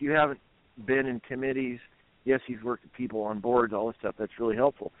ropes. If you haven't been in committees, yes, he's worked with people on boards, all this stuff. That's really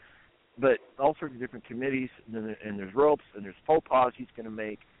helpful. But all sorts of different committees, and there's ropes, and there's faux pas he's going to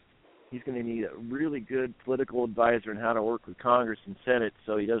make. He's going to need a really good political advisor on how to work with Congress and Senate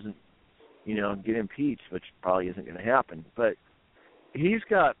so he doesn't, get impeached, which probably isn't going to happen. But he's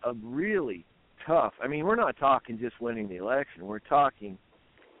got a really tough, we're not talking just winning the election. We're talking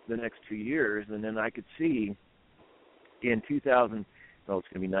the next 2 years, and then I could see in it's going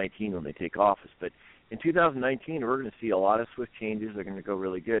to be 19 when they take office, but in 2019, we're going to see a lot of swift changes. They're going to go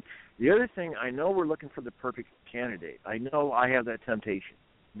really good. The other thing, I know we're looking for the perfect candidate. I know I have that temptation,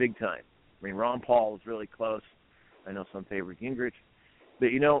 big time. Ron Paul is really close. I know some favor Gingrich. But,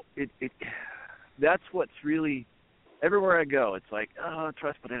 that's what's really, everywhere I go, it's like,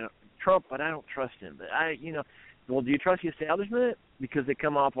 Trump, but I don't trust him. But well, do you trust the establishment? Because they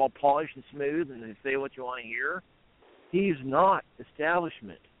come off all polished and smooth and they say what you want to hear? He's not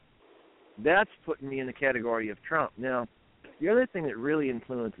establishment. That's putting me in the category of Trump. Now, the other thing that really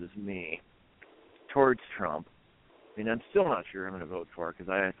influences me towards Trump, I'm still not sure I'm going to vote for it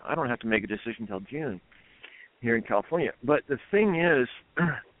because I don't have to make a decision until June here in California. But the thing is,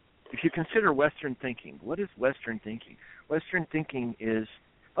 if you consider Western thinking, what is Western thinking? Western thinking is,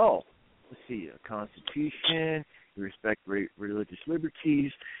 a Constitution, you respect religious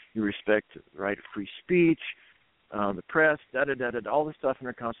liberties, you respect the right of free speech, the press, all the stuff in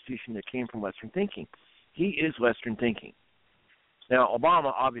our Constitution that came from Western thinking. He is Western thinking. Now,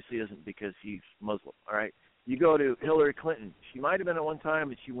 Obama obviously isn't because he's Muslim, all right? You go to Hillary Clinton. She might have been at one time,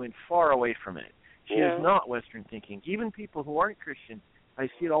 but she went far away from it. She is not Western thinking. Even people who aren't Christian, I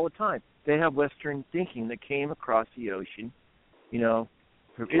see it all the time. They have Western thinking that came across the ocean,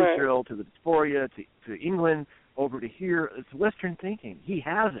 from Israel to the diaspora to England over to here. It's Western thinking. He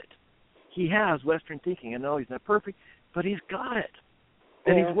has it. He has Western thinking. I know he's not perfect, but he's got it.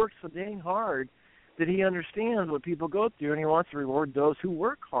 And he's worked so dang hard that he understands what people go through, and he wants to reward those who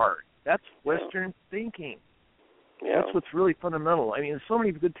work hard. That's Western thinking. Yeah. That's what's really fundamental. There's so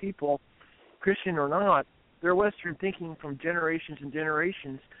many good people, Christian or not, they're Western thinking from generations and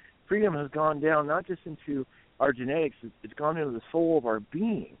generations. Freedom has gone down not just into our genetics, it's gone into the soul of our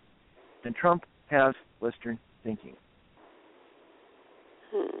being. And Trump has Western thinking.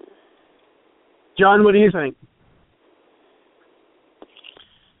 John, what do you think?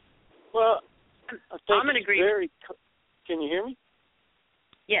 Well, I think I'm going to agree. Can you hear me?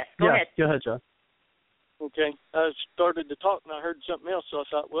 Yes, go ahead. Go ahead, John. Okay. I started to talk and I heard something else, so I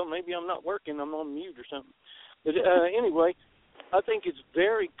thought, well, maybe I'm not working. I'm on mute or something. But anyway, I think it's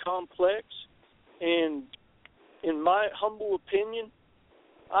very complex, and in my humble opinion,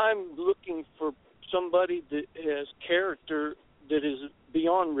 I'm looking for somebody that has character that is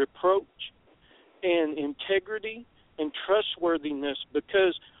beyond reproach and integrity and trustworthiness,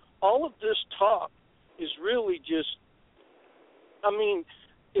 because all of this talk is really just, I mean,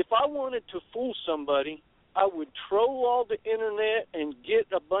 if I wanted to fool somebody, I would troll all the internet and get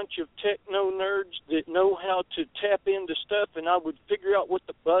a bunch of techno nerds that know how to tap into stuff, and I would figure out what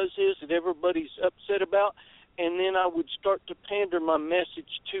the buzz is that everybody's upset about, and then I would start to pander my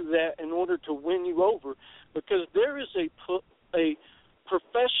message to that in order to win you over. Because there is a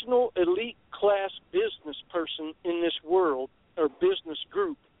professional elite class business person in this world, or business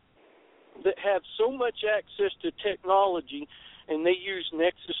group, that have so much access to technology, and they use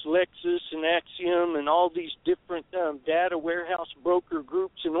Nexus, Lexus, and Axiom, and all these different data warehouse broker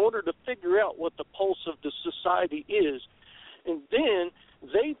groups in order to figure out what the pulse of the society is. And then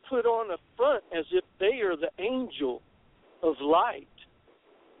they put on a front as if they are the angel of light.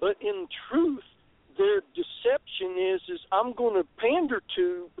 But in truth, their deception is I'm going to pander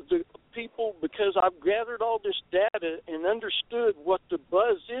to the people because I've gathered all this data and understood what the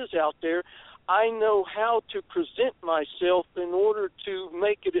buzz is out there. I know how to present myself in order to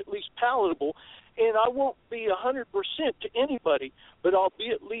make it at least palatable. And I won't be 100% to anybody, but I'll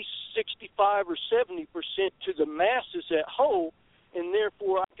be at least 65 or 70% to the masses at whole, and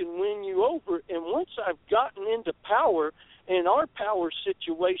therefore I can win you over. And once I've gotten into power, and our power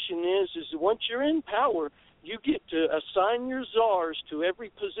situation is once you're in power, you get to assign your czars to every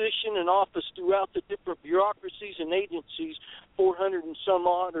position and office throughout the different bureaucracies and agencies, 400 and some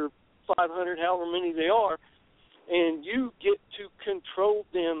odd or 500, however many they are, and you get to control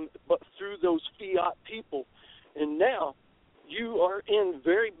them but through those fiat people. And now you are in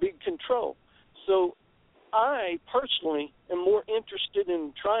very big control. So I personally am more interested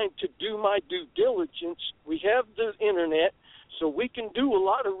in trying to do my due diligence. We have the internet, so we can do a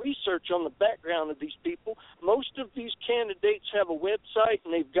lot of research on the background of these people. Most of these candidates have a website,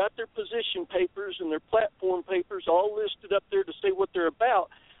 and they've got their position papers and their platform papers all listed up there to say what they're about.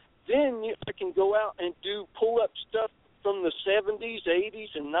 Then I can go out and pull up stuff from the 70s, 80s,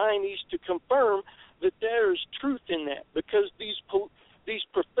 and 90s to confirm that there is truth in that. Because these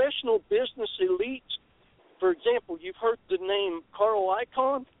professional business elites, for example, you've heard the name Carl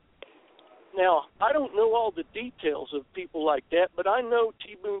Icahn. Now, I don't know all the details of people like that, but I know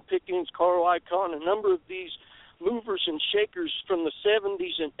T. Boone Pickens, Carl Icahn, a number of these movers and shakers from the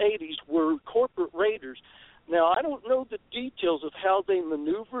 70s and 80s were corporate raiders. Now, I don't know the details of how they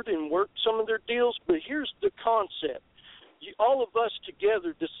maneuvered and worked some of their deals, but here's the concept. All of us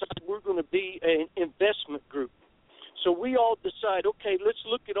together decide we're going to be an investment group. So we all decide, okay, let's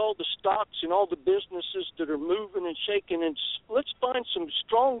look at all the stocks and all the businesses that are moving and shaking, and let's find some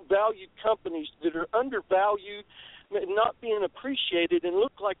strong valued companies that are undervalued, not being appreciated, and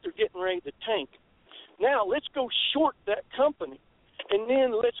look like they're getting ready to tank. Now, let's go short that company. And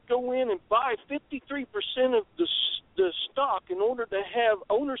then let's go in and buy 53% of the stock in order to have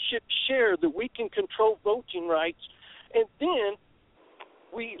ownership share that we can control voting rights. And then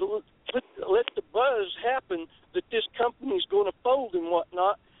we let the buzz happen that this company is going to fold and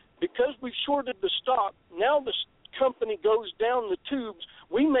whatnot. Because we've shorted the stock, now the company goes down the tubes.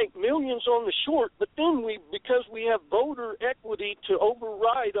 We make millions on the short, but then because we have voter equity to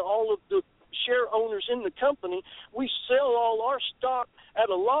override all of the share owners in the company, we sell all our stock at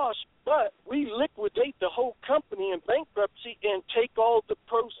a loss, but we liquidate the whole company in bankruptcy and take all the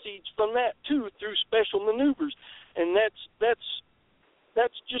proceeds from that too through special maneuvers. And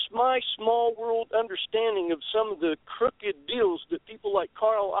that's just my small world understanding of some of the crooked deals that people like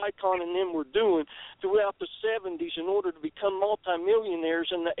Carl Icahn and them were doing throughout the 70s in order to become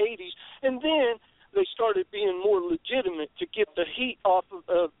multimillionaires in the 80s. And then they started being more legitimate to get the heat off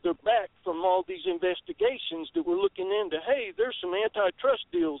of their back from all these investigations that were looking into, hey, there's some antitrust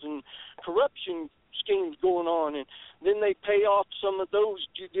deals and corruption schemes going on. And then they pay off some of those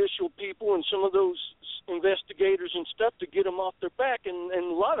judicial people and some of those investigators and stuff to get them off their back. And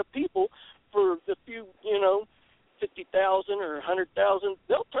a lot of people, for the few, 50,000 or 100,000,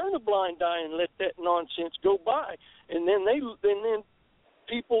 they'll turn a blind eye and let that nonsense go by. And then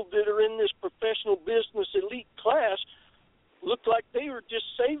people that are in this professional business elite class look like they were just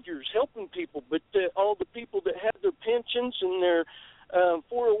saviors helping people, but all the people that have their pensions and their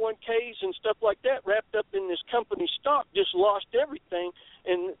 401ks and stuff like that wrapped up in this company stock just lost everything,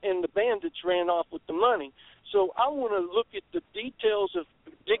 and the bandits ran off with the money. So I want to look at the details of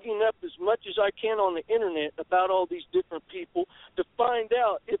digging up as much as I can on the internet about all these different people to find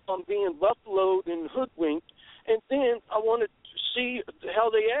out if I'm being buffaloed and hoodwinked, and then I want to see how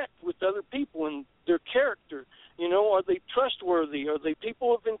they act with other people and their character. Are they trustworthy? Are they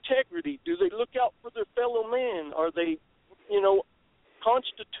people of integrity? Do they look out for their fellow man? Are they,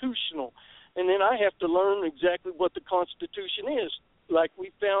 constitutional? And then I have to learn exactly what the Constitution is. like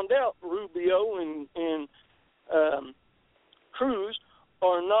we found out, Rubio and Cruz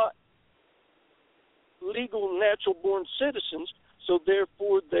are not legal natural-born citizens, so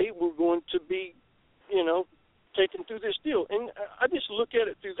therefore they were going to be, taken through this deal. And I just look at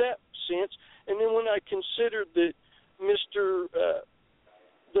it through that sense, and then when I consider that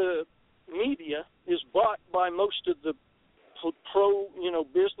the media is bought by most of the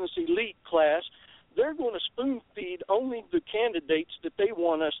business elite class, they're going to spoon-feed only the candidates that they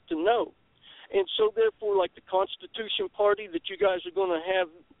want us to know. And so, therefore, like the Constitution Party that you guys are going to have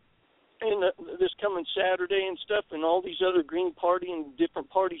this coming Saturday and stuff, and all these other Green Party and different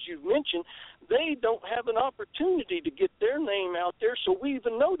parties you've mentioned, they don't have an opportunity to get their name out there, so we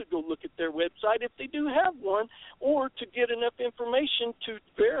even know to go look at their website if they do have one, or to get enough information to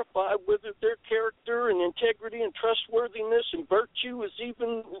verify whether their character and integrity and trustworthiness and virtue is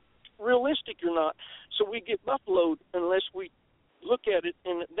even realistic or not. So we get buffaloed unless we look at it,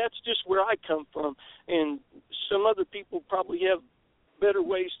 and that's just where I come from. And some other people probably have better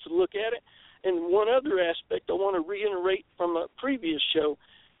ways to look at it. And one other aspect I want to reiterate from a previous show,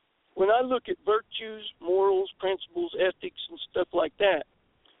 when I look at virtues, morals, principles, ethics, and stuff like that,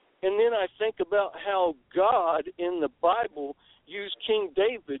 and then I think about how God in the Bible used King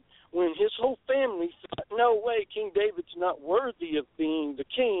David when his whole family thought, no way, King David's not worthy of being the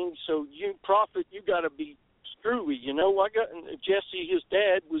king, so you prophet, you got to be screwy, I got Jesse, his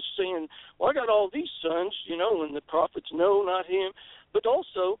dad, was saying, well, I got all these sons, and the prophets, no, not him. But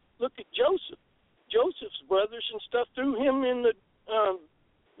also, look at Joseph. Joseph's brothers and stuff threw him in the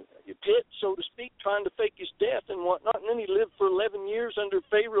pit, so to speak, trying to fake his death and whatnot, and then he lived for 11 years under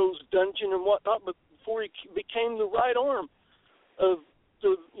Pharaoh's dungeon and whatnot, but before he became the right arm of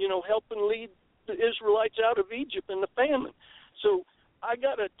helping lead the Israelites out of Egypt in the famine. So I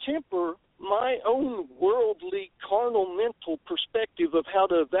got to temper my own worldly, carnal, mental perspective of how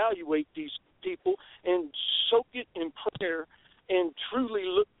to evaluate these people and soak it in prayer and truly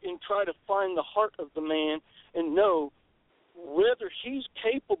look and try to find the heart of the man and know whether he's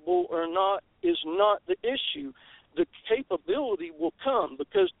capable or not is not the issue. The capability will come,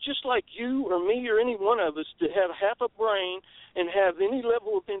 because just like you or me or any one of us to have half a brain and have any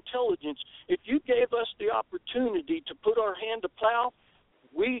level of intelligence, if you gave us the opportunity to put our hand to plow,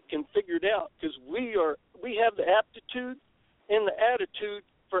 we can figure it out, because we have the aptitude and the attitude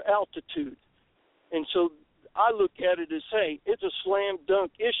for altitude. And so I look at it as, hey, it's a slam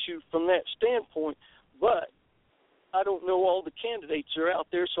dunk issue from that standpoint, but I don't know all the candidates that are out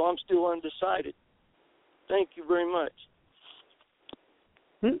there, so I'm still undecided. Thank you very much.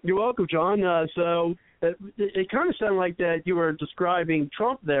 You're welcome, John. So it kind of sounded like that you were describing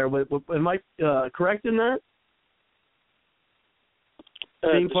Trump there. Am I correct in that?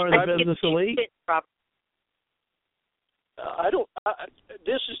 Being part of the business elite? I don't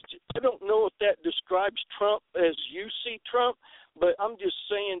know if that describes Trump as you see Trump, but I'm just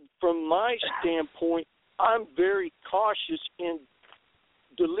saying from my standpoint, I'm very cautious in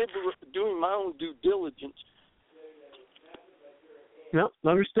doing my own due diligence. No,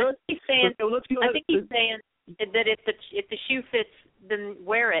 understood. He's saying, I think he's saying that if the shoe fits, then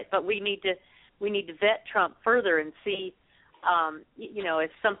wear it. But we need to vet Trump further and see,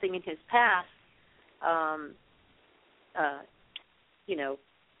 if something in his past,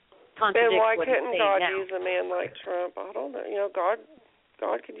 contradicts then why what he's couldn't saying God now. use a man like Trump? I don't know. God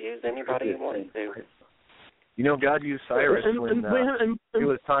could use anybody he wants to. God used Cyrus when it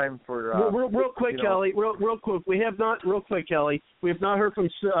was time for. Real quick, Kelly. Real quick. We have not heard from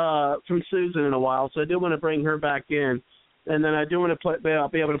Susan in a while, so I do want to bring her back in, and then I do want to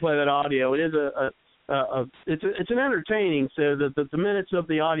be able to play that audio. It is it's an entertaining. So the minutes of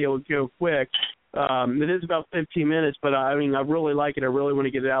the audio will go quick. It is about 15 minutes, but I really like it. I really want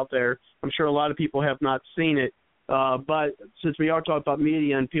to get it out there. I'm sure a lot of people have not seen it, but since we are talking about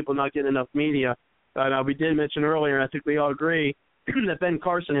media and people not getting enough media. We did mention earlier, and I think we all agree, that Ben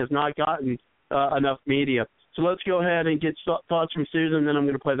Carson has not gotten enough media. So let's go ahead and get thoughts from Susan, and then I'm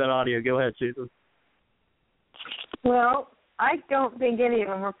going to play that audio. Go ahead, Susan. Well, I don't think any of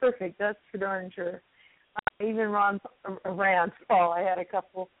them are perfect. That's for darn sure. Even Rand Paul, I had a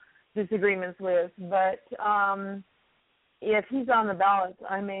couple disagreements with. But if he's on the ballot,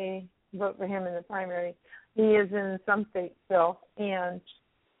 I may vote for him in the primary. He is in some states still, and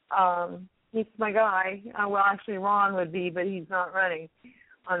he's my guy. Well, actually, Ron would be, but he's not running.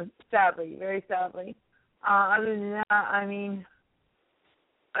 Sadly, very sadly. Other than that, I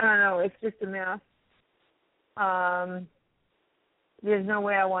don't know. It's just a mess. There's no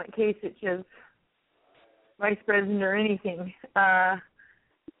way I want Kasich as vice president or anything. I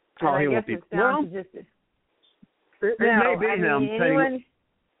guess it's down to just It no, may be him.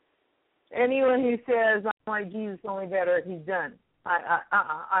 Anyone who says I'm like Jesus, only better, he's done.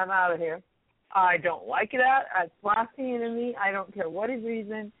 I'm out of here. I don't like that. It's blasphemy to me. I don't care what his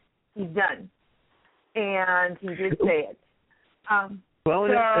reason. He's done, and he did say it. Well,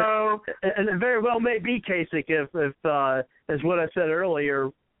 so, and it very well may be, Kasich, if as what I said earlier,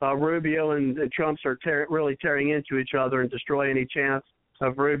 Rubio and Trump are really tearing into each other and destroy any chance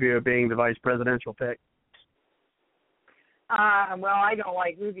of Rubio being the vice presidential pick. Well, I don't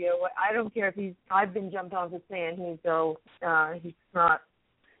like Rubio. I don't care if I've been jumped on for saying he's not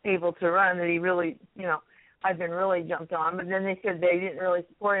able to run, that he really, I've been really jumped on. But then they said they didn't really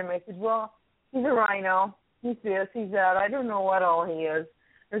support him. I said, well, he's a rhino. He's this, he's that. I don't know what all he is.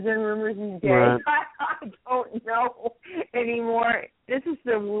 There's been rumors he's gay. Right. I don't know anymore. This is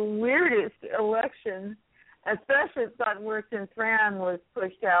the weirdest election, especially it's gotten worse since Rand was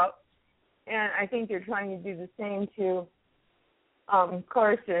pushed out. And I think they're trying to do the same to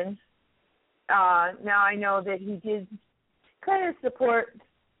Carson. Now I know that he did kind of support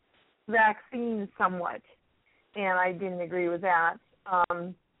vaccines somewhat, and I didn't agree with that.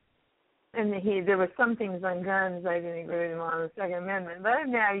 And there were some things on guns I didn't agree with him on the Second Amendment, but other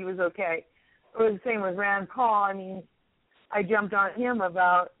than that, he was okay. It was the same with Rand Paul. I mean, I jumped on him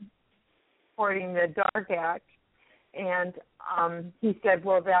about supporting the DARK Act, and he said,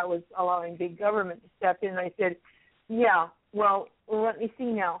 well, that was allowing big government to step in. I said, yeah, well, let me see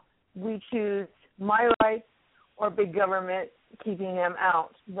now. We choose my rights or big government keeping them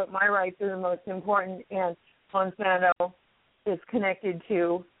out. But my rights are the most important, and Monsanto is connected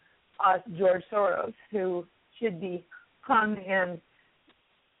to George Soros, who should be hung and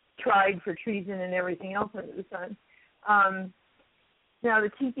tried for treason and everything else under the sun. Now, the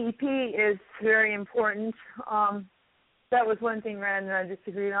TPP is very important. That was one thing Rand and I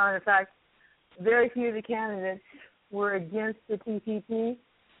disagreed on. In fact, very few of the candidates were against the TPP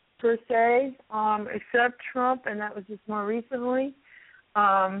per se, except Trump, and that was just more recently.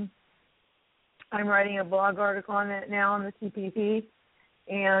 I'm writing a blog article on it now on the TPP,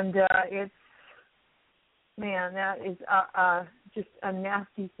 and that is just a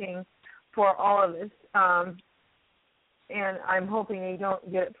nasty thing for all of us. And I'm hoping they don't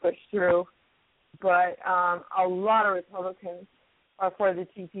get it pushed through. But a lot of Republicans are for the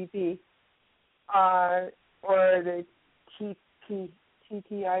TPP or the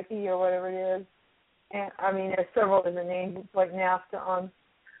TTIP or whatever it is. And I mean, there's several different names. It's like NAFTA on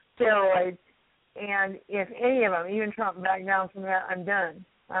steroids. And if any of them, even Trump, back down from that, I'm done.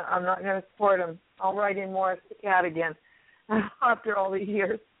 I'm not going to support him. I'll write in Morris the cat again after all these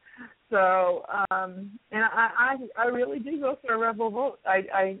years. So, and I really do go for a rebel vote.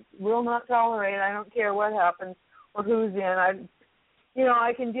 I will not tolerate. I don't care what happens or who's in.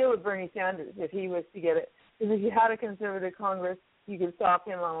 I can deal with Bernie Sanders if he was to get it. Because if you had a conservative Congress, you could stop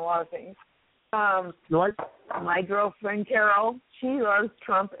him on a lot of things. My girlfriend Carol, she loves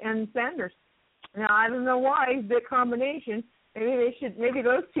Trump and Sanders. Now I don't know why the combination. Maybe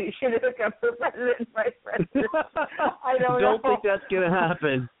those two should hook up for president and vice president. I don't think that's going to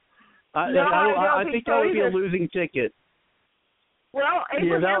happen. I think that would be a losing ticket. Well,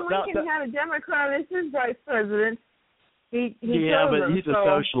 Abraham Lincoln had a Democrat as his vice president. He but he's a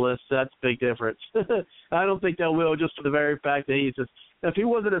socialist. That's a big difference. I don't think that will, just for the very fact that if he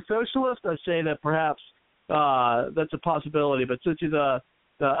wasn't a socialist, I'd say that perhaps that's a possibility. But since he's a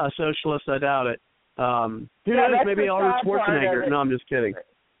socialist, I doubt it. Who knows? Maybe Arnold Schwarzenegger. No, I'm just kidding.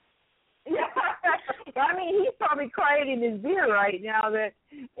 Yeah, I mean, he's probably crying in his beer right now that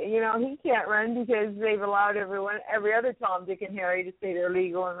he can't run because they've allowed every other Tom, Dick, and Harry to say they're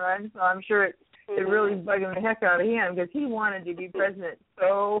legal and run. So I'm sure it really bugging the heck out of him because he wanted to be president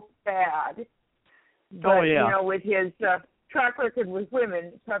so bad. But, with his track record with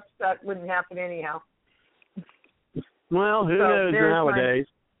women, perhaps that wouldn't happen anyhow. Well, who knows nowadays?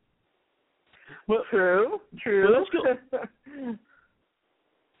 Well, true.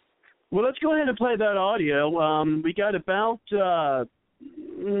 Well, let's go ahead and play that audio. We got about a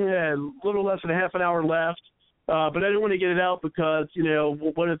little less than half an hour left, but I didn't want to get it out because,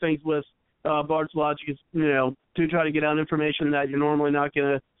 one of the things with Bard's Logic is, to try to get out information that you're normally not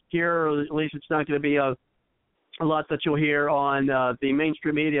going to hear, or at least it's not going to be a lot that you'll hear on the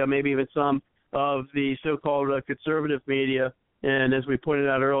mainstream media, maybe even some of the so-called conservative media. And as we pointed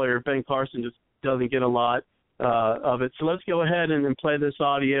out earlier, Ben Carson just doesn't get a lot of it. So let's go ahead and play this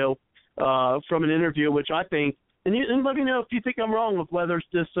audio from an interview, which I think, and let me know if you think I'm wrong with whether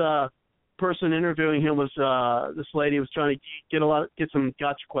this person interviewing him was this lady was trying to get some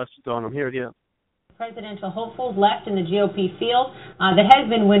gotcha questions on him. Here it is. presidential hopefuls left in the GOP field that has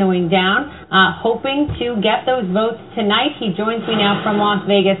been winnowing down, hoping to get those votes tonight. He joins me now from Las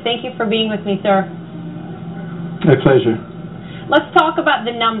Vegas. Thank you for being with me, sir. My pleasure. Let's talk about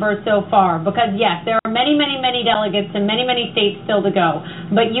the numbers so far, because, yes, there are many, many, many delegates and many, many states still to go.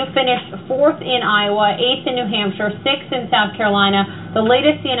 But you finished 4th in Iowa, 8th in New Hampshire, 6th in South Carolina. The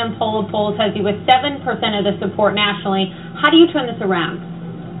latest CNN poll has you with 7% of the support nationally. How do you turn this around?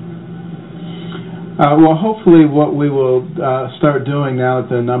 Well, hopefully what we will start doing now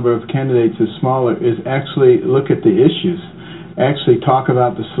that the number of candidates is smaller is actually look at the issues, actually talk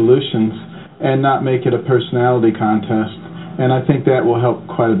about the solutions, and not make it a personality contest. And I think that will help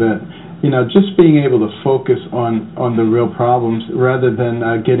quite a bit. You know, just being able to focus on the real problems rather than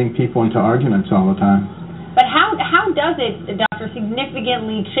getting people into arguments all the time. But how does it, Doctor,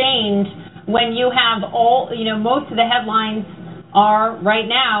 significantly change when you have most of the headlines are right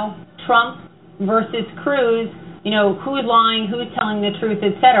now Trump versus Cruz, who's lying, who's telling the truth,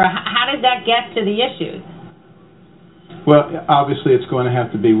 etc. How does that get to the issues? Well, obviously it's going to have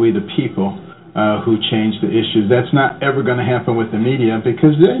to be we the people who change the issues. That's not ever going to happen with the media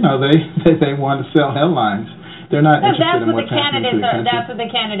because they want to sell headlines. They're not interested in what's happening to the country. That's what the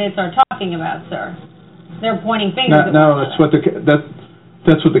candidates are talking about, sir. They're pointing fingers. No, that's what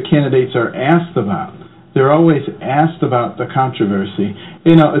the candidates are asked about. They're always asked about the controversy.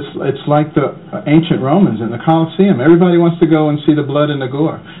 It's like the ancient Romans in the Colosseum. Everybody wants to go and see the blood and the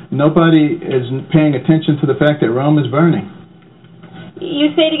gore. Nobody is paying attention to the fact that Rome is burning.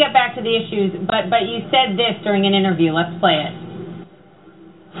 You say to get back to the issues, but you said this during an interview. Let's play it.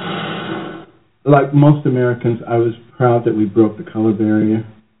 Like most Americans, I was proud that we broke the color barrier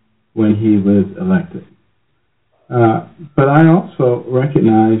when he was elected. But I also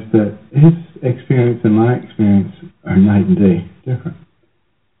recognize that his experience and my experience are night and day different.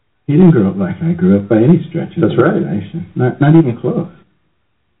 He didn't grow up like I grew up by any stretch of the imagination. Not even close.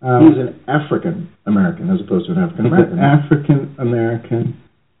 He's an African American as opposed to an African American. African American.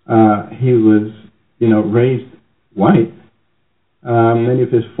 He was, raised white. Many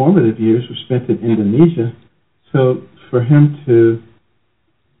of his formative years were spent in Indonesia. So for him to,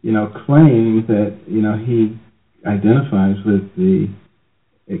 claim that, he identifies with the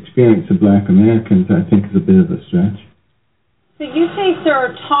experience of black Americans, I think is a bit of a stretch. So you say,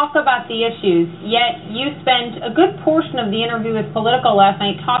 sir, talk about the issues, yet you spent a good portion of the interview with Politico last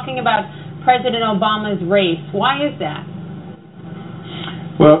night talking about President Obama's race. Why is that?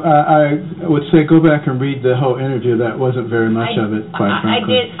 Well, I would say go back and read the whole interview. That wasn't very much of it, quite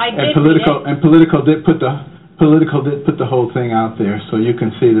frankly. I did. Politico did put the whole thing out there, so you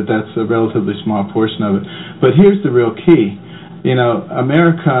can see that that's a relatively small portion of it. But here's the real key.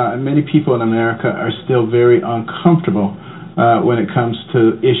 America, many people in America are still very uncomfortable when it comes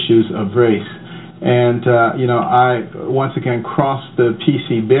to issues of race. And, I once again crossed the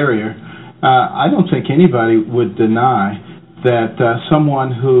PC barrier. I don't think anybody would deny that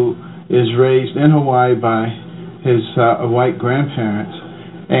someone who is raised in Hawaii by his white grandparents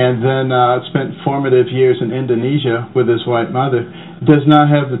and then spent formative years in Indonesia with his white mother does not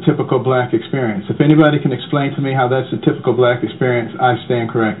have the typical black experience. If anybody can explain to me how that's the typical black experience, I stand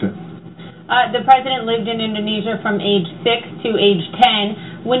corrected. The president lived in Indonesia from age 6 to age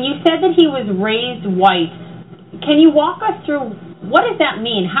 10. When you said that he was raised white, can you walk us through what does that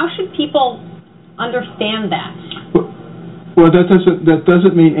mean? How should people understand that? Well, that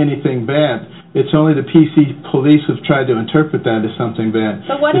doesn't mean anything bad. It's only the PC police have tried to interpret that as something bad.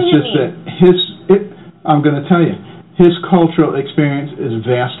 So what does it mean? It's just that I'm going to tell you, his cultural experience is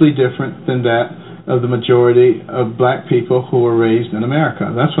vastly different than that of the majority of black people who were raised in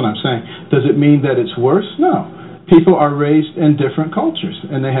America. That's what I'm saying. Does it mean that it's worse? No. People are raised in different cultures,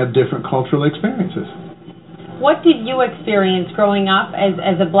 and they have different cultural experiences. What did you experience growing up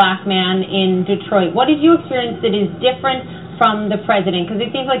as a black man in Detroit? What did you experience that is different from the president? Because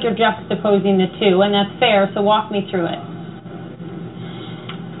it seems like you're juxtaposing the two, and that's fair, so walk me through it.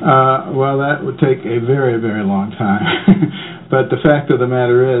 Well, that would take a very, very long time. But the fact of the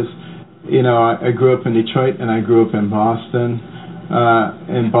matter is, I grew up in Detroit and I grew up in Boston.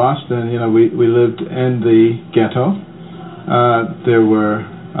 In Boston, we lived in the ghetto. There were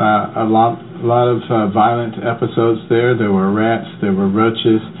a lot of violent episodes there. There were rats, there were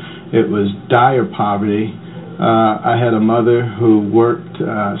roaches. It was dire poverty. I had a mother who worked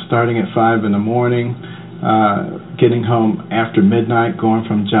starting at 5 in the morning, getting home after midnight, going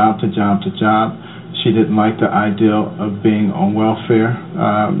from job to job to job. She didn't like the ideal of being on welfare.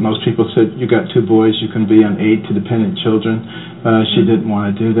 Most people said, you got 2 boys, you can be an aid to dependent children. She didn't want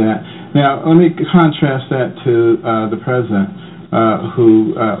to do that. Now, let me contrast that to the president,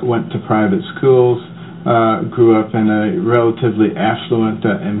 who went to private schools, grew up in a relatively affluent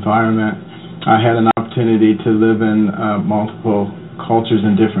environment. I had an opportunity to live in multiple cultures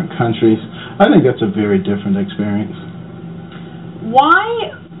in different countries. I think that's a very different experience.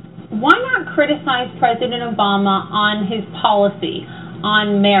 Why not criticize President Obama on his policy,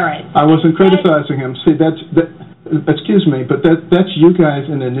 on merit? I wasn't criticizing him. See, excuse me, but that's you guys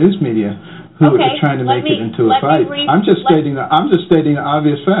in the news media who are trying to make it into a fight. I'm just stating the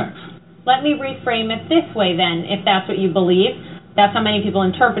obvious facts. Let me reframe it this way, then, if that's what you believe. That's how many people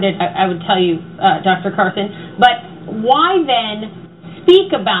interpret it, I would tell you, Dr. Carson. But why then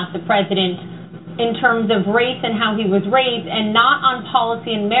speak about the president in terms of race and how he was raised and not on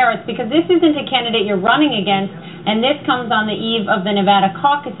policy and merits? Because this isn't a candidate you're running against, and this comes on the eve of the Nevada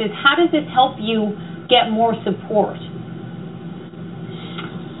caucuses. How does this help you get more support?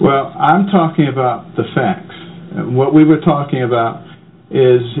 Well, I'm talking about the facts. What we were talking about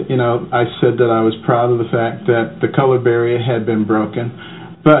is, I said that I was proud of the fact that the color barrier had been broken,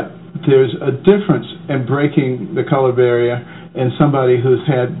 but there's a difference in breaking the color barrier in somebody who's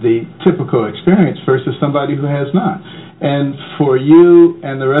had the typical experience versus somebody who has not. And for you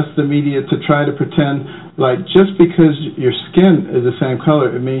and the rest of the media to try to pretend like just because your skin is the same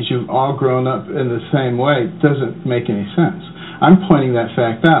color, it means you've all grown up in the same way, doesn't make any sense. I'm pointing that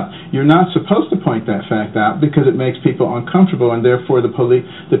fact out. You're not supposed to point that fact out because it makes people uncomfortable, and therefore the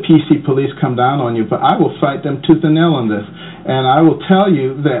PC police come down on you. But I will fight them tooth and nail on this. And I will tell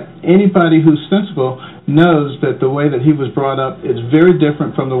you that anybody who's sensible knows that the way that he was brought up is very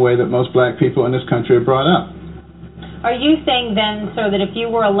different from the way that most black people in this country are brought up. Are you saying then, sir, that if you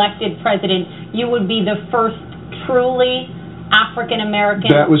were elected president, you would be the first truly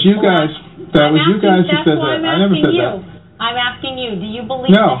African-American? That was you guys. That was you guys who said that. I never said that. I'm asking you, do you believe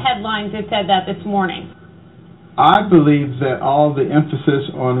the headlines that said that this morning? I believe that all the emphasis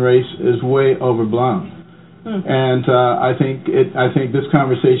on race is way overblown. And I think this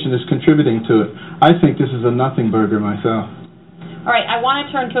conversation is contributing to it. I think this is a nothing burger myself. All right, I want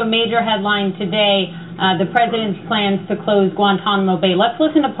to turn to a major headline today, the president's plans to close Guantanamo Bay. Let's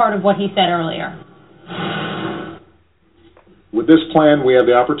listen to part of what he said earlier. With this plan, we have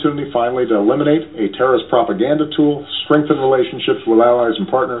the opportunity finally to eliminate a terrorist propaganda tool, strengthen relationships with allies and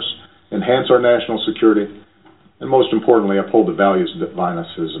partners, enhance our national security, and most importantly, uphold the values that bind us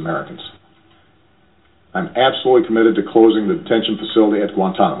as Americans. I'm absolutely committed to closing the detention facility at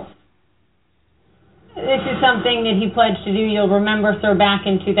Guantanamo. This is something that he pledged to do. You'll remember, sir, back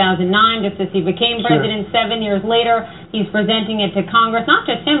in 2009, just as he became president. 7 years later, he's presenting it to Congress. Not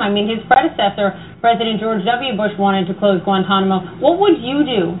just him. I mean, his predecessor, President George W. Bush, wanted to close Guantanamo. What would you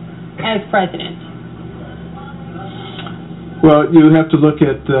do as president? Well, you have to look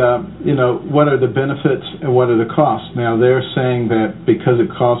at, what are the benefits and what are the costs. Now, they're saying that because it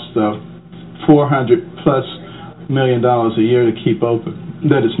costs $400+ million a year to keep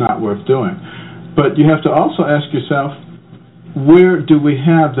open, that it's not worth doing. But you have to also ask yourself, where do we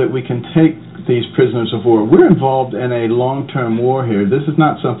have that we can take these prisoners of war? We're involved in a long-term war here. This is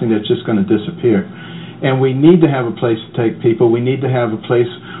not something that's just going to disappear. And we need to have a place to take people. We need to have a place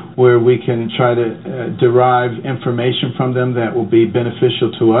where we can try to derive information from them that will be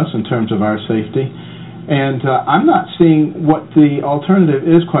beneficial to us in terms of our safety. And I'm not seeing what the alternative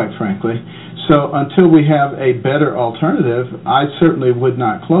is, quite frankly. So until we have a better alternative, I certainly would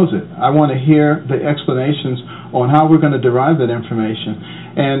not close it. I want to hear the explanations on how we're going to derive that information.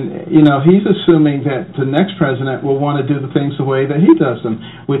 And, he's assuming that the next president will want to do the things the way that he does them,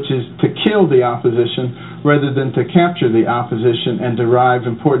 which is to kill the opposition rather than to capture the opposition and derive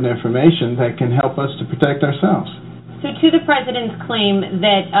important information that can help us to protect ourselves. So to the president's claim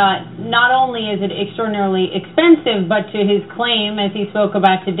that not only is it extraordinarily expensive, but to his claim, as he spoke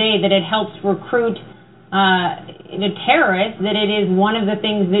about today, that it helps recruit the terrorists, that it is one of the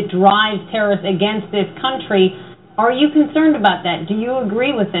things that drives terrorists against this country, are you concerned about that? Do you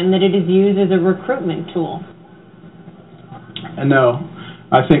agree with him that it is used as a recruitment tool? No.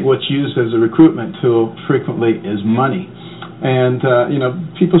 I think what's used as a recruitment tool frequently is money. And,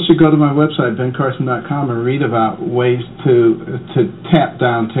 people should go to my website, bencarson.com, and read about ways to tap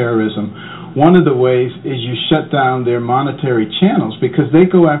down terrorism. One of the ways is you shut down their monetary channels because they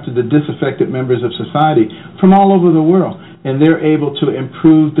go after the disaffected members of society from all over the world, and they're able to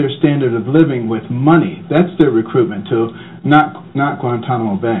improve their standard of living with money. That's their recruitment tool, not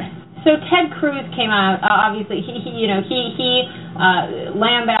Guantanamo Bay. So Ted Cruz came out. Obviously, he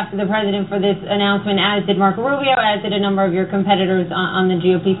lambasted the president for this announcement, as did Marco Rubio, as did a number of your competitors on the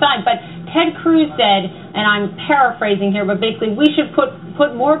GOP side. But Ted Cruz said, and I'm paraphrasing here, but basically we should put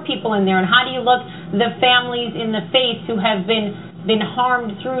more people in there. And how do you look the families in the face who have been been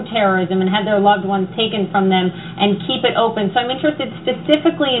harmed through terrorism and had their loved ones taken from them, and keep it open. So I'm interested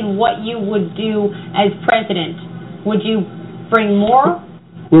specifically in what you would do as president. Would you bring more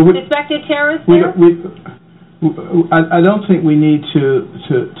suspected terrorists there? I don't think we need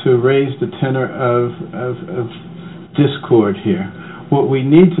to raise the tenor of discord here. What we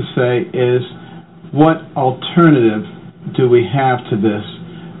need to say is, what alternative do we have to this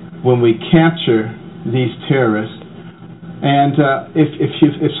when we capture these terrorists? And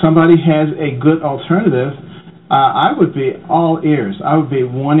if somebody has a good alternative, I would be all ears. I would be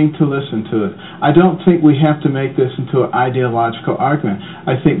wanting to listen to it. I don't think we have to make this into an ideological argument.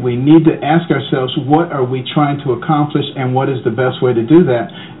 I think we need to ask ourselves, what are we trying to accomplish, and what is the best way to do that,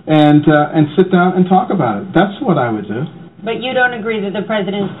 and sit down and talk about it. That's what I would do. But you don't agree that the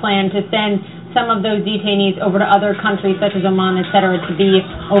president's plan to send some of those detainees over to other countries, such as Oman, et cetera, to be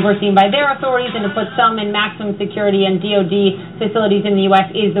overseen by their authorities, and to put some in maximum security and DOD facilities in the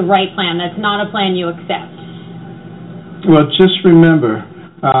U.S. is the right plan. That's not a plan you accept. Well, just remember,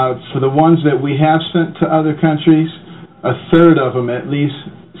 for the ones that we have sent to other countries, a third of them at least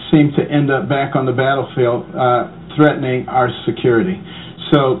seem to end up back on the battlefield threatening our security.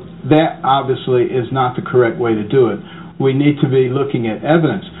 So that obviously is not the correct way to do it. We need to be looking at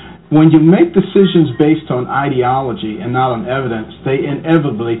evidence. When you make decisions based on ideology and not on evidence, they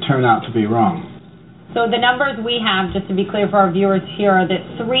inevitably turn out to be wrong. So the numbers we have, just to be clear for our viewers here, are that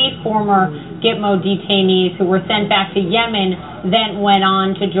 3 former Gitmo detainees who were sent back to Yemen then went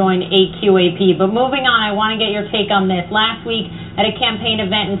on to join AQAP. But moving on, I want to get your take on this. Last week at a campaign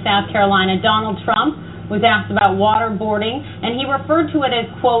event in South Carolina, Donald Trump was asked about waterboarding, and he referred to it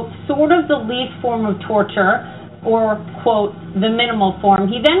as, quote, sort of the least form of torture, or, quote, the minimal form.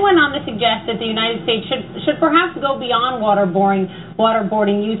 He then went on to suggest that the United States should perhaps go beyond waterboarding,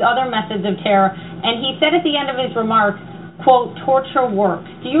 use other methods of terror, and he said at the end of his remarks, quote, torture works.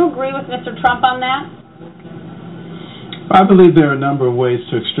 Do you agree with Mr. Trump on that? I believe there are a number of ways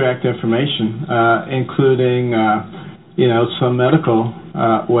to extract information, including, some medical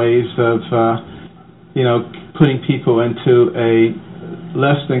ways of, putting people into a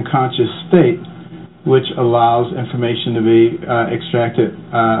less than conscious state, which allows information to be extracted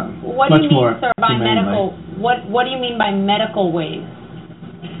much more humanely. By medical? What do you mean by medical ways?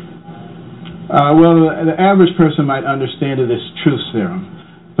 Well, the average person might understand it as truth serum,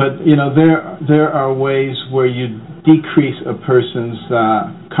 but there are ways where you decrease a person's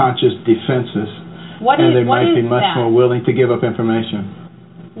conscious defenses, and they might be much more willing to give up information.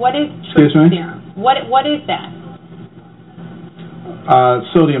 What is truth serum? What is that?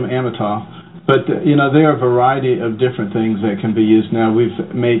 Sodium amytal. But, there are a variety of different things that can be used now. We've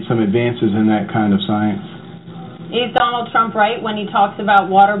made some advances in that kind of science. Is Donald Trump right when he talks about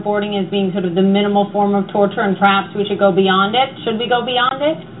waterboarding as being sort of the minimal form of torture, and perhaps we should go beyond it? Should we go beyond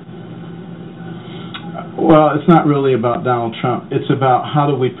it? Well, it's not really about Donald Trump. It's about how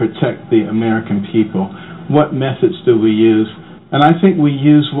do we protect the American people? What methods do we use? And I think we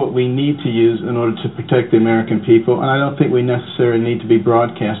use what we need to use in order to protect the American people, and I don't think we necessarily need to be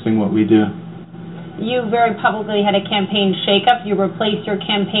broadcasting what we do. You very publicly had a campaign shakeup. You replaced your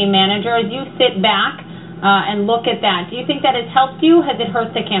campaign manager. As you sit back and look at that, do you think that has helped you? Has it hurt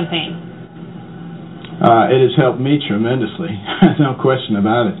the campaign? It has helped me tremendously. No question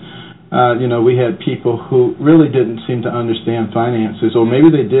about it. We had people who really didn't seem to understand finances, or maybe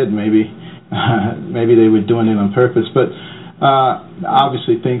they did. Maybe they were doing it on purpose. But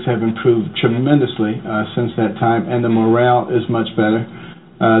obviously things have improved tremendously since that time, and the morale is much better.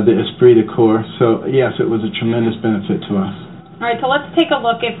 The esprit de corps. So yes, it was a tremendous benefit to us. All right, so let's take a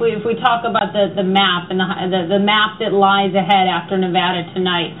look. If we talk about the map and the map that lies ahead after Nevada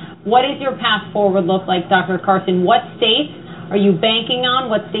tonight, what does your path forward look like, Dr. Carson? What states are you banking on?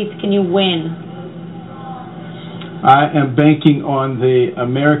 What states can you win? I am banking on the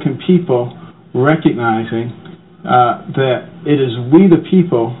American people recognizing that it is we the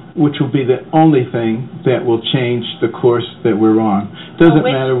people which will be the only thing that will change the course that we're on. Doesn't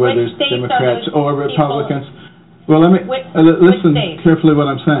matter whether it's Democrats or Republicans. Well, let me listen carefully what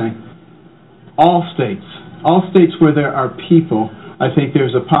I'm saying. All states where there are people, I think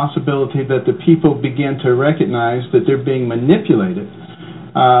there's a possibility that the people begin to recognize that they're being manipulated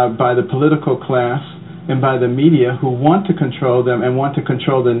by the political class and by the media, who want to control them and want to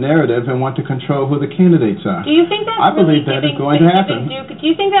control the narrative and want to control who the candidates are. Do you think that's I believe that is going to happen. Do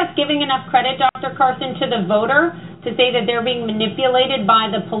you think that's giving enough credit, Dr. Carson, to the voter to say that they're being manipulated by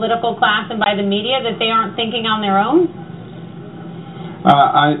the political class and by the media, that they aren't thinking on their own?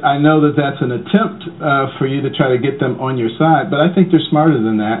 I know that that's an attempt for you to try to get them on your side, but I think they're smarter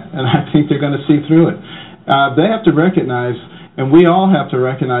than that, and I think they're going to see through it. They have to recognize, And we all have to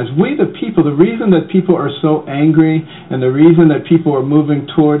recognize, we the people, the reason that people are so angry and the reason that people are moving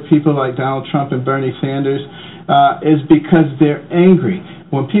toward people like Donald Trump and Bernie Sanders is because they're angry.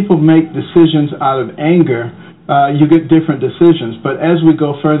 When people make decisions out of anger, you get different decisions. But as we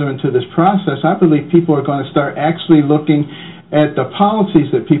go further into this process, I believe people are going to start actually looking at the policies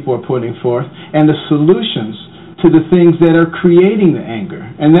that people are putting forth and the solutions to the things that are creating the anger.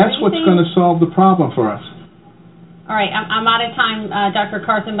 And that's what's going to solve the problem for us. All right, I'm out of time, Dr.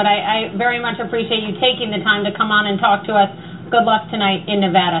 Carson, but I very much appreciate you taking the time to come on and talk to us. Good luck tonight in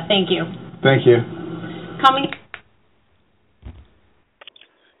Nevada. Thank you. Thank you.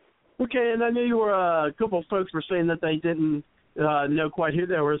 Okay, and I knew you were a couple of folks were saying that they didn't know quite who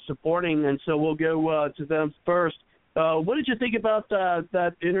they were supporting, and so we'll go to them first. What did you think about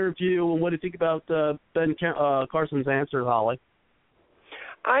that interview, and what did you think about Ben Carson's answer, Holly?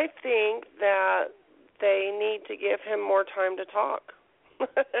 I think that they need to give him more time to talk.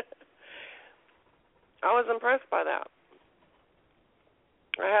 I was impressed by that.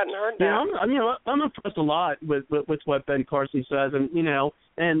 I hadn't heard that. Yeah, I'm impressed a lot with what Ben Carson says, and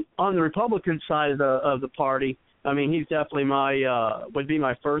and on the Republican side of the party, I mean, he's definitely would be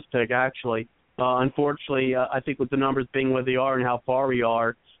my first pick actually. Unfortunately, I think with the numbers being where they are and how far we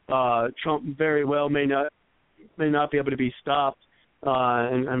are, Trump very well may not be able to be stopped,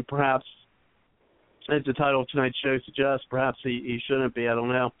 and perhaps, as the title of tonight's show suggests, perhaps he shouldn't be. I don't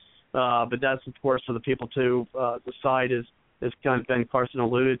know, but that's of course for the people to decide, as kind of Ben Carson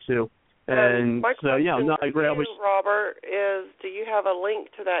alluded to. And my so yeah, question I agree. to you, Robert, is do you have a link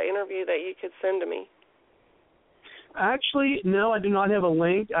to that interview that you could send to me? Actually, no, I do not have a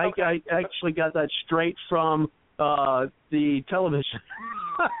link. Okay. I actually got that straight from the television.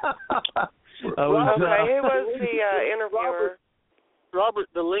 Who was the interviewer? Robert,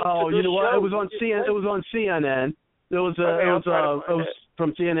 the link to you know what? It was on CNN. It was on CNN. It was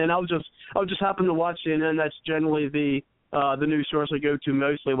from CNN. I was just happened to watch CNN. That's generally the news source I go to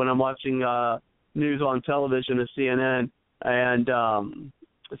mostly when I'm watching news on television is CNN. And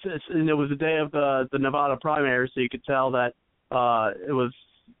it was the day of the Nevada primary, so you could tell that it was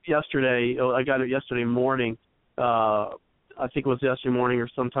yesterday. I got it yesterday morning. I think it was yesterday morning or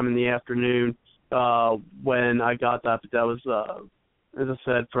sometime in the afternoon when I got that. But that was, as I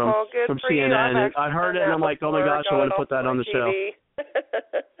said, from CNN. And I heard it, and I'm like, oh, my gosh, I want to put that on the show.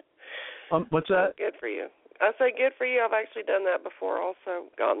 What's that? Good for you. I say good for you. I've actually done that before also,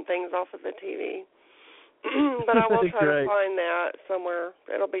 gotten things off of the TV. But I will try to find that somewhere.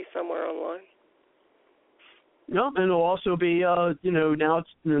 It'll be somewhere online. No, and it'll also be, now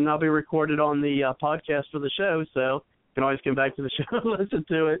it'll be recorded on the podcast for the show, so you can always come back to the show and listen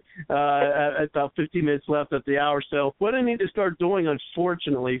to it at about 15 minutes left at the hour. So what I need to start doing,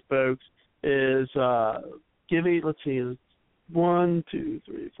 unfortunately, folks, is giving, let's see, 1, 2,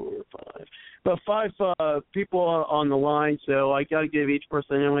 3, 4, 5. About 5 people on the line, so I got to give each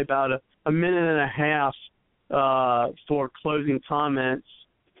person only about a minute and a half for closing comments,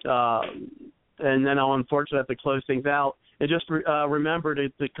 and then I'll unfortunately have to close things out. And just remember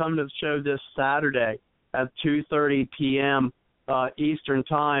to come to the show this Saturday at 2:30 p.m. Eastern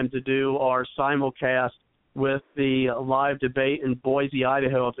Time to do our simulcast with the live debate in Boise,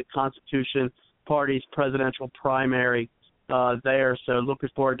 Idaho of the Constitution Party's presidential primary there. So looking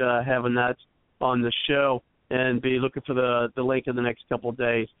forward to having that on the show and be looking for the link in the next couple of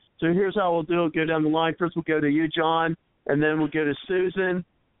days. So here's how we'll do it. Go down the line. First we'll go to you, John, and then we'll go to Susan,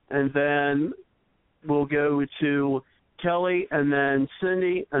 and then we'll go to Kelly, and then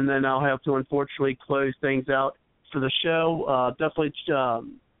Cindy, and then I'll have to unfortunately close things out for the show. Definitely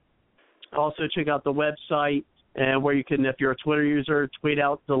also check out the website and where you can, if you're a Twitter user, tweet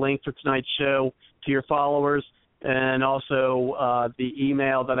out the link for tonight's show to your followers, and also the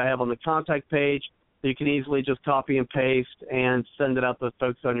email that I have on the contact page. So you can easily just copy and paste and send it out to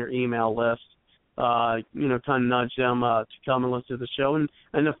folks on your email list. Kind of nudge them to come and listen to the show.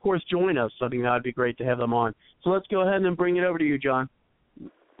 And of course, join us. I think that would be great to have them on. So let's go ahead and bring it over to you, John.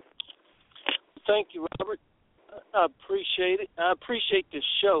 Thank you, Robert. I appreciate it. I appreciate this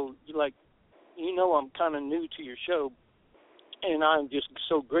show. I'm kind of new to your show, and I'm just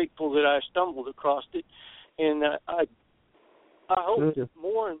so grateful that I stumbled across it. And I hope that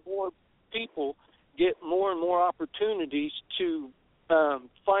more and more people get more and more opportunities to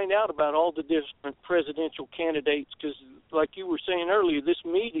find out about all the different presidential candidates, because like you were saying earlier, this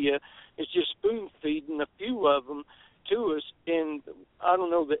media is just spoon-feeding a few of them to us. And I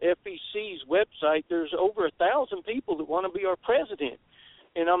don't know, the FEC's website, there's over 1,000 people that want to be our president.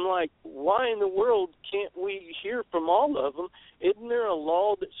 And I'm like, why in the world can't we hear from all of them? Isn't there a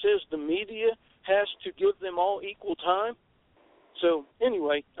law that says the media has to give them all equal time? So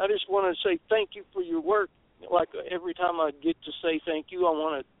anyway, I just want to say thank you for your work. Like every time I get to say thank you, I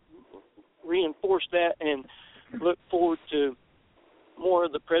want to reinforce that and look forward to more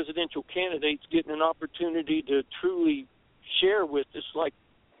of the presidential candidates getting an opportunity to truly share with us, like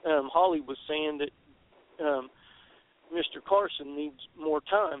Holly was saying, that Mr. Carson needs more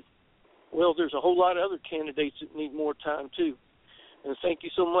time. Well, there's a whole lot of other candidates that need more time, too. And thank you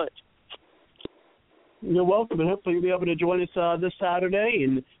so much. You're welcome, and hopefully you'll be able to join us this Saturday,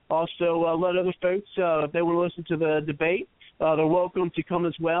 and also let other folks, if they want to listen to the debate, they're welcome to come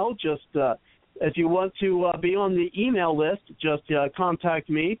as well. Just if you want to be on the email list, just contact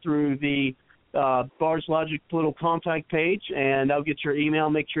me through the Bars Logic Political Contact page, and I'll get your email,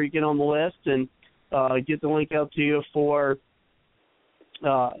 make sure you get on the list, and get the link out to you for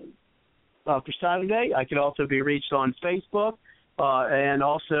Saturday. I can also be reached on Facebook. And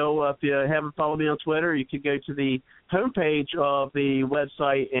also, if you haven't followed me on Twitter, you can go to the homepage of the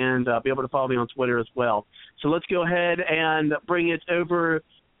website and be able to follow me on Twitter as well. So let's go ahead and bring it over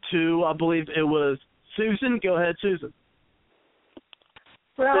to, I believe it was Susan. Go ahead, Susan.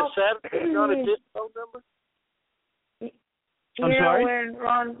 Well, Saturday not a disc phone number? I'm sorry? When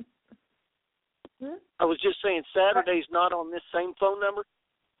Ron... I was just saying Saturday's not on this same phone number?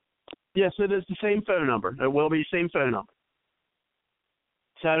 Yes, it is the same phone number. It will be the same phone number.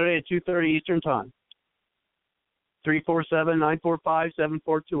 Saturday at 2:30 Eastern Time.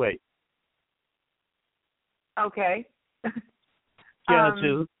 347-945-7428. Okay.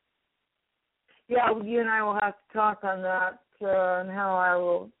 Susan. Yeah, you and I will have to talk on that, and how I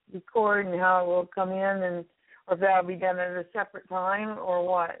will record and how it will come in, and or if that will be done at a separate time or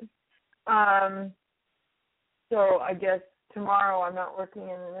what. So I guess tomorrow I'm not working,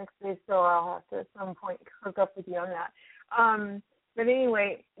 and the next day, so I'll have to at some point hook up with you on that. But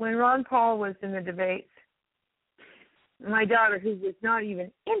anyway, when Ron Paul was in the debates, my daughter, who was not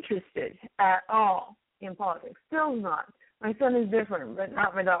even interested at all in politics, still not. My son is different, but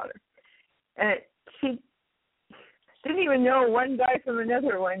not my daughter. And she didn't even know one guy from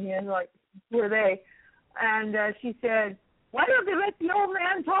another one, like, were they? And she said, why don't they let the old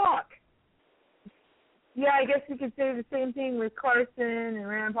man talk? Yeah, I guess we could say the same thing with Carson and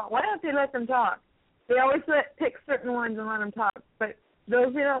Rand Paul. Why don't they let them talk? They always pick certain ones and let them talk, but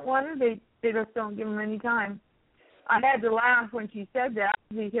those they don't want to, they just don't give them any time. I had to laugh when she said that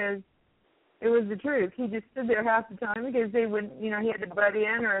because it was the truth. He just stood there half the time because they wouldn't, he had to butt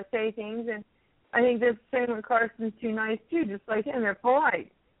in or say things, and I think that's the same with Carson's too nice too, just like him. They're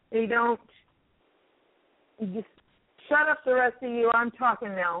polite. They don't just shut up the rest of you, I'm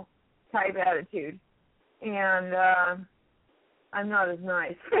talking now type attitude. And I'm not as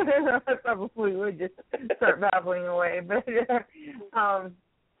nice. I probably would just start babbling away. But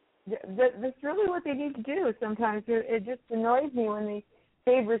that's really what they need to do sometimes. It just annoys me when they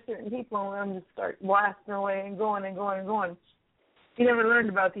favor certain people and let them just start blasting away and going and going and going. You never learned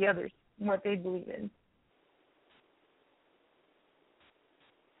about the others and what they believe in.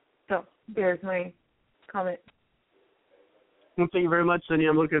 So there's my comment. Well, thank you very much, Cindy.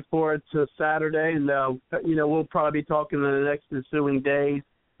 I'm looking forward to Saturday, and we'll probably be talking in the next ensuing days.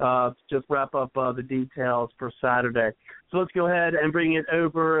 Just wrap up the details for Saturday. So let's go ahead and bring it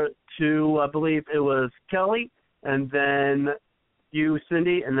over to, I believe it was Kelly, and then you,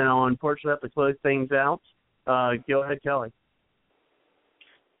 Cindy, and then I'll unfortunately have to close things out. Go ahead, Kelly.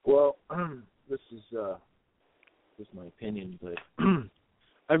 Well, this is just my opinion, but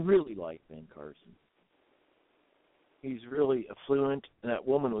I really like Ben Carson. He's really affluent, and that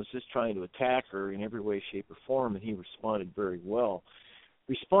woman was just trying to attack her in every way, shape, or form, and he responded very well.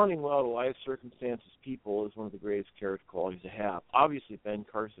 Responding well to life circumstances, people, is one of the greatest character qualities to have. Obviously, Ben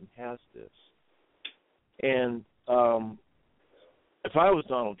Carson has this. And if I was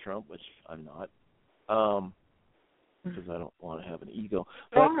Donald Trump, which I'm not, because I don't want to have an ego,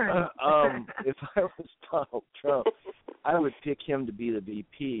 but if I was Donald Trump, I would pick him to be the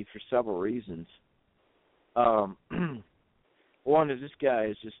VP for several reasons. One is this guy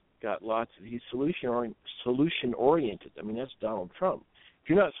has just got he's solution oriented. I mean, that's Donald Trump. If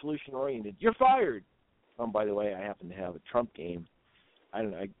you're not solution oriented, you're fired. By the way, I happen to have a Trump game.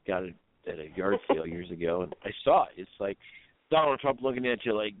 I got it at a yard sale years ago, and I saw it. It's like Donald Trump looking at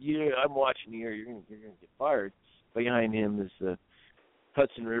you like, I'm watching you, you're gonna get fired. Behind him is the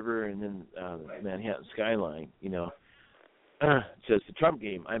Hudson River and then the Manhattan skyline. It says the Trump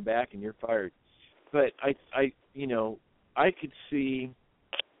game. I'm back and you're fired. But I could see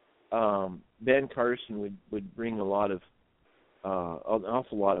Ben Carson would bring an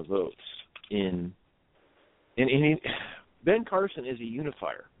awful lot of votes in. And Ben Carson is a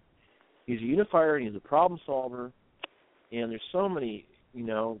unifier. He's a unifier and he's a problem solver. And there's so many,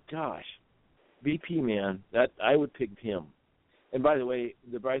 gosh, VP, man, that I would pick him. And by the way,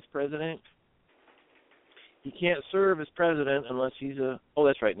 the vice president, he can't serve as president unless he's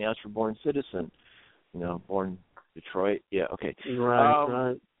that's right, now it's for born citizen, born Detroit. Yeah, okay.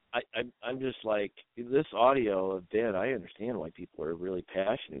 Right. I'm just like, this audio of Dan, I understand why people are really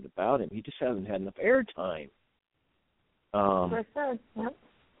passionate about him. He just hasn't had enough airtime.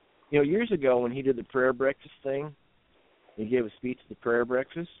 Years ago when he did the prayer breakfast thing, he gave a speech at the prayer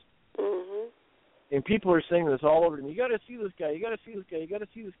breakfast, and people are saying this all over him. You got to see this guy. You got to see this guy. You got to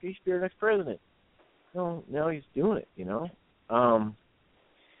see this guy. He should be our next president. No, now he's doing it. I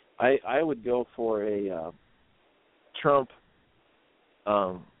would go for a Trump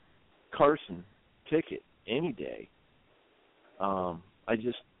Carson ticket any day.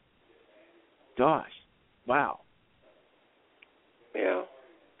 Gosh, wow. Yeah.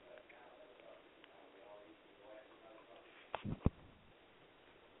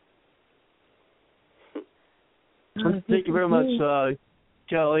 Thank you very much,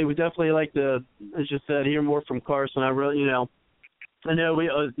 Kelly. We definitely like to, as you said, hear more from Carson. I really, I know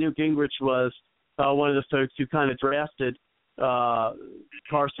Newt Gingrich was one of the folks who kind of drafted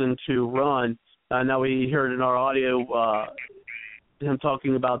Carson to run. Now we heard in our audio him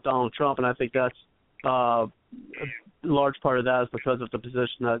talking about Donald Trump, and I think that's a large part of that is because of the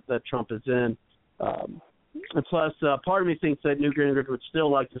position that Trump is in. And plus, part of me thinks that Newt Gingrich would still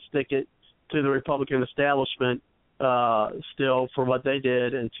like to stick it to the Republican establishment still for what they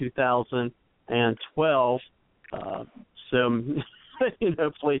did in 2012.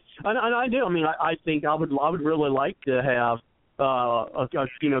 Please. And I do. I mean, I think I would really like to have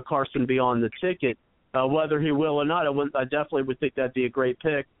Carson be on the ticket. Whether he will or not, I definitely would think that'd be a great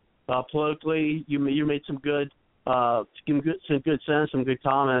pick. Politically, you made some good sense, some good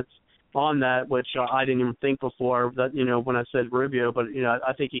comments on that, which I didn't even think before. That when I said Rubio, but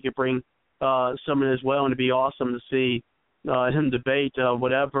I think he could bring someone as well, and it'd be awesome to see him debate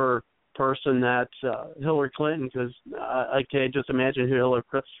whatever person that Hillary Clinton, because I can't just imagine who Hillary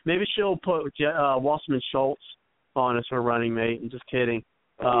Clinton. Maybe she'll put Wasserman Schultz on as her running mate. I'm just kidding.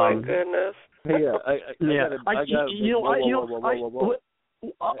 My goodness. I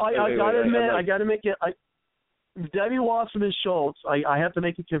gotta make it. Debbie Wasserman Schultz. I have to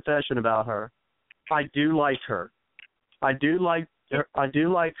make a confession about her. I do like her. I do like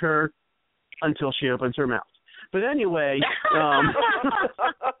her until she opens her mouth. But anyway, you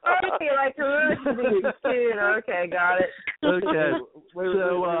like her okay, got it. Okay. Wait.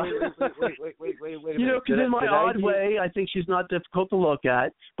 Because in my odd way, I think she's not difficult to look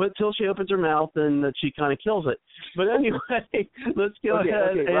at, but till she opens her mouth, then she kind of kills it. But anyway, let's go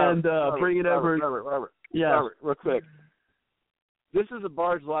ahead and bring it over. Robert. Yeah. Robert, real quick. This is a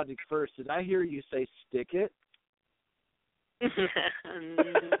Bard's Logic first. Did I hear you say stick it? I may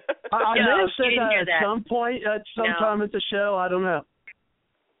have said that at some point, at some time at the show. I don't know.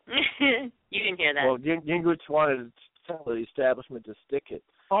 You didn't hear that. Well, Gingrich wanted to tell the establishment to stick it.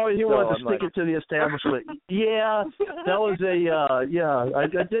 Oh, he wanted to stick it to the establishment. Yeah, that was I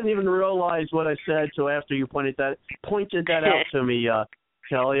didn't even realize what I said until after you pointed that out to me,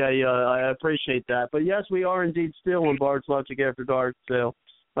 Kelly. I appreciate that. But yes, we are indeed still in Bard's Logic After Dark, so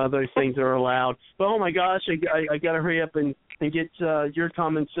those things are allowed. But oh my gosh, I got to hurry up and get your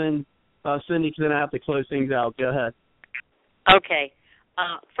comments in, Cindy, because then I have to close things out. Go ahead. Okay.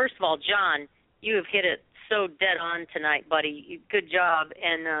 First of all, John, you have hit it so dead on tonight, buddy. Good job,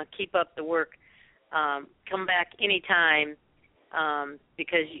 and keep up the work. Come back anytime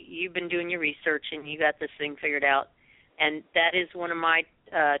because you've been doing your research and you got this thing figured out. And that is one of my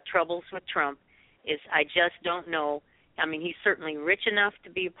troubles with Trump is I just don't know. I mean, he's certainly rich enough to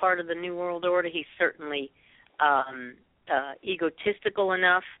be a part of the New World Order. He's certainly egotistical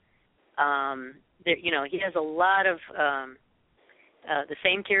enough. He has a lot of the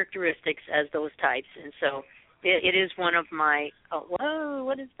same characteristics as those types, and so it is one of my. Oh, whoa!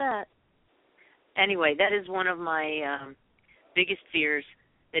 What is that? Anyway, that is one of my biggest fears,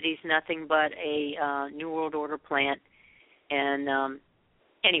 that he's nothing but a New World Order plant. And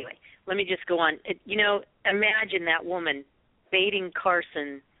anyway, let me just go on. Imagine that woman baiting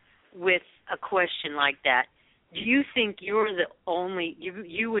Carson with a question like that. Do you think you're the only,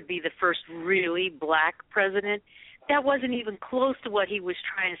 you would be the first really black president? That wasn't even close to what he was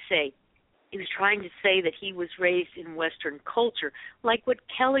trying to say. He was trying to say that he was raised in Western culture, like what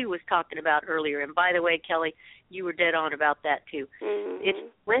Kelly was talking about earlier. And by the way, Kelly, you were dead on about that too. Mm-hmm. It's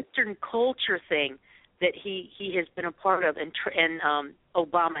Western culture thing that he has been a part of, and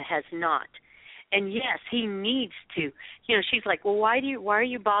Obama has not. And yes, he needs to. You know, she's like, well, why are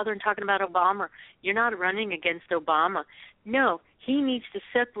you bothering talking about Obama? You're not running against Obama. No, he needs to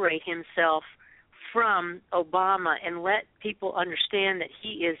separate himself from Obama and let people understand that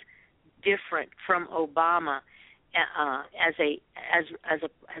he is different from Obama. As a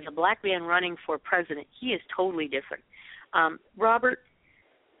black man running for president, he is totally different. Robert,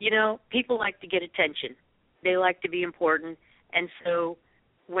 you know, people like to get attention. They like to be important, and so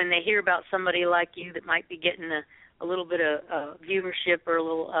when they hear about somebody like you that might be getting a little bit of viewership or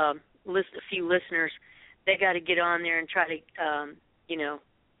a few listeners, they got to get on there and try to,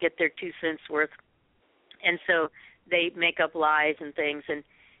 get their 2 cents worth. And so they make up lies and things, and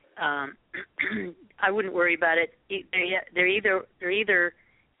I wouldn't worry about it. They're either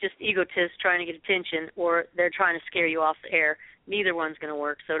just egotists trying to get attention, or they're trying to scare you off the air. Neither one's going to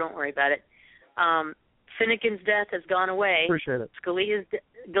work, so don't worry about it. Finnegan's death has gone away. Appreciate it. Scalia's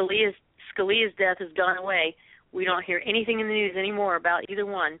death has gone away. We don't hear anything in the news anymore about either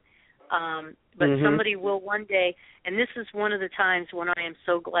one. But somebody will one day, and this is one of the times when I am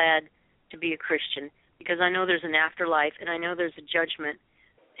so glad to be a Christian, because I know there's an afterlife, and I know there's a judgment,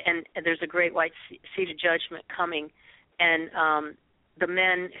 and there's a great white seat of judgment coming. And the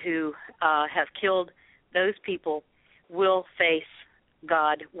men who have killed those people will face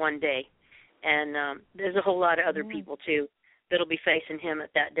God one day. And there's a whole lot of other people, too, that'll be facing him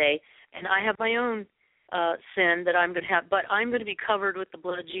at that day. And I have my own sin that I'm going to have, but I'm going to be covered with the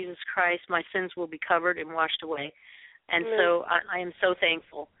blood of Jesus Christ. My sins will be covered and washed away. And so I am so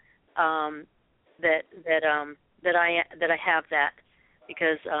thankful that I have that,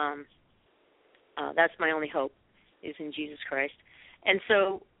 because that's my only hope, is in Jesus Christ. And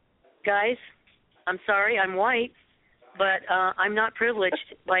so, guys, I'm sorry, I'm white, but I'm not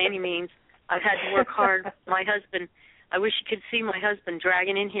privileged by any means. I've had to work hard. My husband, I wish you could see my husband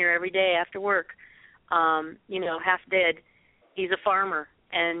dragging in here every day after work, half dead. He's a farmer,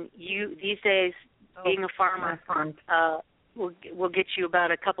 and these days, being a farmer will get you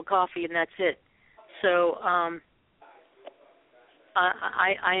about a cup of coffee, and that's it. So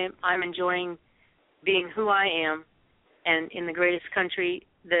I'm enjoying being who I am, and in the greatest country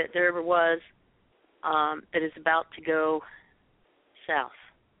that there ever was, that is about to go south.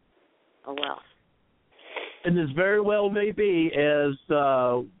 Oh, well. And this very well may be, as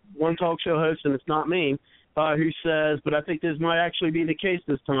one talk show host, and it's not me, who says, but I think this might actually be the case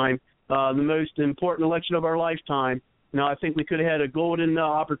this time, the most important election of our lifetime. Now, I think we could have had a golden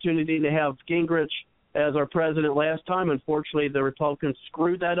opportunity to have Gingrich as our president last time. Unfortunately, the Republicans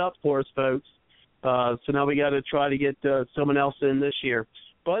screwed that up for us, folks. So now we got to try to get someone else in this year.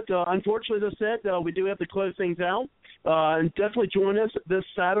 But unfortunately, as I said, we do have to close things out. And definitely join us this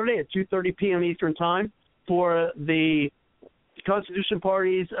Saturday at 2:30 p.m. Eastern Time for the Constitution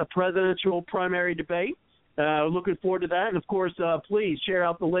Party's presidential primary debate. Looking forward to that. And, of course, please share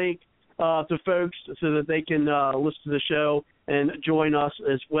out the link to folks so that they can listen to the show and join us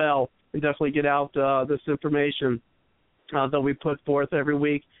as well, and definitely get out this information that we put forth every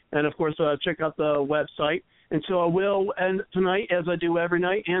week. And, of course, check out the website. And so I will end tonight, as I do every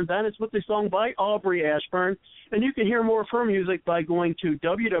night, and that is with the song by Aubrey Ashburn. And you can hear more of her music by going to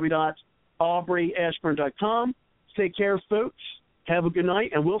www.aubreyashburn.com. Take care, folks. Have a good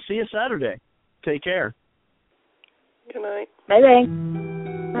night, and we'll see you Saturday. Take care. Good night. Bye-bye.